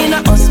done me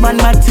na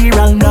husband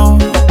material now.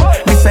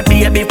 Me say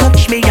baby,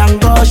 touch me and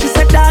go. She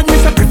said dog, me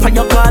say prefer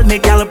you call me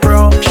gal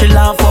pro. She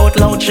laugh out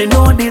loud, she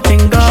know the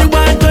thing go. She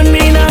well done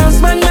me na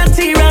husband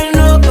material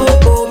no.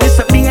 Me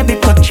say baby,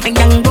 touch me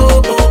and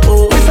go.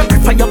 Me say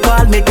prefer you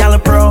call me gal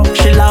pro.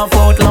 She laugh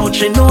out loud,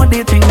 she know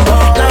the thing go.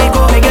 Like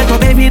oh, me get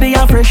up every day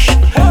and fresh.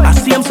 I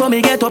see him so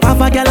me get up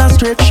half a gal and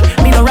stretch.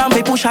 Me no round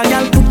me push a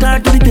gal put her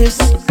to the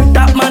test.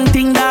 That man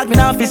thing dog, me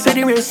not fi say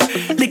the rest.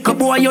 Lick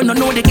boy, you no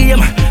know the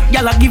game.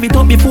 Y'all give it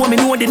up before me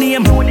know the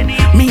name.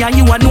 Me and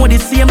you a know the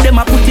same. Them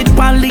a put it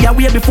panly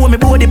away before me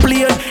board the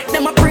plane.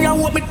 Them a pray and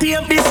hope me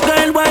tame. This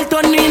girl while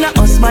turn me na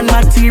husband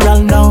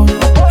material now.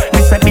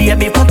 Me say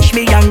baby touch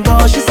me and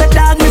go. She said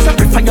dog, me say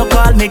prefer you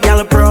call me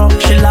gal pro.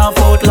 She laugh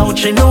out loud,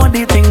 she know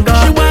the thing go.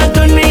 She want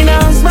turn me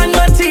na husband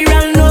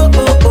material no.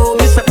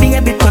 Me say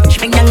baby touch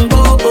me and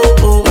go.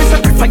 Me say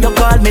prefer you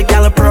call me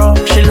gal pro.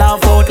 She laugh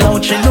out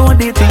loud, she know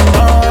the thing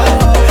go.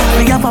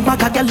 We have a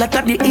bag of gal that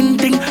got the in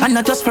thing, and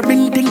not just for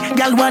ring thing.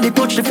 Gal want to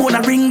touch the phone,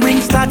 a ring.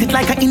 Start it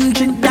like an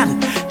engine.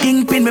 Done.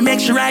 Kingpin, me make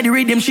sure ride the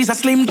rhythm. She's a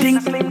slim thing.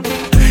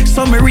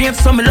 Some me rate,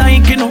 some me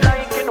like, you know.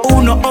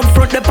 Oh no, up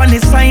front, up on the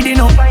side, you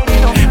know.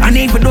 And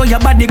even though your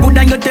body good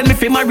and you tell me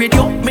if you married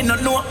you, me no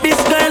know. This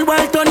girl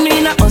well turn me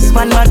in a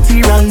husband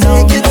material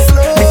now. Me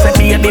say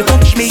baby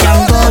touch me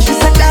and go. She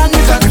said dog, me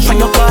say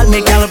you call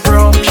me gal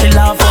pro. She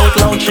laugh out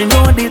loud, she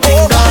know the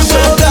thing go.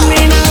 Well turn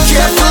me in a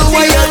careful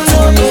what you do.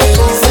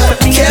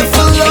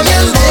 Careful how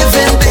you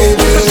living,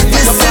 baby.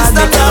 This is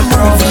not a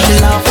movie.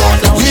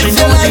 Live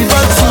your life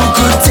but you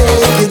could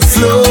take it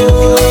slow.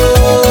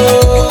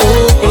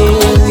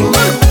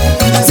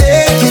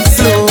 Take it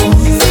slow.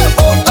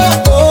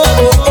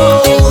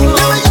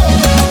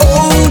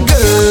 Oh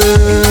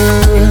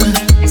girl,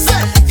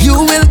 you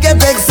will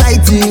get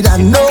excited. I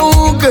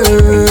know,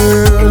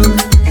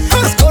 girl.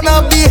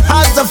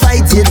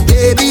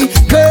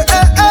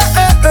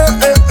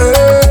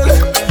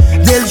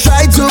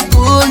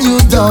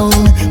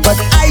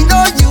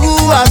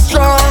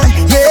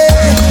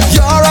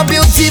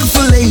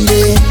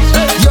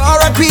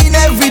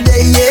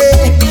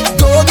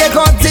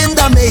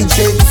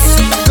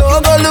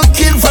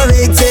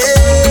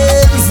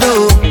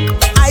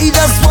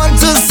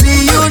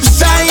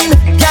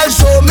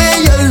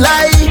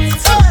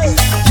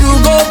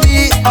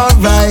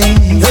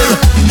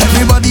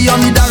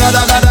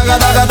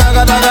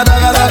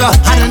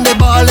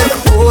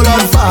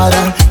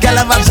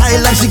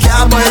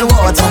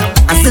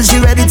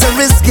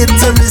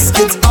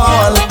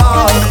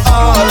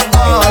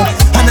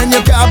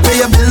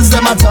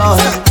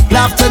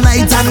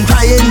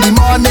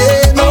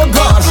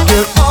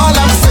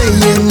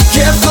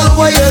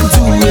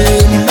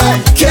 doing.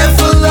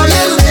 Careful how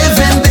you're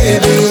living,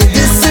 baby.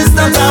 This is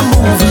not a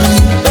movie.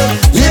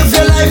 Live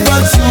your life,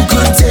 but you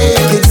could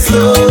take it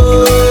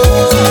slow.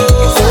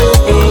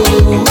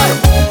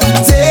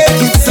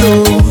 Take it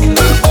slow.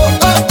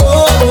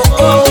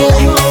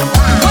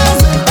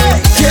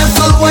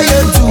 Careful what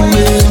you're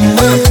doing.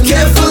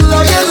 Careful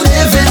how you're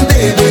living,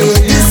 baby.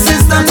 This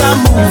is not a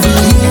movie.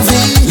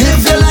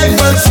 Live your life,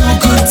 but you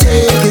could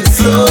take it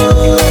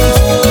slow.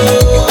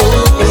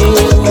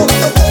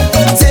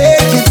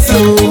 Take it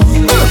slow.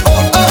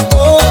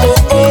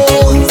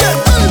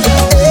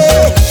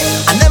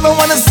 I never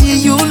wanna see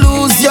you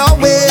lose your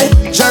way.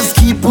 Just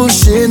keep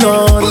pushing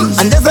on.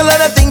 And there's a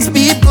lot of things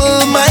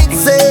people might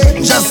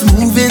say. Just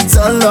move it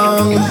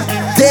along.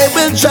 They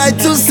will try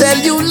to sell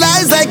you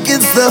lies like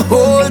it's the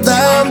whole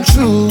damn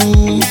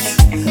truth.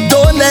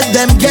 Don't let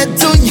them get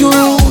to you.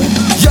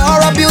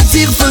 You're a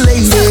beautiful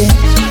lady.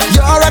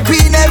 You're a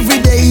queen every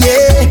day,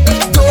 yeah.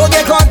 Don't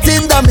get caught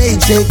in the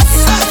matrix.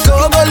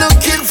 Don't go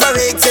looking for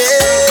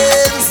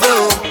ratings.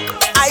 No,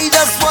 I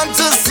just want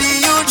to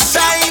see you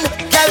shine.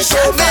 Girl,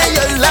 show me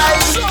your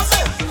light.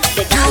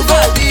 You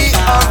gon' be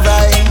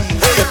alright.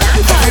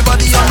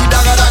 Everybody on the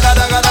daga daga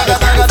daga daga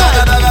daga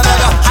daga daga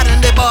daga.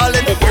 And they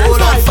ballin',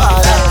 hold on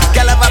fire.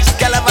 Galabash,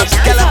 galabash,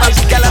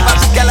 galabash,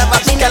 galabash,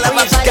 galabash, galabash,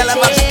 galabash,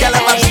 galabash,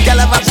 galabash,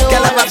 galabash,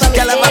 galabash,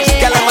 galabash,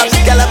 galabash, galabash,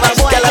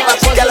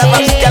 galabash,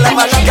 galabash,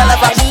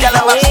 galabash,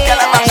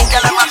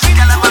 galabash,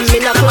 galabash,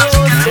 galabash.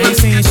 I ain't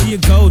saying she a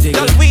gold digger.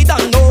 Girl, we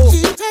don't know.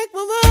 She take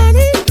my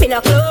money. Me no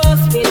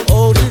close, me no.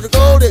 Oh, she's a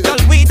gold digger. Girl,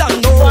 we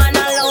don't know.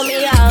 Wanna allow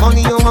me out.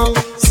 Money you want,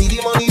 see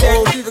the money there.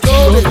 Oh, she's a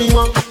gold digger. Let me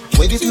want,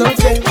 where this love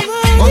there.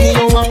 Money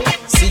you want,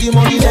 see the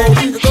money there. Oh,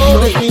 she's a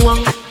gold digger. Let me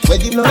want, where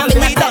the love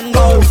there. We don't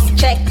know.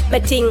 Check my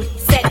thing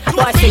set.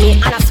 Boy see me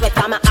and I sweat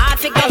on my heart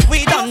for girl.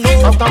 We don't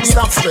know. After me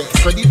stop stress,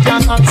 credit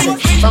can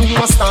access. From you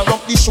a star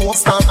up the show,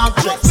 star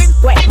actress.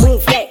 Wet,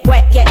 move, get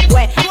wet, get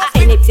wet.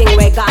 Anything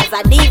where guys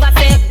are diva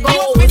say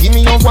go. Give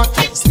me your what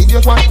else, need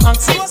your what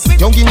access.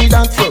 Don't give me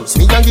that first,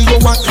 me can give you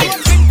what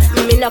else.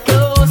 Me no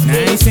close.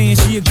 I ain't saying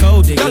she a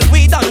gold digger. Girl,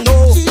 we don't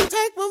know. She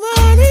take my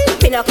money.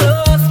 Me no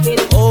close, me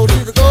no. Oh,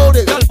 she's a gold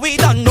digger. Girl, we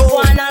don't know.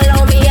 Wanna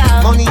allow me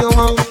out. Money you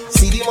want,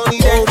 see the money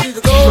there. Oh, she's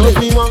a gold digger.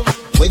 Let me want,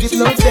 where this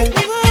love there.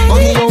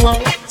 Money you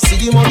want, see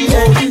the money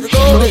there. Oh, she's a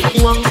gold digger. Let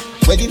me want,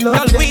 where the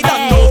love there. We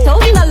don't know.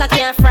 $1,000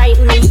 can't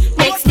frighten me.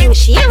 Next thing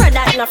she hear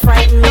that not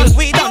frighten me. Girl,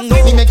 we don't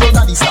know. Me make your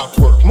daddy stop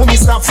work, mommy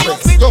stop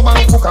stress. Your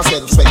man cook a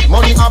sell sweat,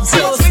 money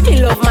obsessed.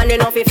 He love man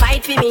enough to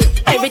fight for me.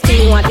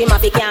 Everything you want him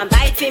if he can't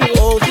bite for me.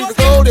 Oh, she's a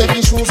gold digger.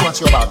 Every shoes watch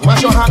your back,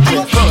 watch your heart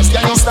rate first.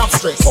 Can you stop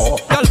stress? Oh,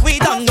 girl, we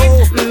don't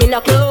know. Me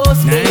no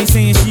close. I ain't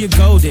saying she a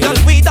gold digger.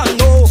 Girl, we don't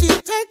know. She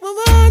take my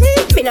money.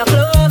 Me no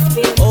close.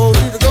 Me. Oh,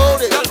 she's a gold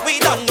digger. Girl, we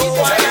don't know.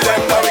 Tell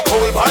them that we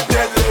cold but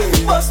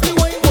deadly. Bust the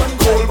wine, one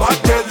cold but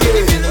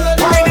deadly.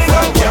 Whining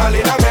and girl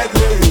in a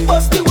medley.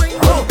 Bust the wine,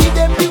 one give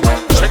them the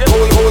wine. Check it.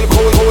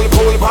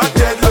 Cold but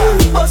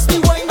deadly. Bust the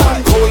wine,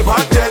 one cold but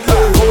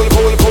deadly.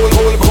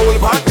 Cold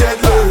but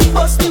deadly.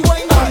 Bust the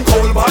wine, one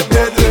cold but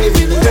deadly.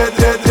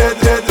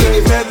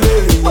 Deadly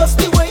medley. Bust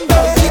the wine,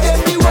 one give them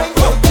the wine.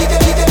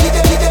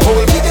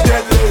 Cold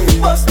deadly.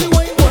 Bust the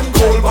wine, one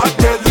cold but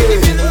deadly.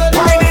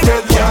 Whining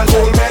and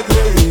cold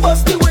medley.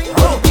 Bust the wine,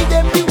 one give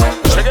them the wine.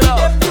 Check it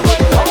out.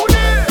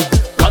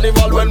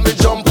 Carnival when we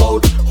jump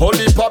out.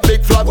 Holy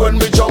public flag when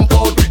we jump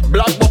out.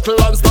 Black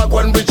buckle and stag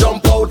when we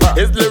jump out.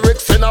 His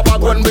lyrics in a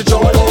bag when we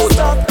jump out.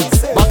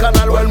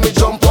 Bacchanal when we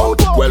jump out.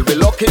 Well, we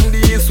lock in the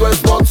east,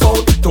 west, north,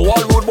 south. To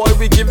all rude boy,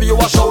 we give you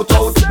a shout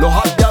out. No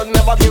hot girl,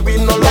 never give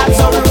in no love. That's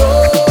how we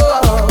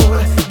roll.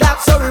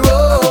 That's how we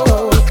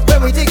roll.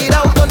 When we take it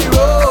out on the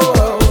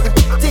road.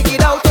 Take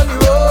it out on the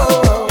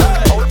road.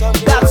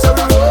 That's how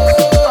we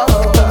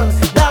roll.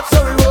 That's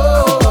how we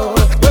roll.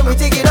 When we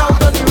take it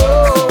out on the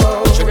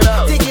road.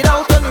 Take it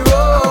out on the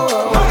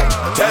road.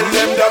 Tell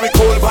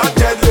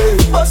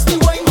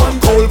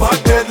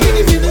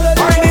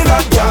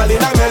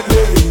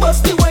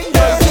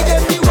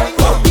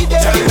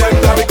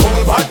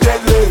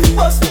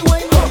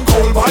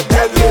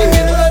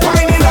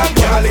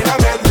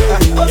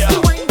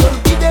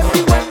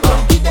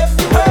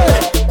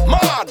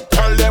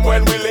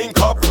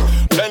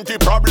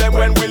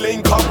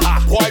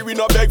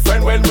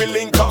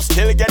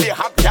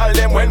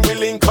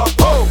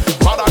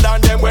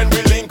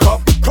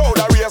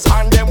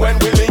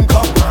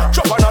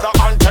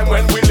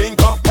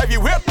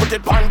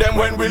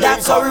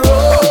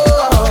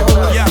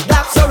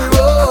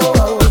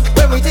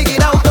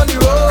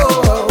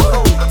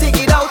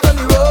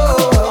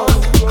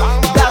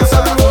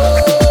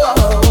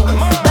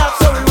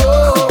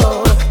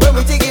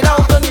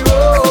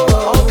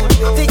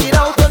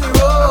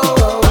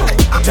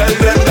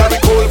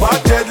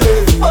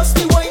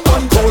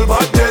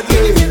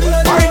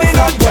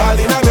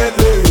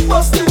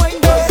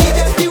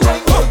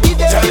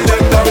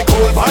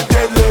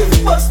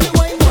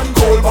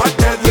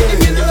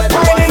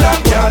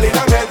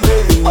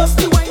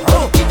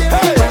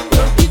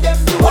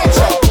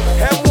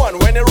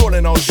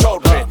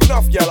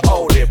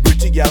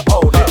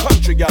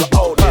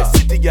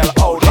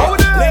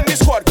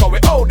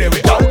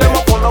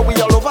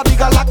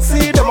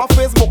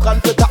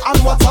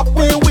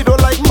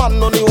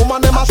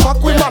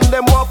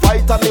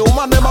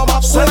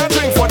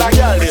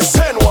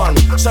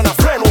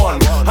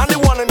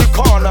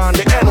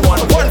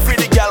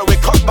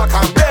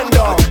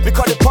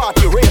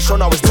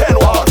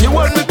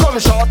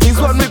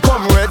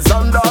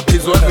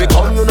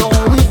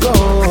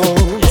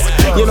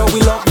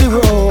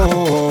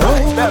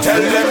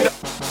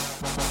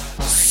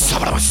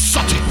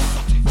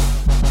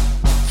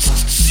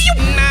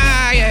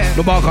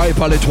Le bagay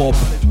pa le trop.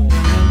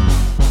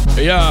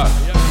 Yeah.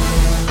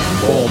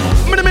 Boom.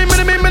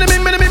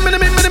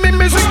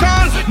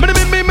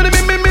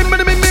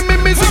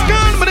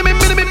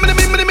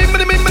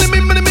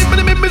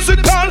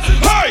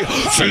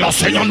 C'est là,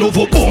 c'est un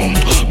nouveau boom,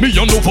 mais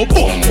un nouveau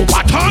boom, au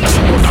batan.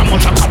 On a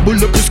mangé à boule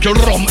plus que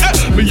rhum,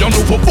 mais un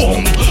nouveau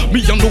boom,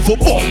 mais un nouveau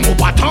boom, au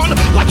batan.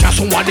 La casse,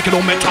 on va des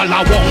kilomètres à la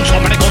wong,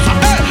 j'en mets comme ça,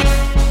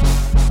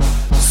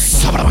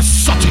 ça va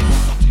sortir.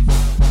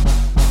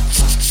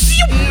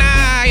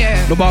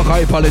 Le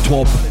bagay pas les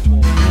trop.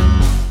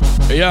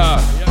 Yeah.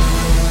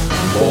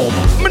 Boom.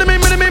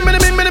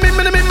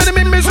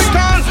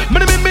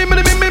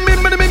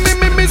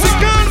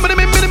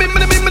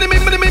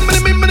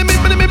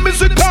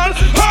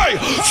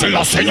 C'est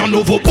là, c'est un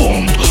nouveau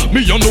boom,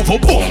 mais un nouveau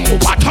boom, au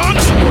batan.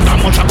 On a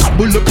mangé à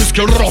boule plus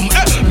que rhum,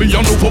 mais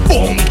un nouveau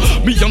boom,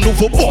 mais un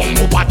nouveau boom,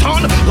 au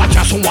batan. La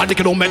casse, on va des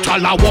kilomètres à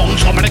la wong,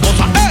 j'en mets comme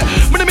ça,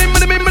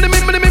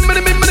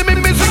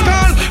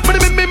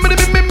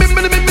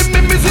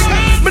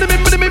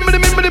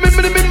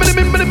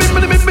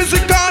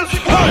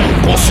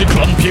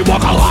 cyclone, pied,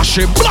 waka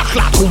lâché. Black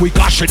là, trouille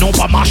caché, non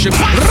pas marché.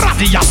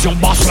 Radiation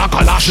basse, la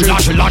calaché.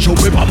 Là, je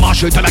peux pas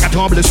marcher. T'as la gâte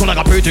tremblée, son la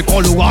gâte t'es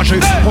coloragé.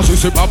 On sait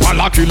c'est pas par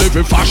là qu'il est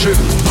fait fâché.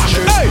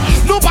 Hey,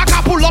 non pas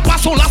qu'à pour l'homme,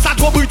 passons là, ça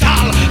trop brutal.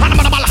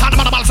 Hanamanamal,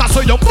 ça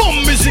c'est un bon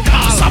musical.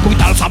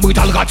 Ça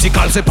brutal,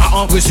 radical, c'est pas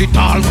un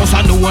récital. Quand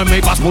ça nous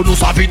aime, passe pour nous,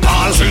 ça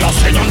vital. C'est là,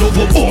 c'est un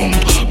nouveau boom,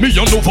 mais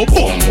un nouveau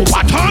boom, au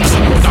batan.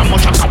 On a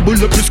mangé à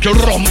boule plus que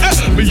rhum,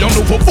 mais un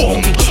nouveau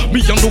boom,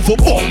 mais un nouveau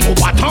boom, au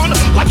batan.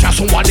 La casse,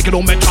 on va des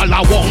kilomètres à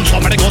la wong, j'en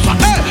mets comme ça,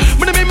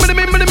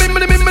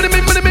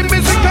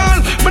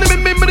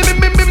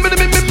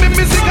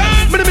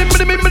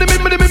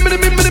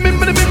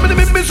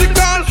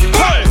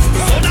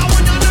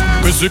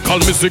 Musical,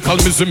 musical,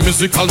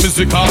 musical, musical,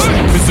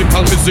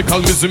 musical,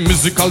 musical,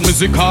 musical, musical,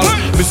 musical,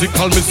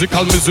 musical,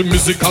 musical,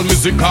 musical,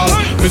 musical,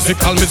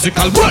 musical,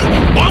 musical.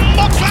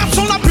 Bomba clap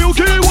sur la pure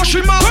qui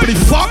Hiroshima. Plus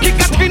fort qui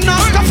Katrina.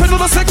 Café nous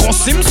danser qu'on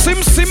sima.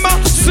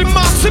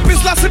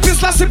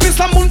 C'est pisse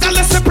la monde qu'à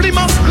laisser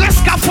plima. Laisse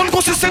qu'à fond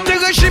qu'on c'est des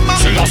régimes.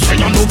 C'est là,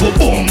 c'est un nouveau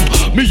boom,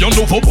 mais un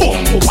nouveau boom,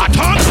 au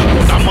batan.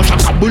 On a mangé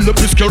à boule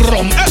plus que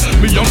rhum,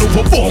 mais un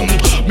nouveau boom,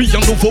 mais un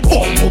nouveau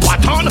boom, au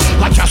batan.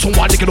 La casse, on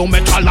va des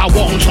kilomètres à la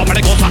wong, j'en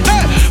mets comme ça.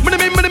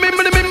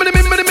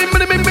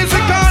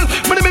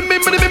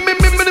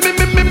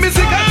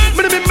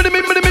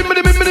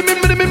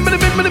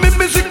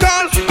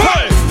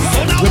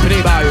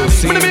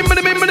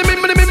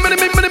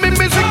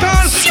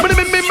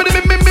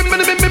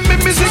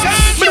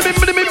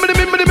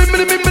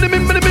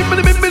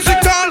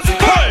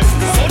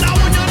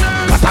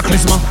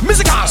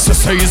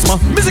 Séisme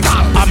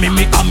musical,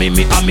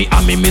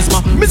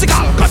 amimisme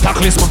musical,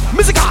 cataclysme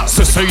musical,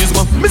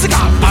 séisme musical,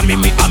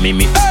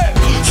 amimi,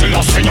 c'est là,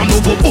 c'est un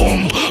nouveau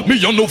boom, mais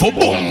un nouveau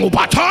boom, au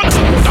batan.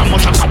 On a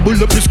mangé à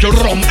boule plus que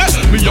rhum,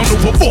 mais un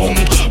nouveau boom,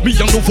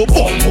 mais un nouveau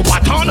boom, au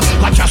batan.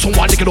 La casse, on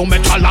va des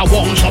kilomètres à la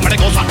wong, j'en mets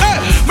comme ça,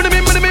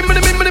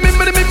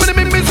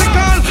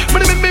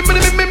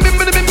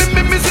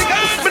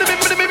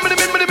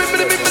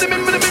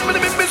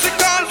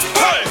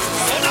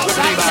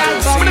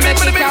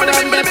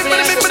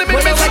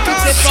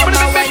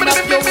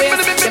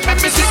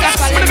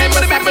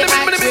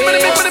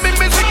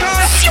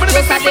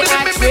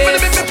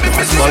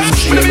 Man,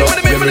 Sheila,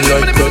 yeah, me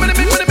like that.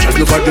 Tell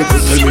your body,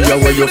 tell me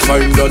where you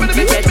find that.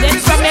 Me get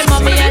it from me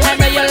mommy and I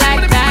know you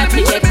like that.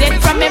 Me get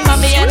it from me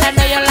mommy and I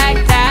know you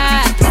like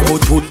that. I'm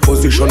out tooth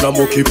position, I'm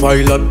okay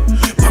pilot.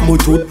 I'm out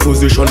tooth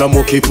position, I'm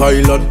okay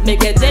pilot. Me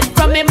get it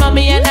from me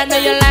mommy and I know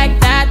you like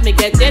that. Me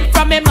get it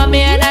from me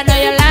mommy and I know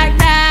you like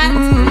that.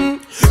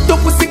 Ton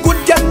pussy good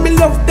girl, me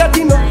love that,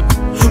 you know.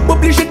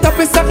 M'oblige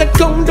taper ça red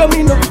comme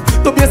domino.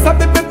 T'as bien ça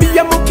bébé,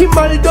 y'a mon qui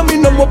mal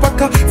domino. Mon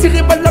paka,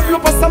 tirer balle la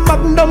bloc, ça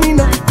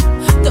magnomino.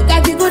 Tout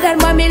cas qui good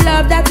and moi me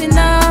love that, you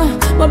know.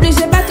 M'oblige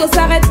pas tout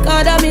s'arrête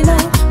quand domino.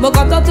 Mon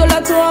content tout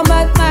le tour en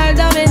mode mal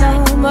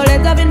domino. Mon les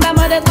domine pas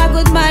moi d'être à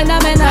good mind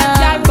domino.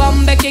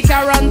 L'album kick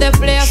around the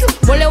place.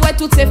 Mon les ouais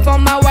toutes ces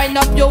femmes à wind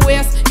up your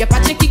waist. Y'a pas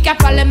de chick qui a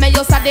parlé mais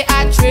yo ça des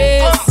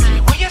actrices.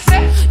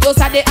 Yo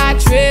ça des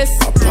actrices.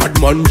 Bad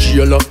man,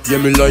 Sheila, yeah,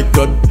 me like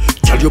that.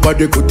 Tell your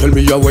body, could tell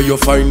me where you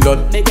find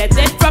that. Me get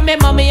it from me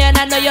mommy and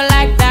I know you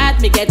like that.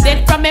 Me get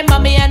it from me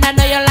mommy and I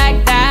know you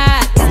like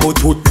that. I'm out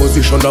tooth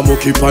position, I'm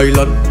okay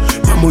pilot.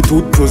 I'm out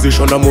tooth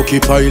position, I'm okay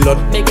pilot.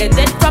 Me get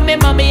it from me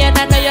mommy and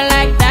I know you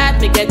like that.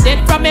 Me get it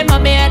from me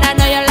mommy and I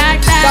know you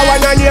like that. That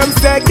one on him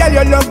say, girl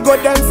you look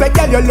good and say,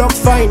 girl you look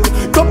fine.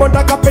 Come on,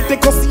 like a petty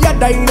cause you're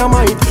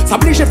dynamite.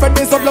 S'oblige fait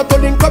des autres to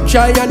link up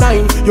shy and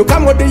nine. You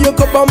come with the you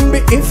could bomb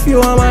if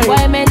you are mine.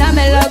 Boy me now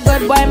me look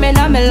good, boy me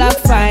now me look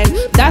fine.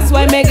 That's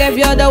why me give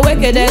you the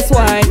wickedest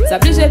wine.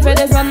 S'oblige fait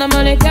des autres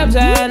money cap shy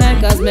and nine.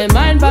 Cause me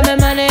mind for me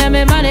money and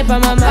me money for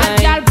my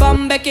mind. Girl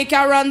bomb kick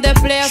around the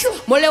place.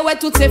 Mole ouais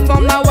toutes ces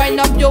femmes à wind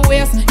up your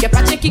waist. Y'a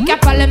pas de chick qui a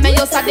parlé mais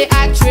yo ça des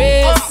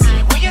actrices.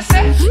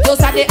 Yo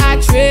ça des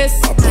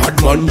actrices.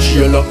 Bad man,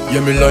 Sheila,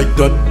 yeah, me like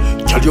that.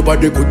 Tell your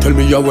body good, tell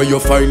me how where you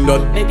find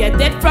that. Me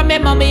get it from me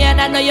mommy and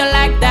I know you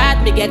like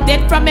that. Me get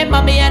it from me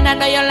mommy and I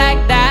know you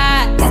like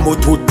that. Pamo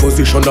tooth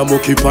position, I'm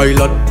okay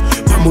pilot.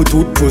 Pamo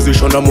tooth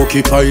position, I'm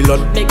okay pilot.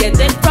 Me get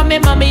it from me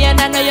mommy and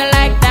I know you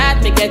like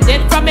that. Me get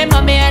it from me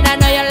mommy and I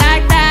know you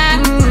like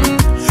that.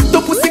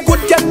 Ton pussy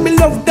good, girl, me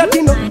love that,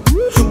 you know.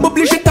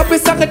 M'oblige taper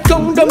ça red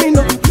comme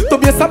domino. T'as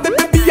bien ça,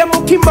 baby, y'a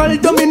mon qui mal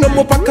domino.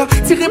 Mon paca,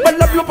 tiré par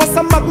la bloc, pas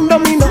ça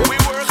magnum, you know.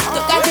 Tout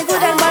cas, c'est good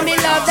and mommy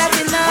love that,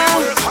 you know.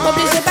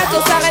 M'oblige pas que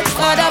ça reste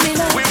trop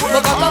domino. Faut qu'on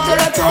te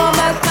le tour, on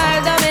va mal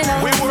domino.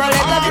 Faut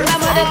les love in la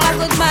mode, pas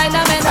good mind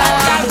domino.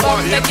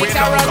 Make it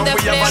around the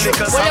place.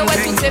 Well, you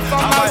went to say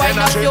for my wind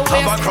up your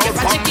waist. If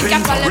I chicken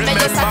can fall in,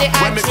 you say the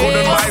actress.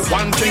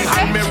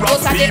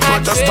 Those are the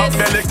Just stop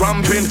actress. belly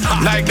cramping.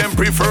 Like them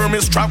prefer me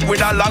strapped with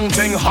a long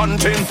thing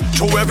hunting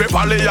through every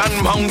valley and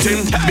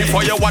mountain.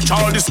 Before you watch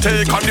all the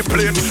steak on the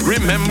plate,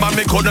 remember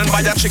me couldn't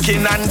buy a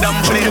chicken and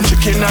dumpling.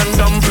 Chicken and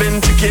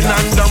dumpling, chicken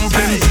and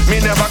dumpling. Me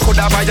never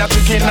coulda buy a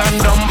chicken and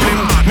dumpling.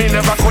 Me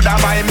never coulda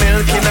buy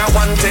milk in a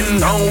one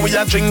tin. Now we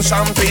a drink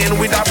champagne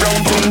with a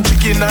brown tin.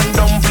 Chicken and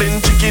dumpling,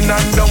 chicken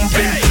and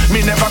dumpling. Me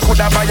never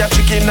coulda buy a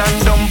chicken and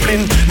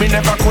dumpling. Me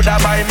never coulda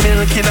buy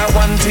milk in a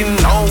one tin.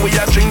 Now we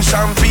a drink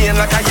champagne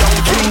like a young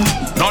king.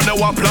 Now they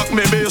want block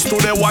me bass to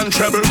the one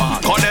treble.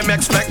 Cause them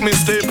expect me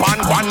stay on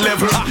one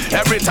level.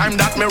 Every time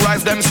that me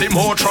rise, them see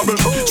more trouble.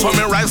 So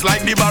me rise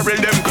like the barrel,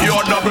 them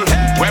pure double.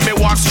 When me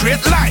walk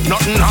straight line,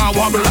 nothing I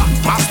wobble.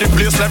 Mass the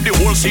place, left the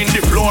whole scene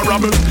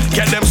deplorable.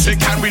 Get them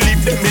sick and we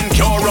leave them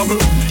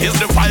incurable. It's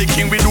the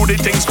Viking, we do the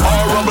things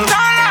horrible.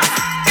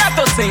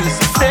 Ghetto sings,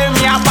 say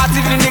me a party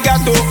in the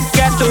ghetto,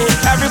 ghetto.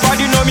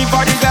 Everybody know me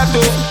for the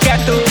ghetto,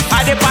 ghetto.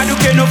 I the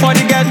Paducano for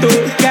the ghetto,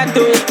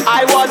 ghetto.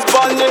 I was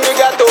born in the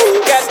ghetto,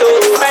 ghetto.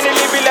 Many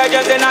living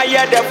legends and I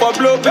hear them for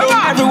blow, blow.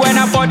 Everywhere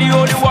I for the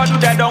only one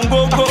they don't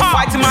go, go.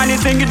 White man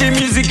is singing the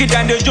music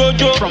and the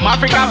JoJo. From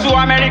Africa to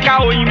America,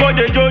 oh you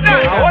the JoJo.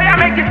 Oh yeah,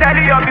 make it tell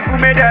you people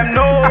make them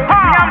know.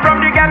 Me I'm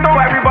from the ghetto,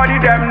 everybody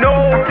them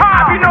know.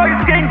 I know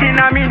it's singing,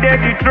 I mean they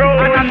the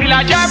throne. And I feel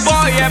like a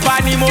boy, yeah,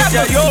 bunny mo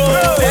yo.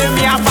 Say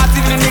me a party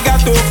in the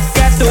ghetto,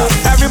 ghetto.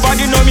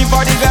 Everybody know me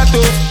for the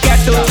ghetto,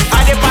 ghetto.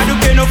 I the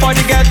Paducano for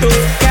the ghetto,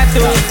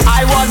 ghetto.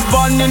 I was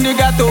born in the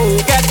ghetto,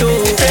 ghetto.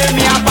 Say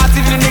me a party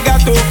in the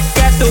ghetto,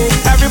 ghetto.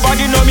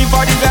 Everybody know me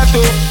for the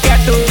ghetto,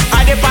 ghetto.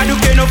 I the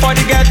Paducano for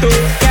the ghetto,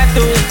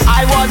 ghetto.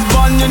 I was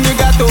born in the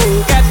ghetto,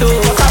 ghetto.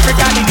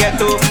 Africa the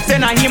ghetto, say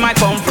na him I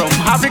come from.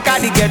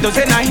 Africa the ghetto,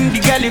 say na him the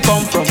girl he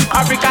come from.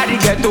 Africa the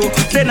ghetto,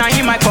 say na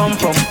him I come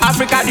from.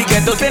 Africa the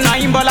ghetto, say na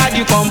him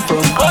Bolaji come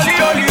from. Holy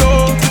holy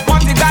oh,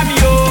 want the gami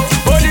oh.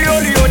 Holy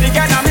holy oh, the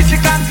girl na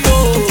Michigan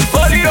oh.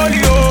 Holy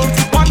holy oh,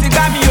 want the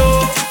gami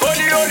oh.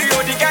 Holy holy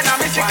oh, the girl na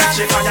Michigan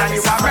oh.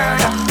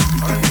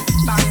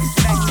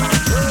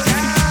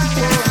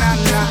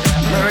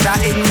 Murder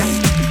in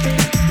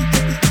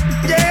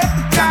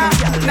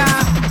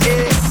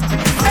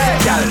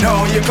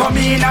now you come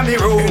in a me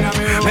room.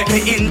 Make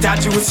me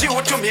introduce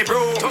you to me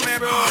bro.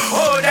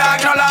 Oh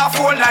dog, no laugh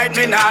all night,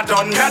 me not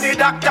done. Got the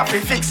doctor fi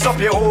fix up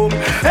your home.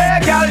 Hey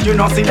girl, you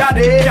know see that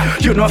day.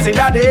 You know see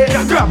that day.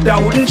 Grab that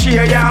wooden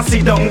chair and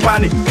sit down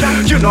pan it.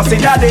 You know see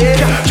that day.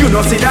 You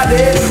know see that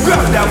day.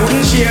 Grab that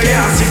wooden chair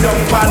and sit down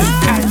pan it.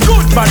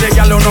 Good body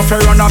girl, you know fi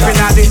run up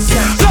inna this.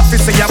 Love to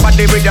see your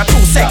body with your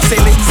two sexy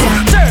lips.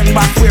 Turn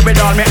back way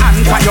with all me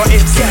hand for your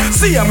hips.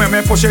 See me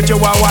push it,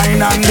 you a wine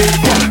and dip.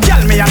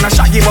 Girl, me a no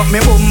shaggy but me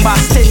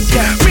bombastic.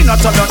 Me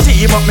not on the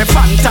tea but me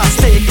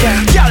fantastic.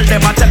 Girl,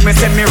 them a tell me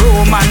say me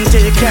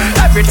romantic.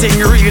 Everything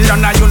real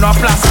and you no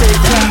plastic.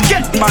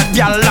 Get mad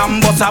girl and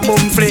bust a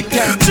boom flick.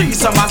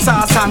 Cheese some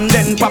sauce and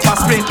then papa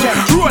split.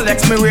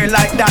 Rolex me wear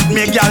like that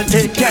me girl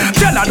take.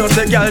 Tell her does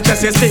the girl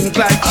just stink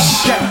like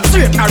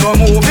straight arrow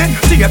moving,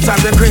 tapes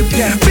and the grip.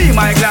 Be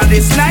my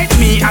Gladys night,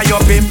 me and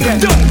your pimp.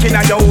 Dunking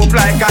at your hope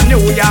like a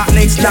New York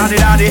Knicks. Daddy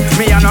daddy,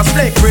 me and a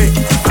slick brick.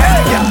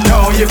 Hey yeah,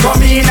 now you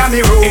come in a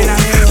me room.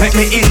 Let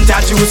me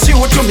introduce you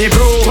to me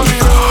bro.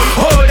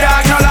 Oh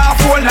dog, no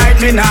laugh all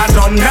night, me not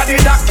done. Got the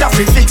doctor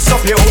fi fix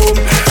up your home.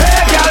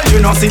 Hey girl, you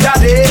know see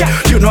that day.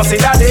 You know see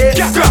that day.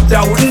 Grab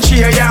that wooden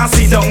chair and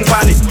sit down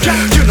pan it.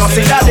 You know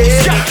see that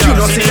day. You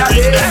know see that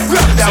day.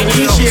 Grab that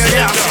wooden chair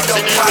and sit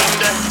down pan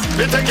it.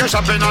 Me take you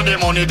shopping and the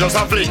money just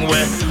a fling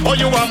way. Oh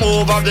you a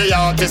move of the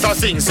artist a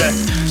sing say.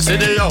 See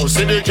the house,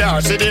 see the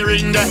car, see the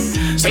ring there.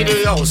 See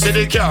the house, see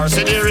the car,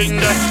 see the ring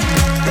there.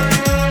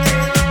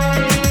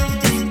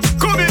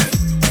 Come here.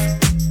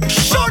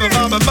 Shut it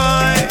up,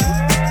 bye.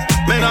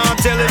 Man I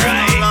tell it in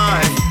no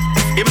lie.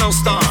 Him no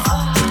star.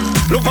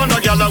 Look on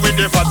the girl with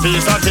the fat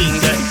piece of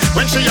thing there.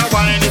 When she a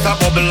wine it a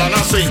bubble and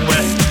a swing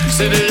way.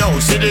 See the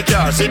house, see the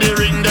car, see the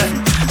ring there.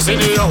 See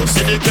the house,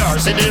 see the car,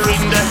 see the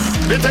ring there.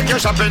 Me take you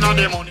shopping and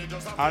the money.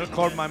 I'll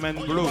call my man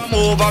Blue.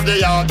 Move of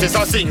the artist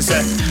I sing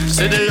say.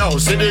 See the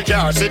house, see the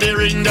car, see the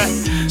ring there.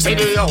 See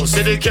the house,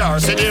 see the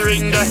car, see the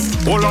ring there.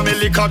 All of me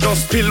liquor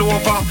just spill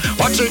over.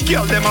 Watch the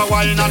girl them a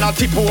wine and a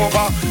tip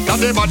over.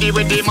 Got the body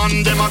with the man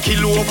them a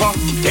kill over.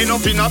 End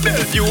up in a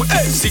Bellevue,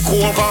 hey, sick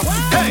over.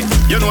 Hey,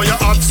 you know you're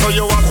hot so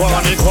you a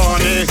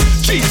quani.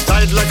 Jeans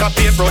tight like a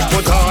paintbrush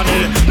put on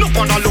it. Look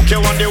on a look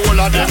you on the whole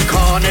of them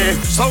corny.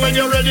 So when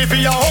you're ready for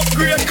your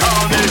upgrade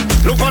corny,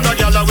 look on the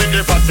girl with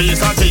the fat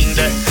piece of thing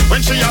there. When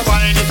she a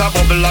wine it a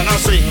bubble and a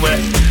swing way.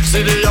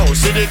 See the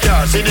house, see the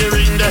car, see the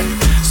ring there.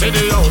 See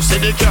the house, see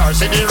the car,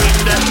 see the ring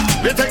there.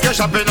 We take a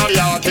shopping on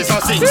the artist I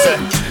sing say.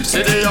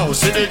 See the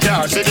house, see the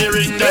car, see the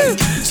ring there.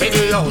 See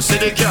the house, see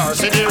the car,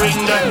 see the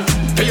ring there.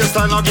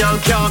 Hairstyle no girl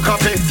can't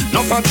copy.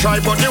 No for try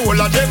but the whole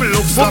of them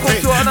look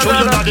sloppy. Show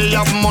you that they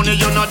have money,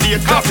 you not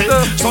date copy.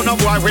 So no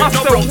boy with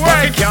no broke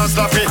pocket can't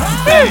stop it.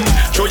 Hey,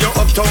 show you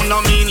uptown I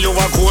mean you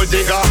a gold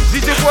digger.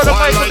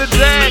 While like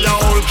me a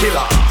old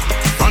killer.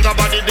 On the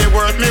body they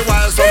worth me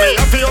while. So me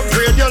have to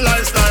upgrade your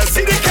lifestyle.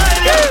 See the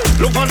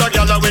Kanye. Look on the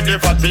girl with the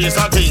fat piece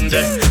of thing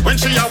there. When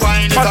she a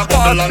wine it a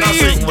bubble and a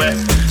swing way.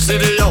 See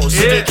the house,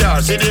 see the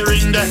car, see the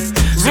ring there.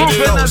 See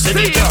the house, see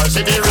the car,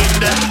 see the ring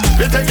there.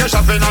 We take your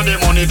shopping and the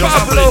money just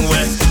a fling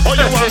way. Oh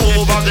you a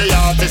move of the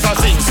artist a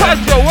sing say.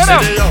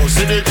 See the house,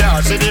 see the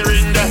car, see the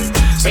ring there.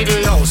 See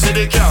the house, see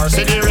the car,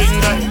 see the ring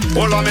there.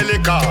 All of me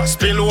liquor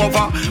spill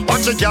over.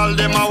 Watch the girl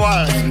them a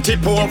wine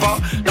tip over.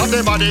 Got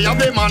the body of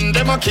the man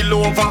them a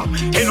kill over.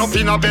 End up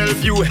in a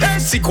Bellevue, hey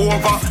sick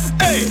over.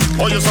 Hey,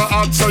 oh you so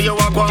hot so you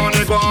a guani.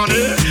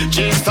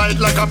 Jeans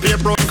tight like a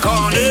paper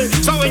corny.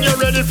 So when you're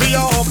ready for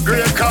your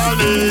upgrade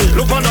corny,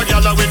 look on the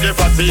girl with the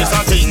fat piece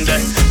of thing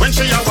there. When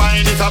she a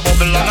wine it a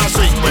bubble and a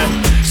swing way.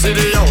 See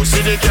the house,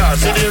 see the car,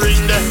 see the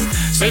ring there.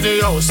 See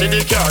the house, see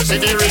the car, see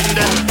the ring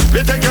there.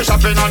 We take your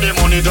shopping and the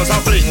money just a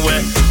fling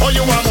way. Oh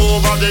you a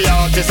move of the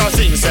artist a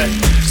sing say.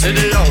 See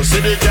the house,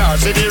 see the car,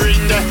 see the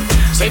ring there.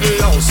 See the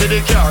house, see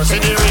the car,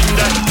 see the ring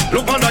there.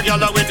 Look on the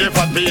girl with the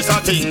fat piece of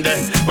thing there.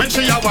 When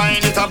she a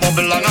wine it a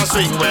bubble and a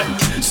swing way.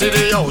 See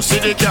the house, see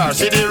the car,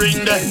 see the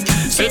ring there.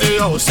 See the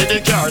house, see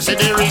the car, see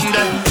the ring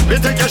there. We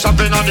take your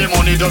shopping and the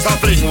money just a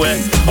fling way.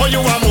 Oh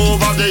you a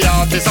move of the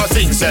artist a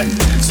sing say.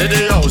 See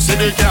the house, see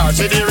the car,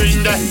 see the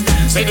ring there.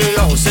 See the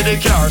house, see the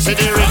car, see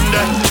the ring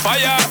there.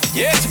 Fire,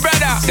 yes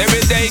brother, they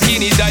be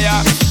taking it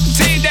higher.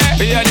 See there,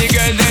 we are the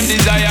girls them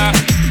desire.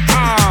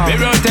 We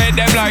rotate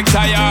them like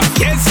tire.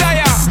 Yes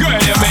sire,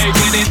 girl you're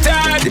making it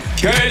hard.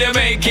 Girl you're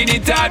making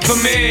it hard for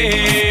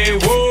me.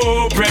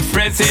 Whoa,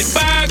 press it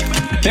back.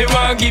 They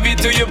won't give it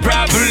to you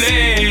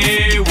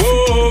properly.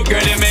 Whoa,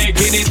 girl you're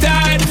making it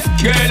hard.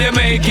 Girl you're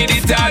making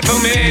it hard for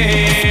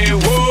me.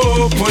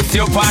 Whoa, put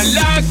you on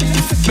lock.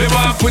 We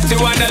want put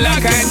you on the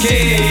lock and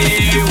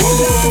key.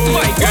 Whoa,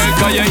 my girl,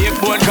 cause your hip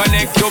bone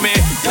connect to me.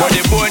 For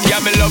the bone,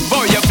 yeah, me love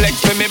how you flex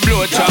for me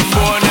blow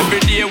trombone.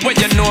 Every day when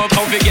you know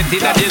how we get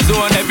in the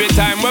zone. Every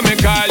time when me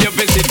call you,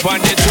 we sit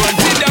on the throne.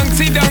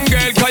 Sit down,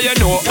 girl, cause you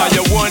know how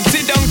you want.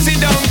 Sit down,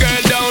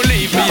 girl, don't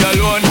leave me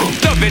alone.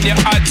 Loving your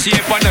hot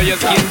shape, I know your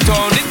skin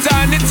tone. It's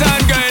on,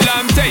 girl,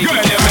 I'm taking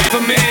you made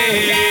for me.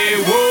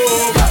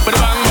 Whoa, but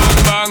bang,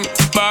 bang,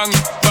 bang,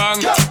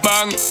 bang,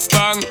 bang,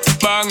 bang,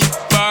 bang,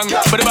 bang,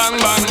 but bang,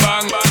 bang,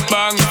 bang,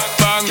 bang,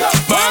 bang, bang,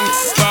 bang.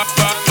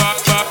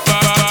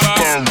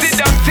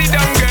 Sit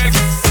down, girl.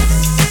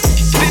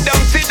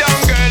 Sit down,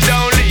 girl,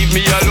 don't leave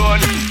me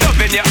alone.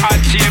 Loving your hot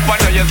shape, I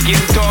know your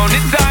skin tone.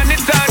 It's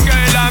on,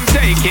 girl, I'm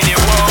taking you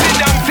home.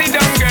 Sit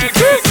down, girl.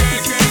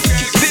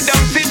 Sit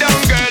down,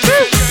 girl.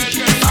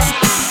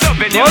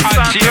 Loving your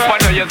hot shape, I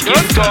know your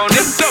skin tone.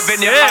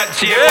 Loving your hot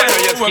shape, I know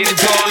your skin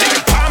tone.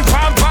 Pam,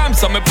 pam, pam,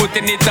 so me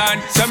putting it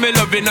on. So me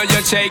loving how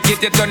you shake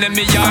it, you turning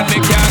me on. Me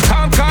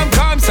can't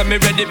come, so me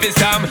ready for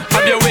some.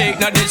 Have you wake,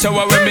 now the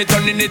shower when me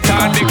turning it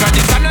on. Because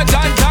it's on a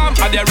John Tom,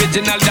 or the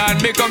original Dan.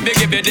 Me come to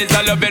give you this,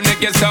 I love and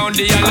make you sound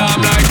the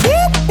alarm like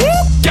whoop,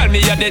 whoop. Tell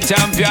me you're the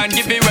champion,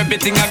 give me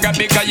everything I got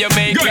because you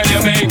make it. Girl,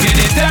 you're making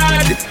it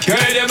hard.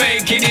 Girl, you're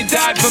making it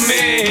hard for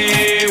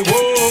me.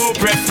 Whoa,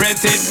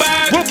 press it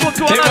back.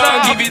 They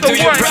won't give it to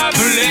you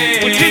properly.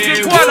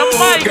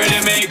 Whoa, girl,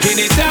 you're making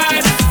it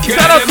hard.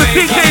 Shout out to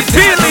DJ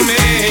Beely.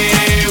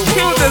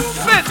 He was a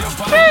fit.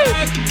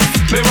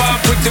 We won't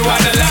put you on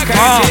the lock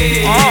and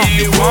key.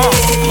 Whoa,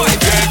 my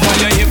girl, call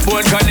your hip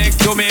bone connect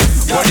to me.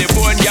 For the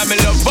bone, yeah, me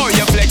love how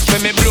you flex for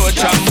me blow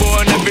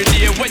trombone every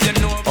day when you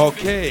know.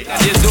 Okay.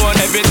 You zone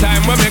every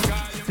time when me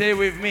stay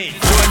with me.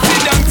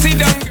 Sit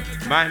down,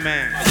 my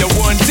man. You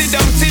want sit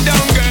down,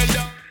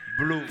 girl.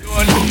 Blue.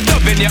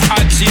 Loving your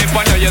hot shape,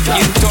 I know your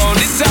skin tone.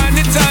 It's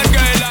on,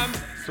 girl.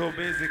 So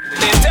basically,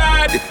 it's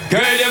hard,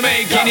 girl. You're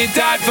making it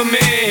hard for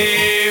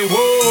me.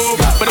 Whoa,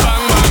 but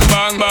bang,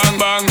 bang, bang,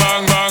 bang,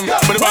 bang, bang,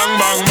 but bang,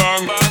 bang,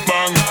 bang, bang,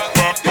 bang,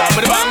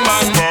 but bang,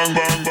 bang, bang,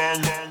 bang,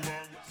 bang.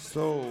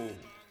 So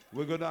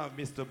we're gonna have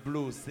Mr.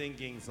 Blue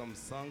singing some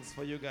songs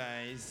for you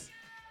guys.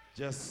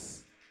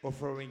 Just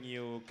offering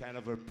you kind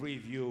of a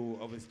preview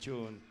of his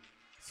tune.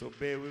 So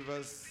bear with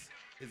us,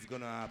 it's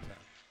gonna happen.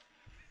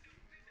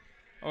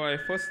 All right,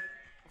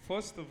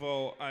 first of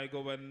all, I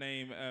go by the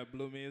name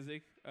Blue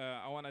Music.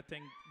 I want to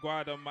thank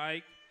Guada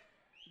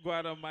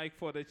Mike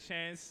for the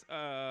chance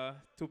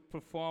to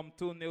perform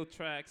 2 new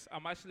tracks.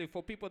 I'm actually,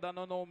 for people that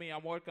don't know me,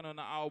 I'm working on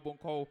an album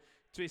called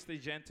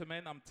Twisted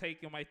Gentleman. I'm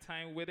taking my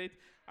time with it.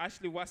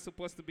 Actually, was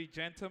supposed to be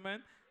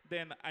Gentleman.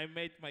 Then I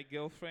met my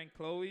girlfriend,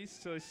 Chloe.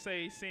 So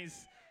say,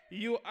 since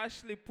you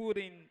actually put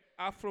in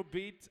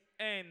Afrobeat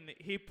and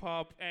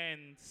hip-hop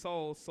and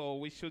soul, so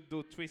we should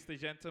do Twisted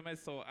Gentleman.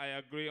 So I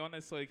agree on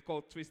it. So it's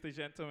called Twisted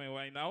Gentleman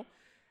right now.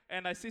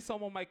 And I see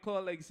some of my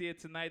colleagues here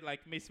tonight,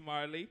 like Miss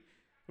Marley,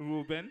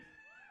 Ruben.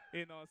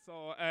 You know,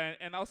 so,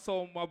 and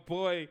also my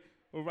boy,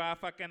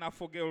 Raf. I cannot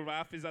forget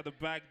Raf is at the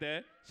back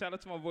there. Shout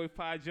out to my boy,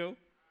 Pajo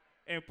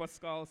and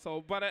Pascal.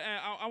 So, but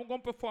I'm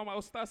going to perform.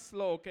 I'll start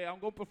slow, okay? I'm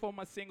going to perform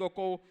a single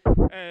called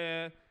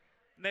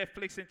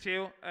Netflix and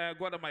Chill.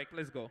 Go to the mic.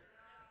 Let's go.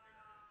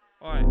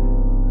 All right.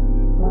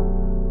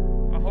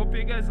 I hope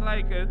you guys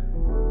like it.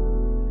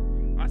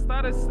 I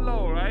started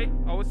slow, right?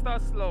 I will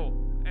start slow,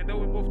 and then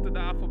we move to the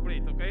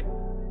Afrobeat, okay?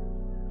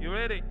 You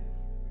ready?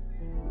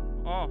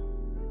 Oh.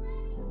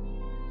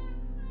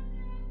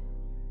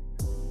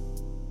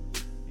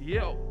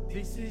 Yo,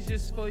 this is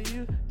just for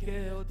you,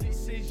 girl.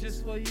 This is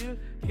just for you,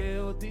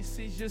 girl. This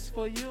is just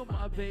for you,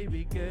 my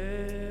baby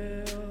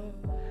girl.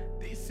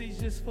 This is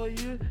just for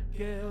you,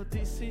 girl.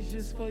 This is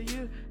just for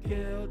you,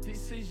 girl.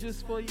 This is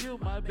just for you,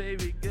 my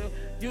baby girl.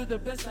 You're the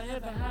best I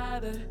ever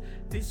had.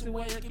 This is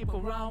why I keep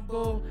around,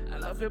 boo. I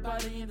love your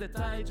body in the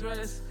tight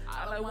dress.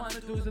 All I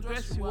wanna do is to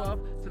dress you up.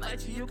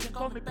 Tonight you can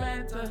call me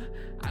Panther.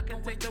 I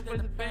can take the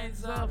wedding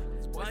pants off.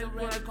 Why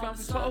when I come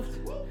soft?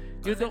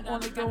 You're the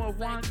only girl I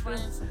want,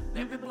 friends.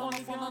 Never been on the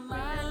phone all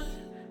night.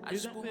 I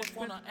just put my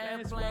phone on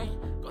airplane,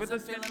 cause I'm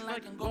feeling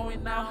like I'm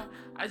going out.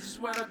 I just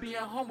wanna be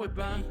at home with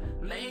bang,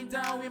 laying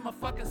down with my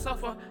fucking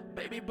sofa.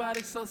 Baby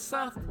body so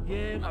soft,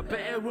 yeah. My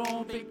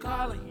bedroom been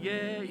calling,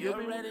 yeah. You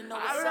already know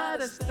I'd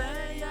rather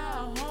stay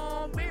at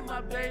home with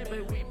my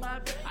baby,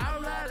 I'd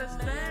rather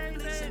stay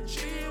and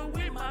chill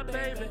with my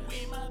baby.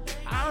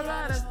 I'd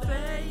rather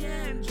stay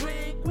and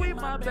drink with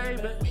my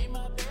baby.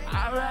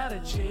 I'd rather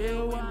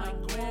chill with my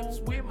cribs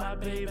with my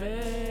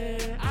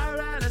baby. I'd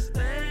rather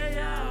stay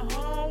at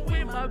home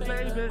with my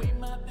baby.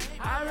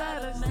 I'd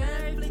rather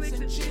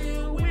Netflix and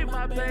chill with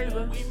my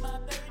baby.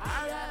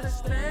 I'd rather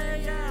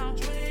stay and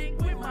drink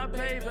with my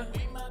baby.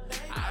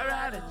 I'd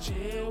rather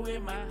chill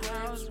in my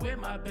house with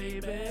my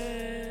baby.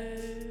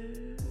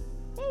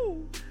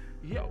 Woo.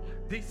 Yo,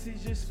 this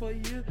is just for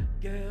you,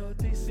 girl.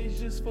 This is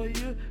just for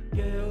you,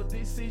 girl.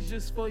 This is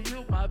just for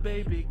you, my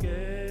baby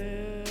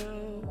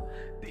girl.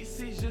 This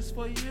is just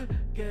for you,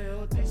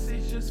 girl. This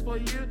is just for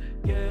you,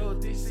 girl.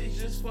 This is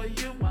just for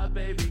you, my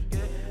baby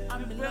girl.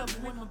 I'm in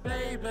love with my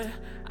baby.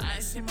 I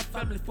ain't seen my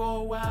family for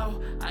a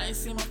while. I ain't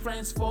seen my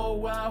friends for a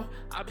while.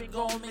 I've been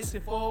going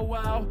missing for a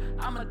while.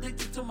 I'm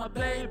addicted to my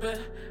baby.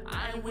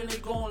 I ain't really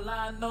gonna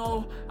lie,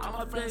 no. All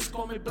my friends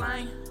call me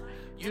blind.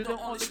 You the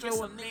only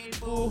girl I need,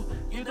 boo.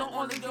 You the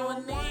only girl I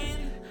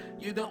need.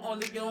 You the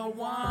only girl I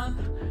want.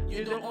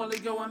 You the only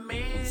girl I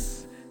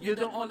miss. You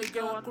the only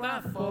girl I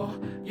cry for.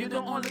 You the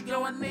only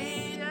girl I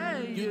need.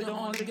 You the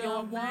only girl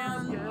I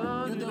want.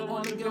 You the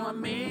only girl I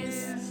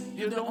miss.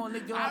 You the only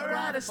girl I cry for. I'd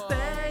rather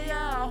stay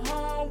at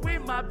home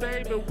with my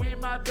baby,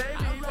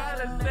 I'd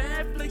rather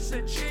Netflix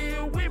and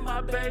chill with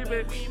my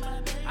baby.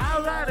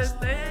 I'd rather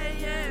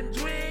stay and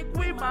drink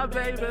with my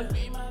baby.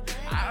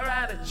 I'd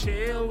rather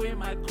chill with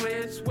my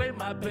cribs with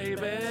my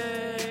baby.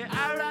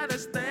 I'd rather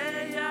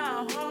stay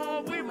at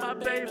home with my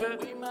baby.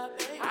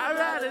 I'd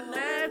rather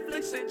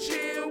Netflix and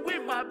chill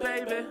with my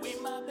baby.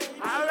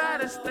 I'd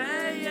rather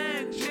stay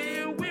and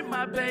chill with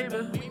my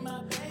baby.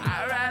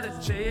 I'd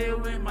rather chill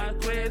with my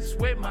cribs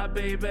with my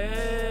baby.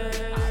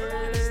 I'd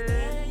rather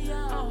stay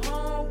at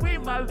home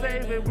with my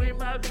baby.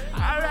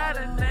 I'd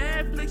rather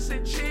Netflix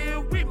and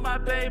chill with my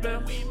baby.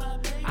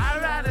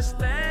 I'd rather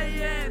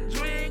stay and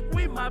drink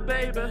with my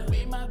baby.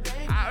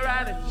 I'd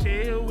rather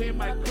chill with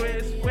my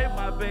cribs with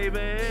my baby.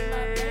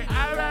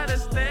 I'd rather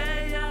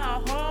stay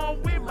at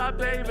home with my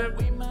baby.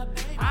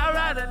 I'd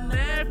rather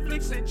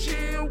Netflix and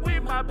chill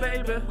with my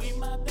baby.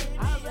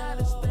 I'd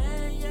rather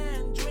stay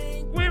and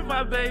drink with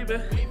my baby.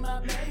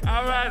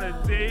 I'd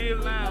rather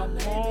chill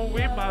at home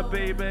with my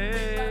baby.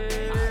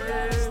 I'd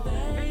rather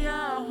stay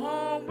at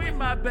home with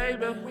my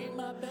baby.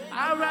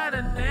 I'd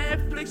rather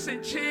Netflix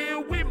and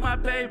chill with my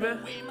baby.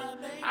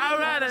 I'd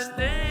rather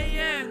stay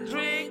and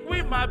drink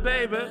with my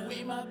baby.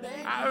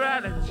 I'd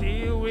rather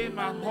chill with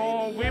my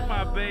home with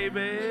my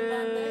baby.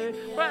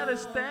 Rather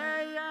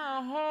stay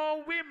at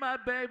home with my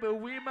baby.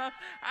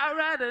 I'd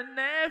rather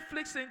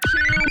Netflix and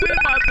chill with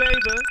my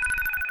baby.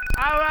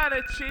 I'd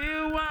rather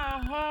chill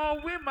at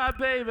home with my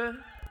baby.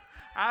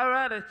 I'd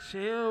rather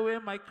chill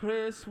with my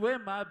Chris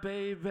with my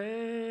baby.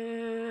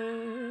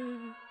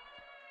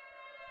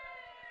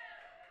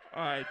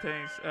 Alright,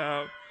 thanks.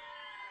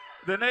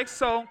 The next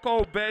song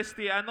called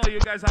Bestie. I know you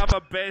guys have a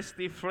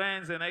bestie,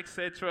 friends, and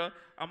etc.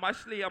 I'm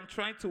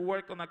trying to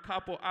work on a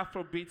couple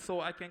Afrobeats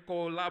so I can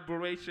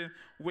collaboration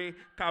with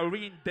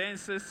Karine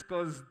dancers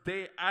because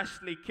they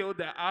actually killed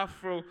the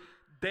Afro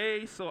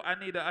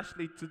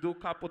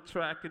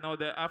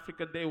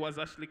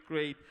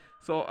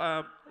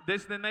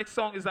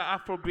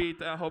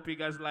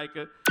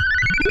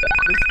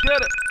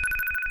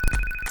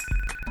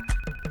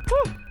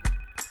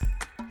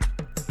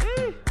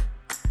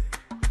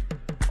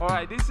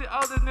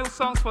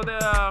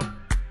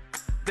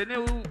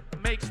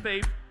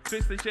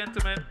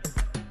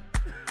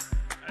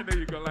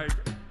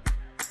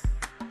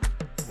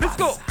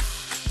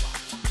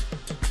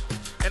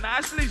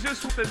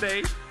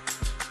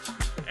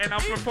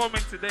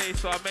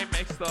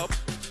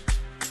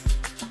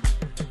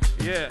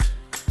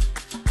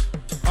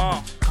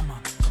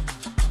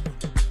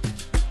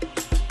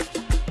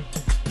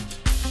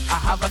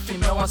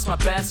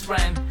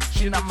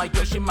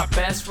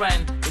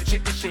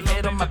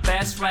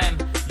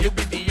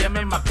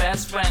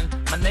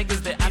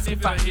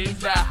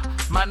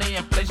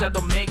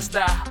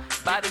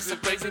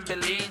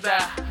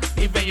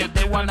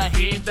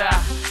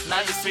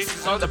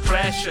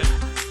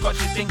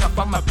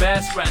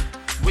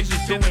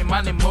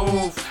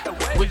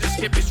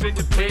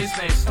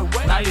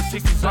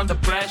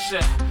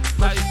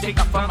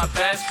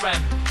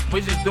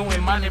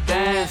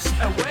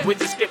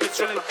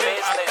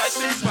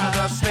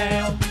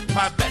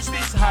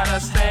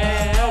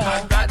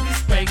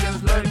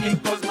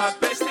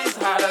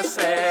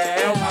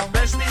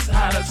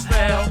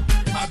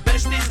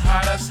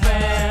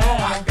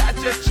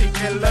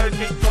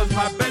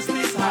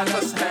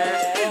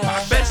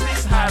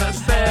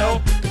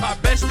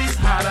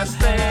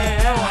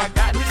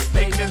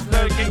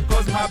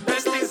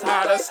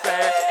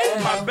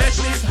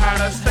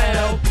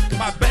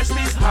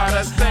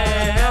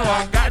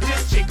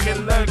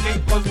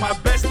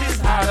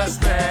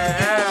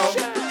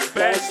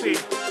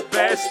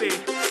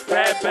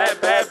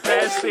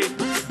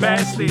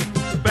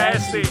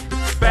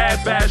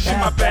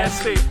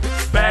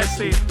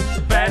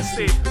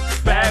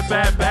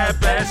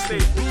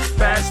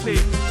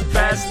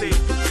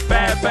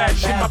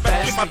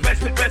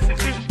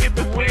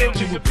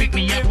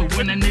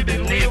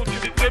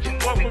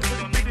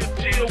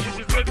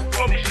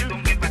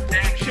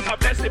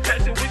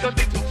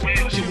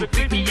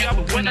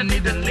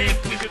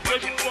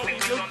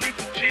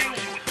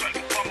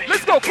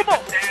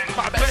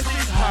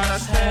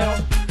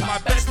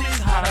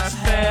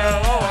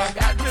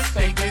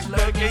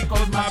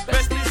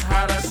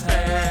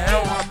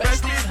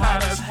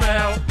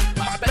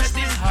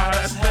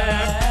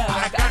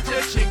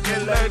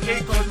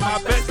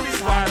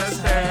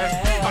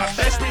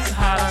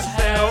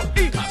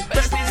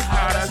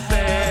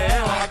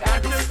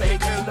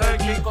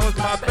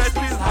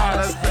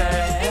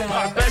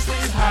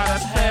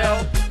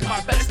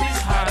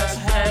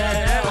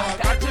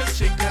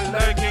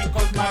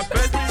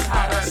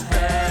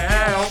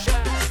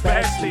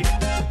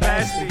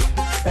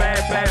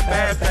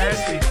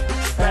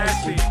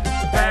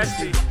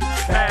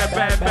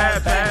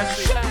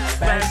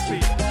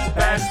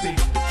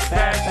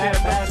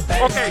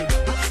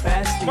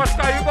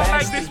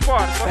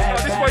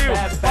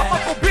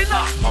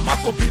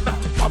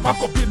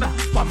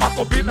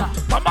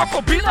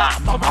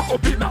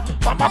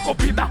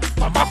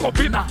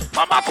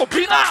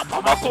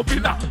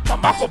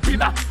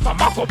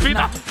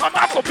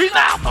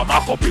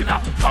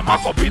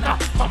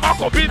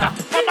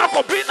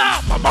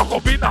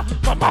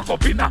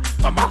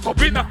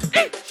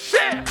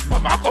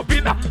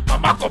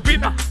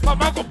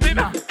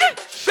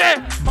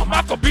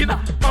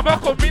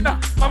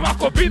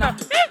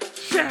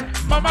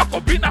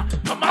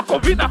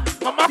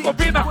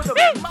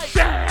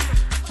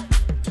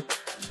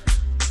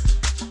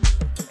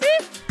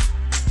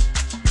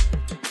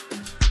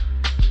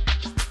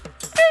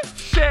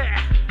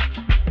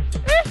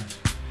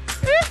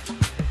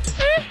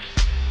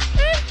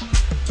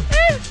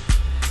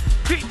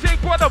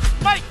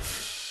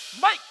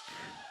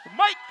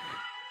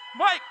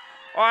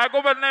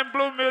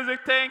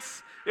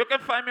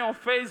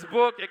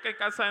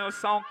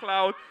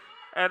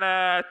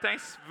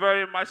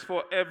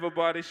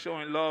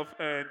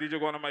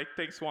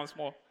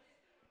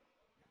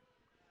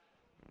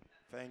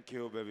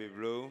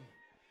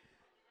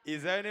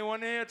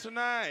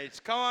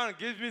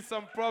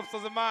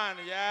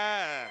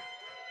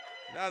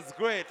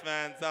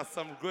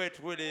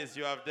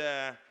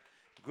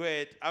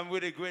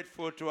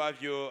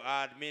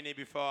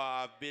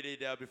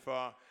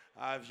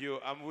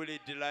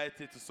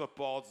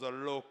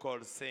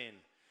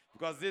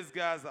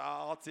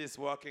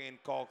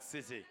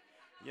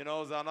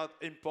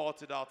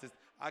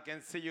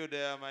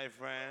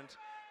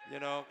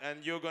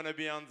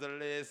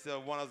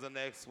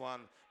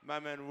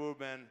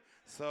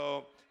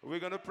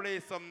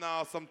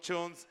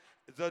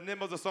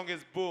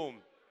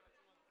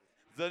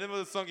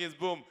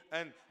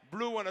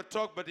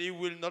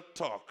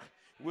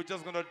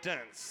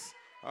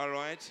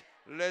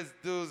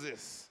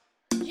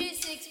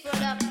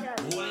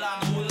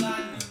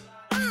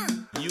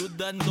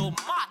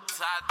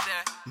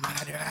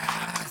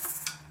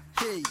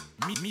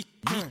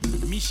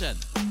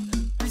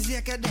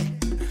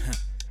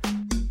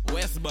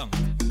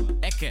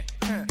Okay.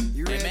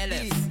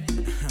 MLS.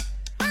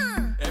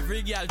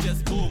 Every girl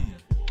just boom.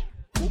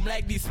 Boom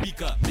like this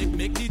speaker.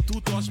 Make the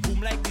two touch boom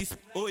like this.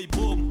 Oi,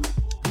 boom.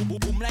 Boom, boom,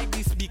 boom like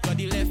this speaker.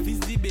 The left is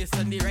the bass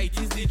and the right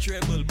is the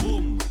treble.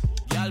 Boom.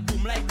 Girl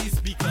boom like this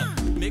speaker.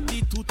 Make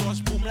the two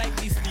touch boom like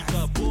this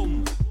speaker.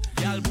 Boom.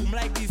 Girl boom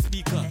like this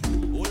speaker.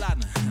 Hold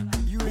on.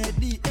 You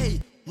ready?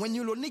 Hey, when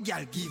you lonely,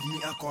 girl, give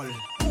me a call.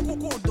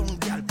 Go down,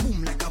 girl,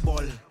 boom like a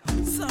ball.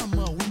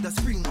 Summer, winter,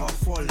 spring or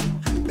fall.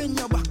 Bend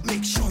your back,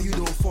 make sure you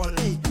don't fall.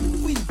 Hey,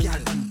 win,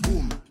 girl, and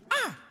boom.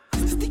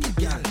 Stick it,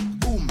 girl,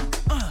 boom.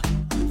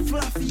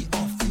 Fluffy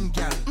or thin,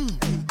 girl.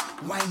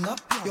 Wind up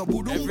your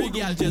booty. Every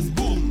girl just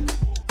boom.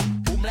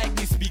 Boom like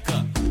this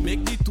speaker.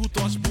 Make the two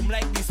touch boom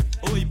like this.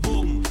 Oi,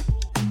 boom.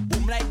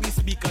 Boom like this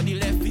speaker. The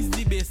left is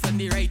the bass and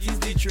the right is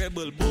the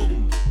treble.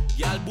 Boom.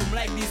 Girl boom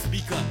like this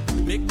speaker.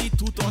 Make the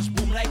two touch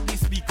boom like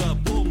this speaker.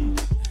 Boom.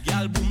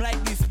 Girl boom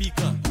like this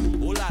speaker.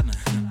 Hold on.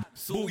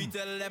 So we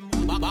tell them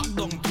back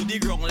down to the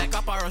ground like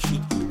a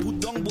parachute. Put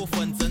down both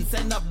hands and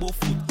send up both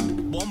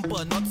foot.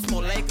 Bumper not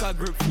small like a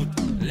grapefruit.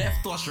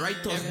 Left touch, right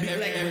touch, big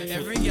like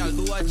every girl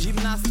do a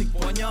gymnastic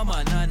on your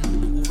man and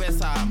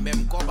Uvesa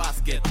mem ko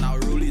basket. Now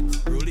roll it,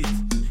 roll it.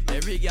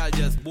 Every girl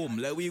just boom,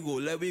 let we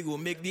go,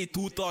 make the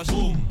two touch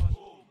boom.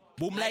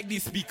 Boom like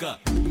this speaker.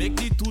 Make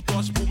the two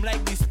touch boom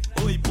like this.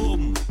 Oi,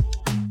 boom.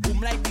 Boom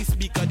like this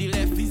speaker. The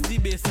left is the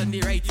bass and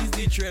the right is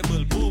the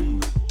treble.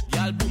 Boom.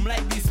 Y'all boom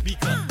like this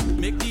speaker.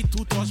 Make the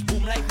two touch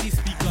boom like this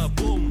speaker.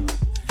 Boom.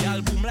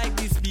 Y'all boom like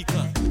this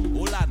speaker.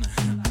 Hold on.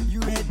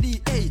 You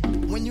ready? Hey,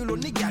 when you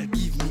lonely, girl,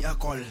 give me a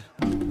call.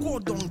 Go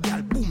down,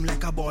 girl, boom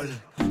like a ball.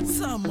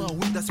 Summer,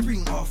 winter,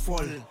 spring or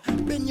fall.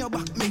 Bend your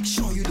back, make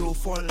sure you don't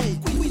fall. Hey,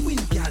 win,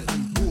 girl,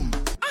 and boom.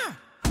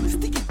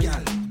 Stick it,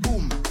 girl,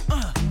 boom.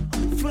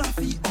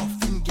 Fluffy or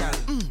thin, girl.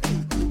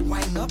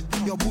 Wind up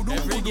your booty.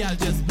 Every girl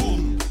just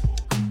boom.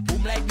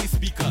 Boom like this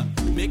speaker.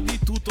 Make the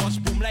two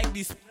touch boom like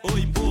this.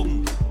 Oi,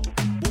 boom.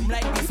 Boom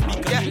like this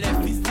speaker. The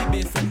left is the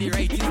bass and the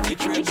right is the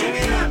treble.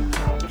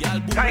 Girl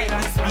boom like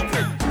this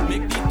speaker.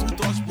 Make the two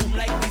touch boom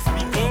like this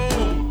speaker.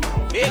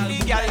 Make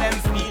the girl them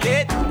feel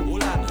it.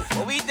 Hold on.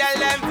 Oh, we tell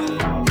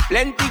them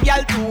plenty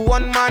girl to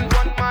one man.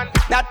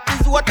 That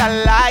is what I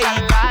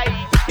like.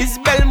 It's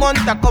Belmont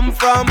I come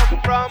from.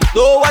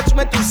 Don't watch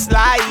me to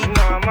slide.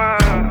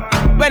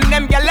 When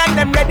them girl and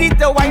them ready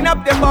to wind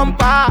up the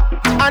bumper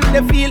and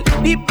they feel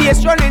the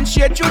bass running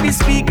straight through the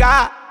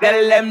speaker.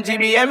 Tell them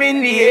GBM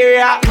in the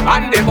area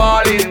and they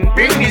ballin'.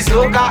 Bring the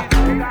soca.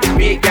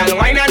 Make girl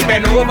wine and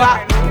bend over.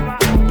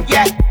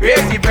 Yeah,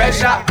 raise the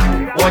pressure.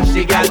 Watch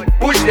the girl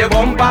push the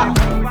bumper.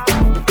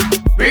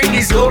 Bring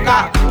the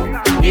soca.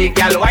 Make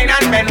girl wine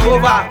and bend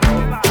over.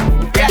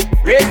 Yeah,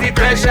 raise the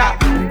pressure.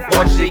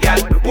 Watch the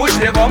girl push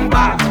the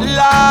bumper.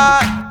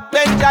 Lord,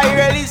 when I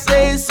really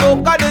say so,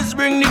 God just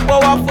bring the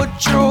power for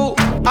true.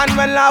 And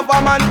when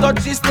lava man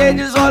touch the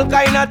stages, all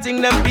kind of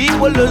thing them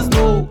people just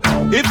know.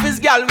 If it's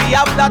girl, we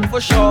have that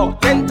for sure.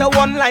 10 to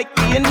 1 like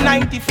me in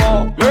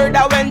 94.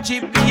 Murder when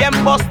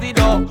GPM bust the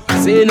door.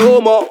 Say no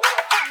more.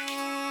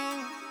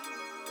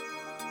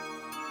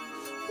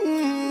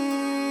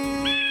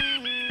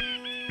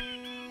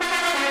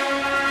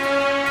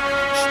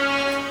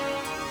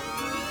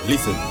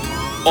 Listen,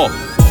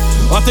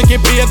 on te qui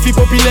paye être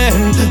populaire.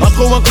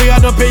 Entre on créa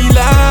dans pays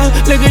là.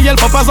 Les réels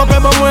papas en paix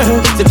moins.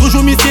 C'est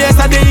toujours Missy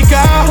SADIK.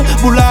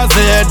 Boula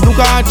Z, nous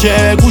qu'à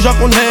check. Où j'en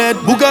connais,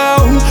 Bouga.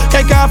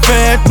 Quelqu'un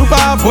fait, nous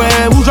pas vrai.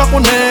 Où j'en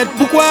connais,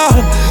 pourquoi?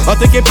 On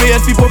te qui paye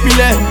être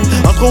populaire.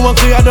 Entre on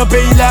créa dans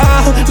pays là.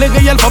 Les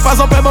réels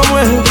papas en paix moins.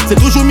 C'est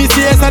toujours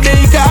Missy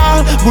SADIK.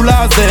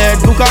 Boula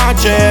Z, nous qu'à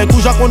check. Où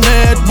j'en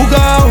connais,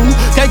 Bouga.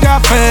 Quelqu'un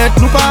fait,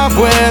 nous pas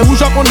vrai. Où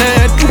j'en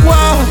connais, pourquoi?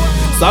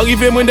 Ça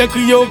arrive moins de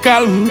crier au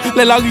calme,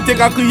 les larités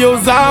qu'a crié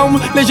aux armes,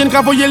 les jeunes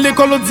qu'a voyé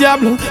l'école au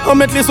diable, en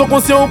mettre les sons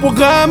conscients au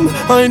programme,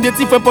 en un des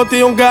fait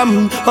porter en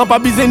gamme, en pas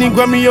biser ni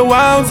Grammy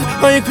Awards,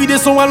 en écrit des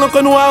sons à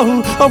l'encre noire,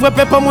 en vrai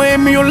peuple moi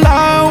aimé au loud,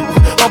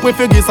 en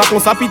préféré ça qu'on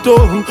s'apito,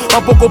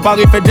 en pour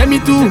comparer fait des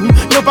mitou,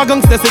 y'ont pas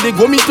gangster c'est des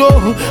gros mythos,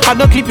 à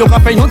dans clip y'ont qu'à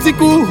faire un petit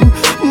coup,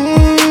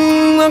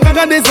 en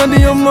qu'à descendre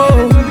y'en mot,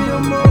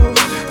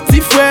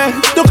 petit frère,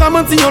 t'ont qu'à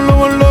mentir y'en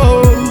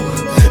l'eau.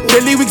 Les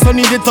lyrics on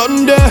y des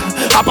thunder.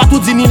 A pas tout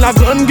dit ni la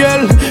grande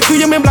gueule.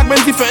 Crier même Black Man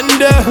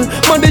Defender.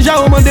 Man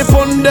déjà on m'en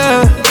dépende.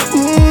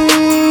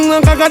 On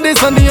va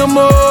descendre en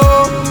mot.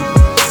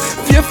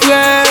 Vieux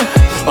frère,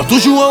 on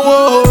toujours en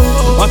haut.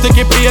 On te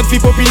qui paye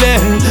être populaire.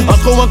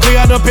 Entre on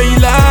créa dans pays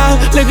là.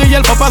 Les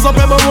réels papas en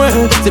paix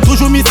moins. C'est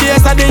toujours Missy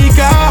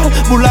SADIK.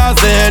 Boula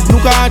Z, nous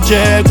qu'à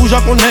check. Où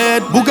j'en connais,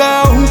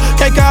 Bouga.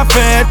 Quelqu'un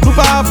fait, nous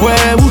pas vrai.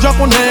 Où j'en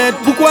connais,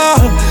 pourquoi?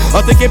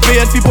 On te qui paye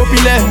être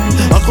populaire.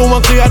 Entre on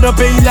créa dans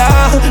pays là.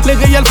 Les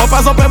réels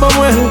papas en paix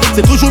moins.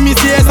 C'est toujours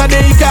Missy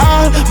SADIK.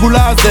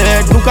 Boula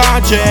Z, nous qu'à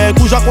check.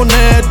 Où j'en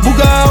connais,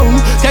 Bouga.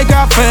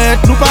 Quelqu'un fait,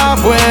 nous pas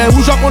vrai.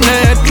 Où j'en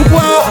connais,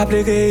 pourquoi?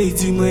 Appeler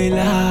dis-moi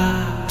là.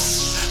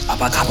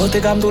 pas capoter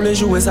comme tous les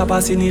jours et ça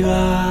passe une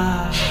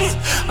rage.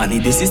 On est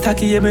des sisters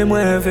qui aiment moi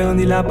faire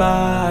ni la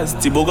base.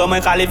 Ti beau comme un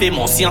calife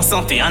mon si en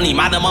santé on est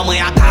madame moi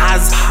à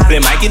case. Les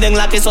mecs qui deng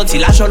la qui sorti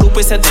la joie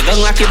louper cette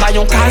gang là qui ba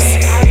yon casse.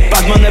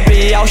 Pas de mon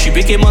pays je suis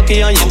piqué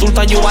manqué rien tout le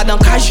temps yo a dans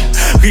cage.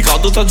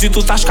 Ricardo tout du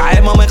tout tâche quand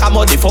maman ka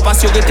mode faut pas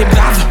sûr que t'es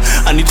brave.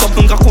 On est trop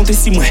nous ka compter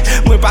si moi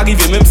pas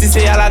arriver même si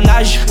c'est à la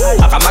nage.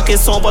 A marquer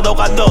son pendant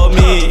qu'on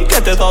dormi, que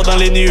t'es dans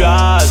les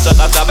nuages.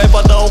 Ça travaille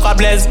pendant qu'on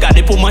blesse,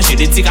 garder pour manger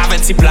des petits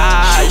avec petits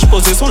plages.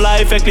 Poser son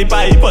live avec les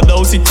pailles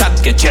pendant aussi chat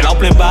que tu es en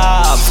plein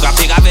bas.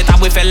 Frapper avec ta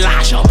boue fait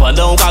l'argent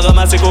pendant qu'on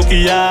ramasse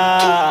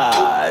coquillages.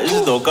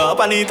 Donc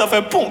compagnie t'en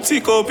fait bon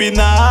petit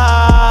copinage.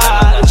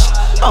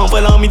 En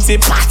vrai l'amitié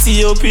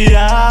parti au pillage.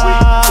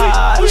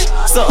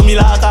 100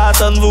 000 à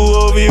attendre vous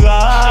au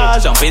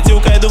virage. En fait, au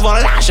cœur devant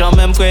l'argent,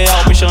 même frère,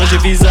 on peut changer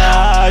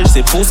visage.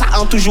 C'est pour ça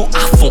on toujours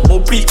à fond, au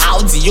pli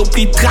Audi, au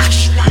pli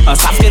trash. On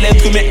savent que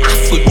l'être humain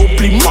affreux, au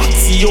pli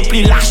menti, au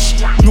pli lâche.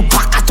 Nous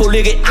pas qu'à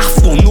tolérer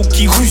affront, nous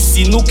qui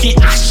Russie, nous qui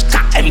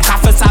HKM, qu'a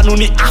fait ça, nous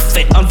ni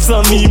affaire. En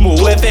 100 000 mots,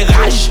 ouais, fait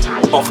rage.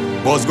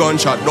 Boss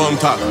gunshot, don't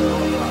talk.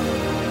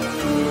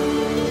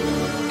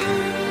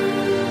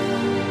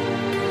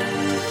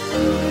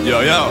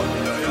 Yo, yo.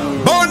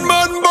 Bad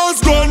man buzz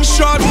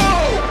gunshot.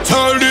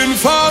 Tell the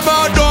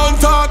informer don't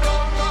talk.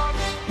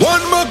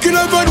 One Mac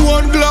 11,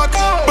 one Glock.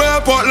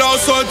 Bear pot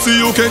lost until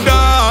you can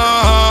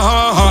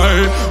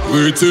die.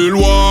 Retail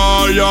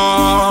wire.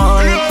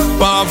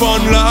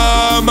 Pavon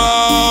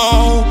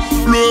lama.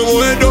 Le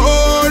mot est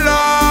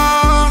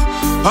dollar.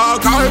 A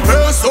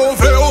calpe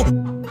sauvé.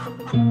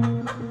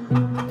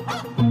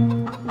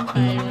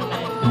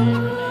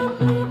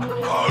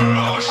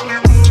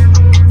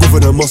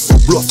 Gouvernement sous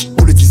bluff,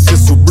 politiciens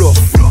sous bluff.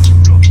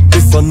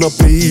 Descend dans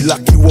pays là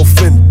qui ont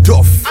fait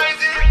d'off.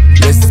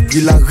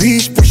 L'esprit la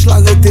riche, poche la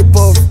rete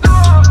pauvre.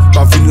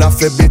 Pas vine la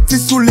fait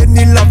bêtise sous les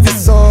nids la vie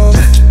sauve.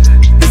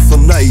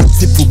 Descend en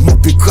Haïti pour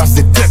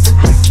m'écraser tête.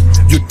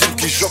 Yo type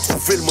qui joue on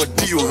fait le mode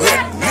dit au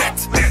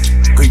net.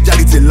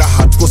 Réalité la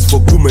hard gosse faut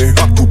goumer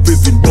rap couper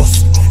vine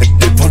boss.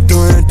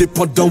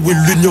 Indépendant, oui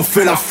l'union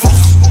fait la force.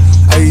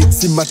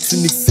 Haïti,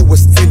 Martinique, c'est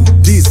West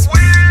Indies.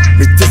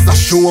 Mettez ça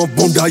chaud en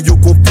bonda, yo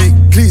complique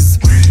glisse.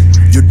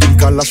 Yo dim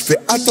calage, fais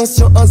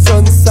attention en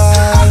zone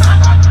sale.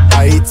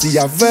 Haïti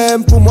y'a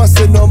 20, pour moi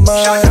c'est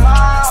normal.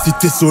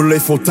 Cité soleil,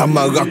 font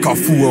Tamara,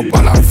 Carrefour en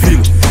bas la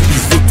ville.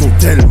 Ils sont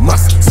hôtel,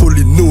 masque,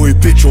 Solino et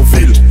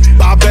Pétionville.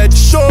 Pas bête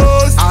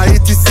chose,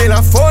 Haïti c'est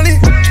la folie.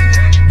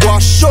 Bois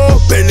chaud,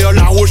 Bel Air,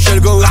 La Rochelle,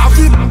 Grand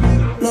Ravine.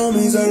 La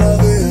misère la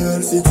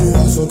réelle,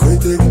 situation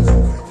critique.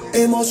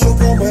 Émotion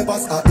pour moi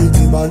passe à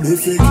Haïti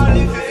magnifique.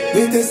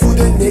 Mettez sous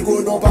des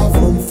négos, non pas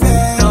vous me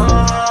faire.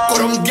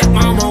 Come get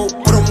mama,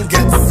 come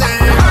get sand.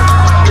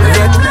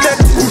 Rednet,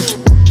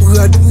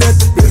 rednet,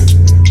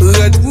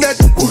 rednet,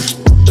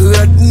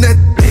 rednet.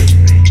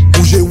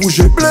 Bougez,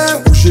 bougez, blé,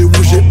 bougez,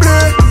 bougez, blé.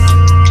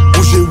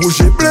 Bougez,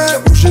 bougez, blé,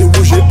 bougez,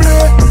 bougez, blé.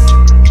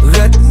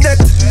 Rednet,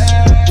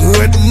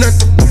 rednet,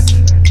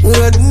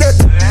 rednet,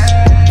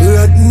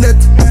 rednet.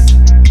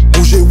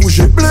 Bougez,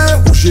 bougez, blé,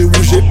 bougez,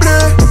 bougez, blé.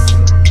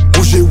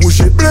 Bougez,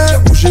 bougez, blé,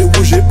 bougez,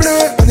 bougez, blé.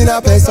 On est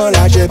la paix sans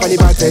la jet, pas les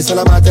batailles sans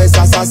la matin,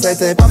 ça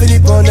c'était. Pas venu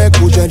prendre un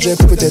coup de jet,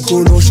 peut-être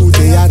qu'on l'on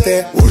shooté à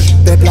terre.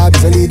 Peuple a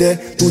besoin d'idées,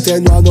 tout est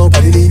noir, non pas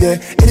d'idées.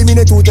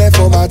 Éliminer tout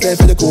informateur,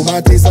 fait de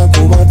commenter sans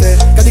commentaire.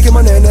 Quand dit que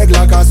mon nègre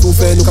là qu'a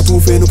souffert, nous qu'a tout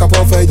fait, nous qu'a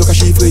pas fait, nous qu'a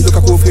chiffré, nous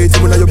qu'a coffré. Si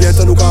mon aïe bien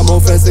temps, nous qu'a m'en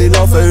fait, c'est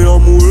l'enfer en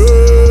moué.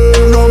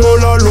 Non, mon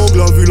la longue,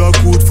 la vie la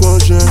coûte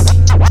frangin.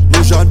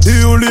 Nous j'ai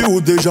dit ou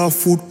déjà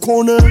foot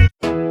qu'on est.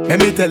 Let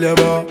me tell you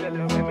about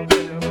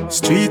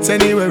streets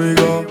anywhere we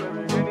go.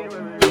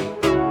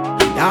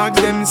 Dog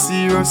them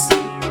serious,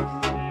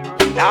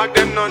 dog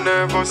them no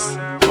nervous.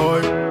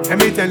 Boy, let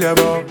me tell you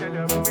about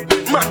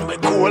man we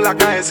cool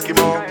like a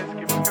Eskimo.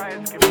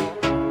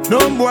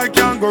 No boy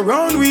can go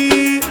round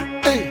we.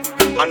 Hey,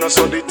 I know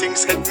so the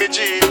things hit me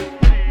G.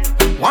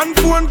 One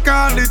phone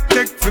call it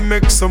take to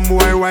make some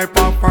boy wipe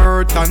up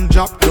hurt and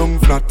drop down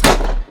flat.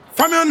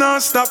 From you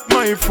not stop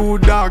my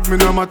food dog, me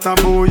no matter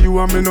about you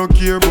and me no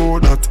care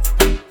about that.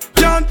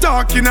 Can't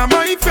talk in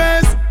my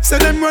face. Say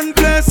them run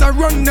place, I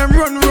run them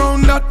run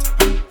round that.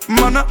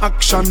 Man a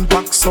action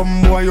pack,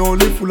 some boy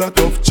only full of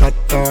tough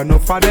chatter.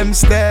 Enough of them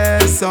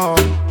stairs up,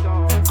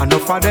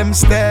 enough of them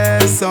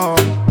stairs up,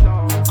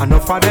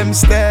 enough of them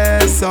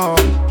stairs up.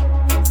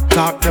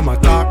 Talk them a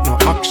talk, no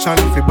action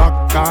fi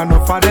back.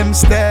 Enough of them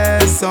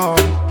stairs up,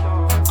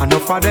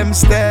 enough of them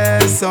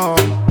stairs up,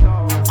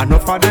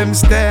 enough of them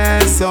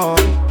stairs up.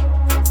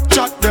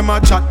 Chat them a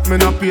chat, me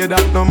no pay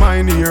that, no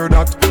mind hear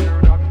that.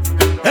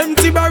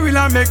 Empty barrel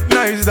a make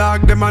nice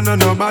dog, them a no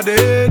nobody,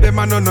 them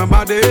a no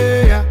nobody,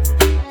 yeah.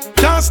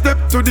 Can't step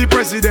to the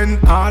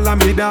president, all of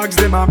me dogs,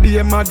 them a be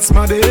a mad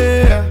smaddy,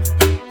 yeah.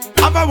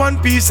 Have a one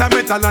piece of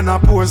metal and a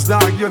post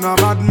dog, you know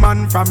bad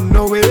man from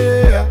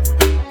nowhere.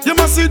 You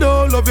must see the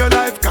whole of your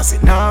life, cause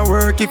it not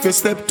work if you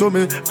step to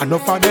me.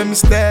 Enough of them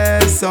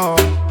stairs up,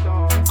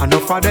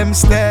 enough of them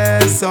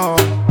stairs up,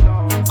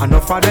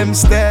 enough of them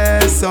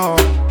stairs up.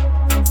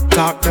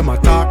 Talk them a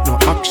talk, no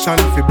action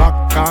fi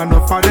back.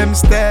 Enough of them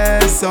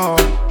stairs up.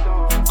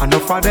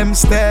 Enough of them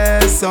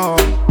stairs up.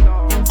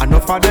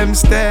 Enough of them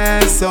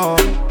stairs up.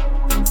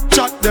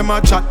 Chat them a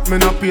chat, me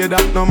no pay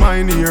that, no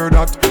mind hear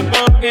that.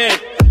 Okay.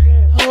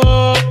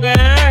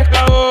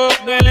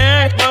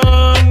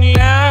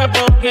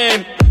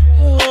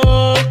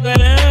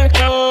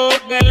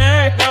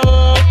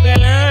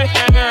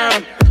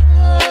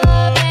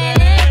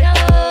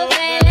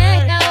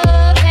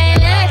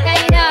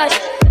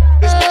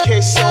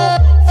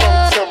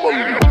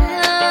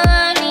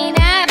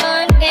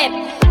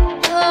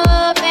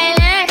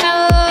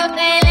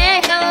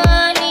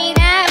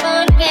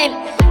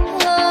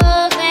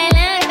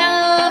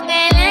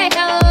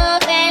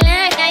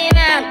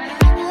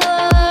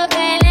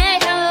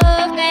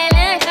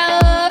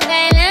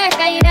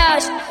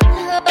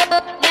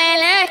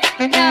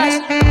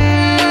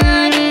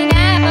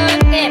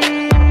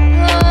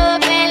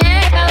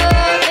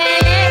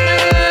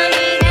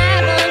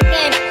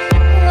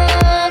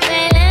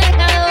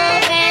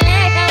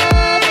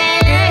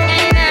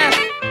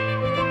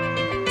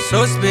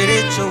 So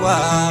spiritual,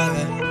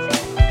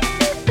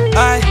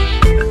 aye,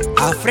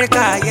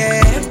 Africa,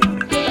 yeah,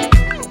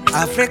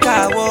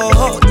 Africa,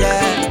 whoa,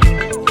 yeah.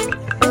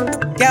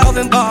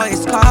 Kelvin boy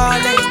is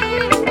calling.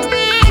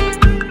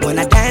 When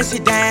I dance, you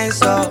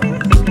dance up.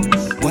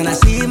 When I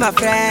see my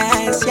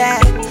friends,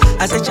 yeah,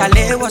 I say,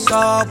 Charlie, what's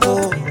up,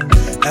 oh?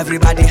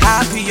 Everybody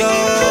happy, yo,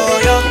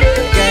 yo,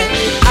 yeah.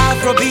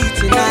 Afrobeat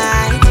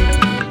tonight,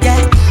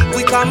 yeah.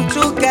 We come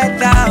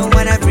together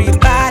when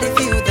everybody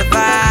feel the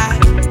vibe.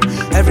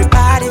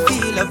 Everybody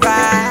feel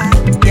alright,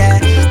 yeah.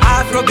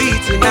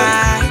 Afrobeat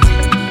tonight,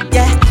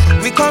 yeah.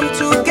 We come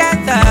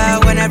together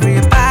when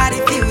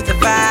everybody feel the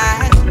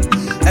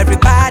vibe.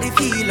 Everybody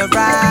feel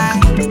alright,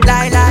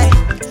 lie.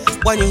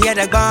 When you hear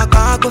the gong,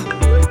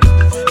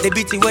 the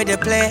beat where they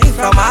play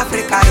from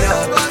Africa,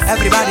 yo.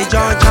 Everybody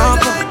jump,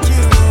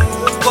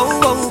 go,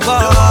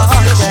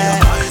 yeah.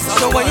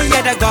 So when you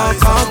hear the gong,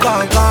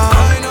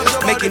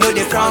 make you know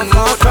they from,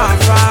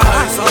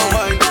 yeah.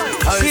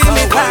 See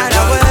me right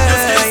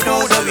away,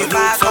 know that we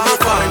back on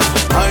fun.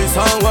 Ice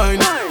and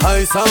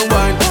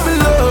wine. Me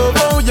love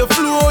how you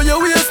flow your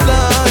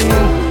waistline.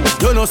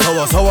 You know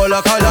sour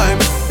like a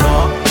lime.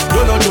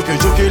 You know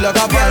juky like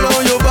a girl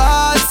on your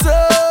bad so.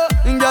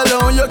 Girl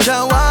on you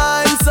can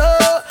wine so.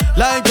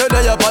 Like you're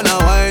there upon a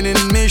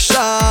whining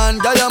mission.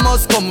 Girl you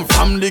must come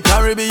from the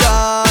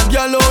Caribbean.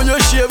 Girl on you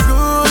shape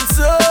good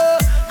so.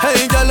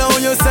 Hey girl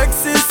on you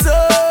sexy so.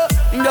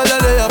 Girl you're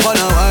there upon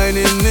a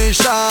whining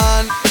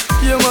mission.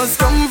 You must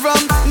come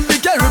from the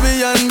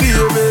Caribbean,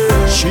 baby.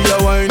 She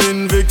a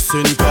whining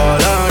vixen, call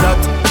her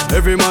that.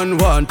 Every man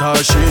want her,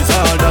 she's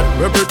all that.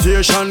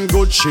 Reputation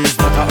good, she's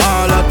not a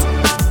harlot.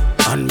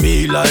 And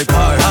me like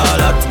her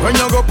harlot. When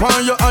you go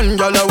on your hand,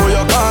 girl, what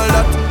you call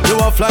that? You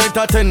a flight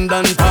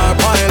attendant or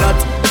pilot.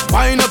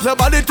 Wind up your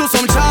body to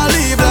some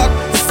Charlie Black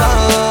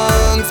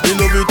songs. We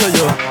love it to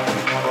you.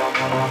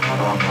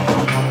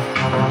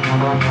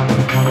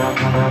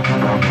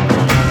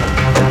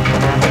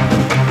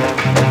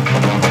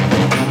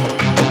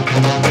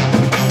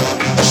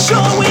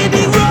 Show we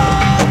the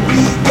road,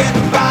 we get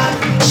by.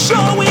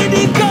 Show we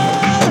the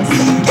guns, we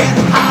get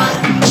high.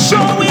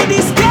 Show we the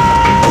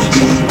stage,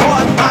 we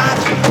born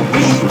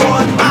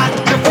mad,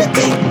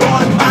 everything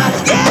born mad,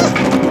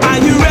 yeah. Are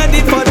you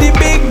ready for the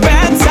big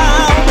band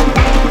sound?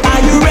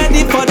 Are you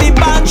ready for the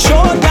band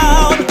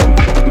showdown?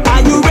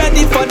 Are you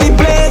ready for the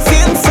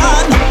blazing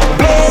sun?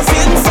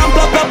 Blazing sun,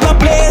 blah blah blah,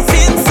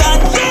 blazing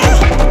sun,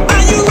 yeah.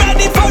 Are you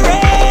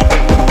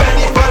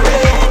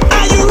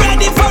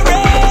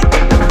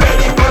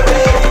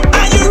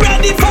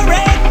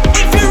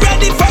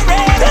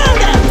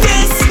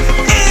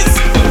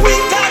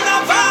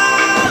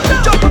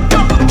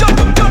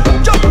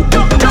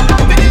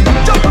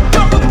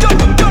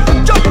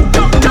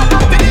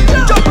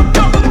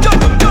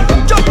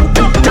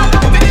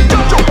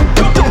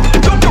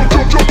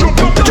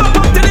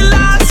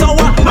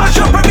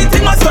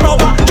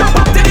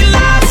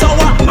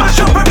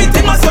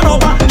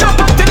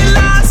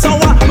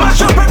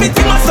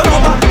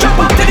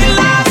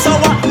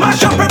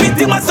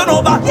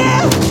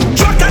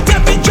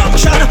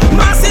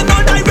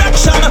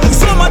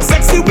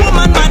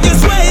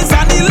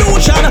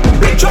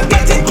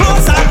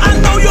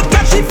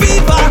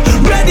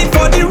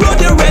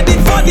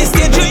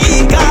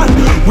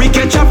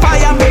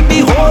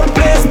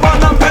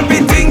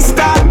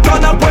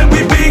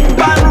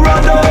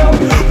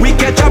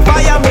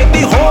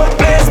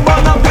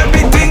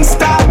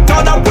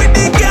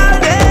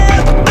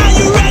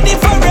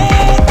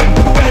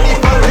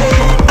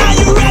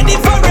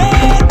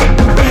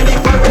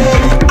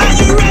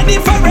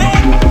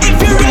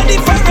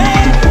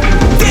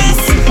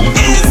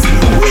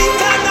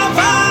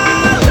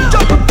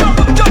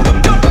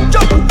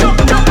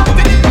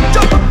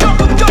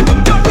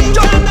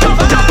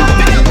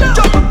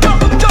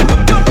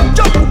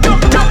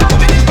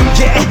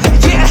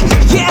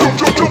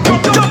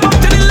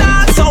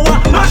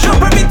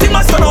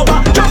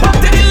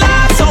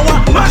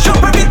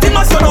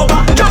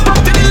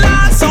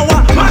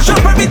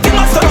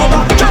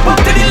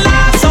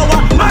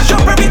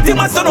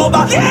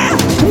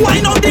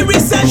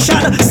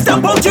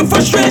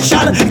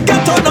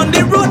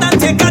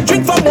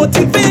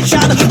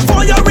invasion.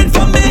 For your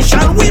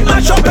information, we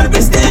mash up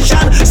every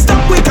station.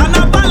 Stop with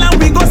carnival and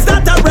we go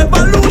start a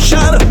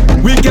revolution.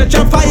 We catch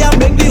a fire,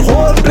 make the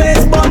whole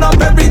place burn up.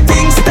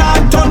 Everything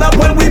start turn up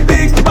when we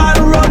big bad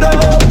run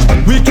up.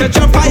 We catch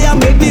a fire,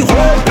 make the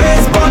whole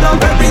place burn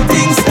up.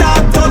 Everything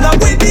start turn up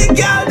with the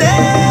girl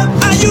them.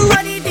 Are you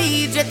ready,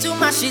 DJ, to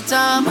mash it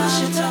up?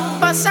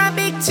 Bust a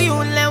big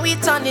tune, let we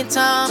turn it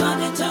up.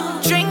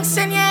 Drinks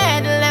in your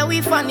head, let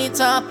we fun it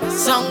up.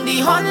 Song the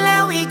horn,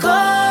 let we go.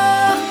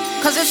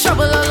 Cause there's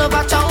trouble all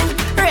over town,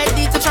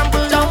 ready to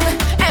trample down.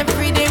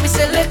 Every day we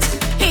sell it,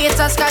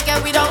 haters can't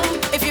get we down.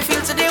 If you feel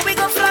today we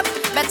go flop,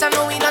 better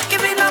know we not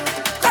giving up.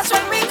 Cause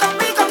when we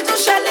come to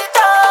shell it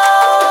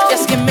down.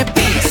 Just give me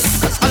peace,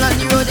 cause all on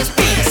the road is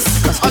peace.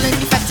 Cause all in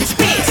the fact is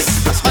peace.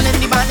 Cause all in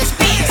the band is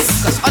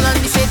peace. Cause all on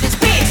the stage is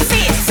peace.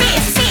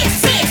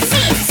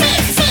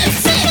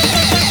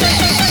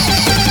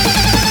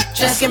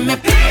 Just give me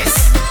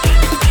peace.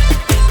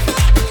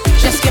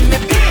 Just give me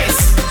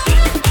peace.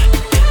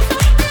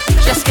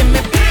 Just give me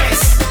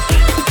peace.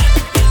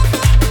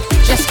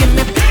 Just give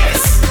me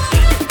peace.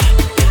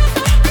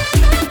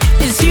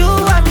 It's you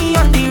and me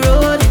on the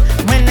road.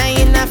 When I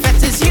in a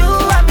fete, it's you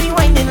and me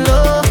winding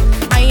low.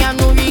 I am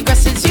no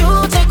regrets, it's you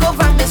take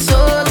over my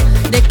soul.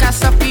 They can't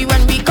stop me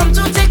when we come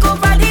to take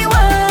over the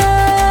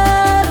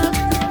world.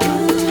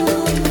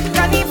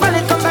 Carnival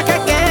and come back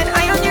again.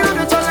 I on the road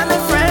with all of my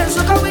friends.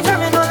 Look how we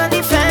coming on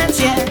the fence,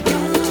 yeah.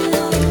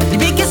 The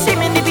biggest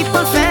team in the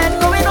people fed.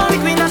 Going on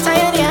with we not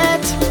tired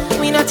yet.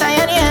 We not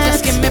tired yet.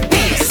 Just give me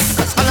peace.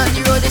 Cause all on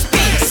the road is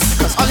peace.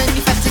 Cause all in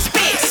the fence is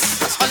peace.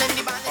 Cause all in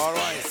the band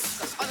is peace.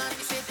 Cause all on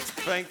the stage is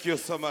peace. Thank you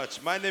so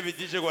much. My name is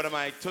DJ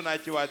Guadamike.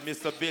 Tonight you are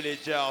Mr. Billy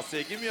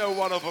Jersey. Give me a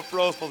round of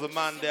applause for the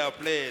man there,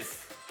 please.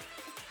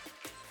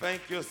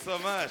 Thank you so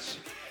much.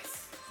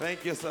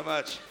 Thank you so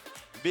much.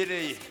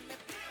 Billy,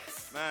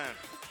 man,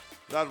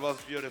 that was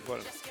beautiful.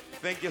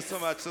 Thank you so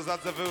much. So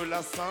that's the very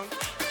last song.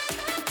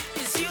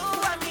 It's you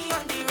and me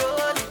on the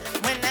road.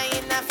 When I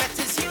in a fete,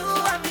 it's you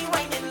and me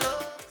winding low.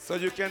 So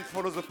you can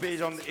follow the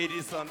page on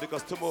Edison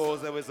because tomorrow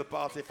there is a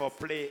party for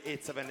Play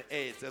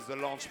 878. There's the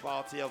launch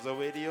party of the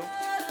radio.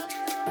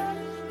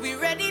 We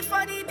ready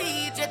for the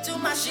DJ to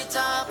mash it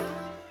up.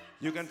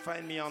 You can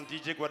find me on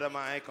DJ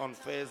Guadamike on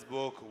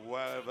Facebook,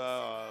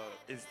 wherever,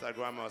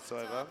 Instagram or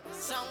whatsoever.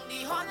 Sound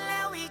the horn,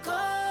 let we go.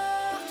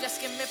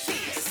 Just give me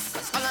peace.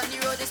 Cause all on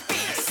the road is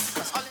peace.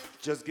 Cause all in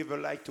Just give a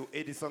like to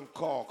Edison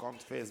Cork on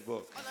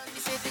Facebook. all on the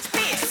stage is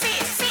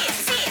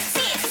peace.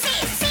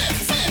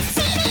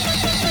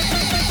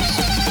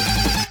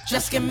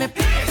 Just give me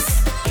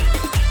peace.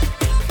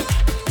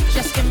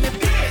 Just give me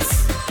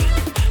peace.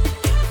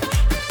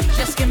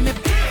 Just give me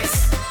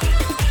peace.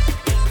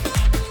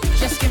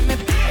 Just give me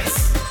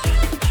peace.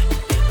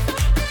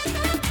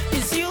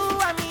 It's you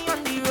and me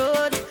on the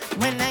road.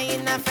 When I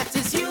in a fete,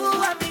 it's you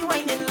and me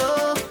winding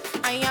low.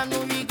 I am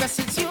no regrets,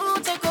 it's you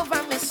take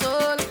over my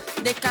soul.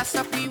 They can't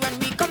stop me when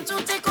we come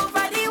to take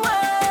over the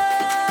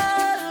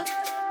world.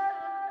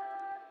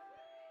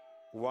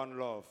 One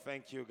love.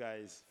 Thank you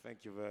guys.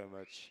 Thank you very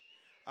much.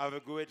 Have a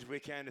great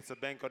weekend. It's a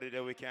bank holiday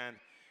weekend.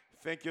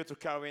 Thank you to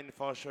Karin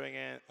for showing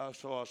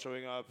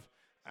up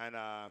and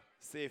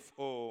safe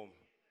home.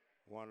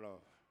 One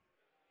love.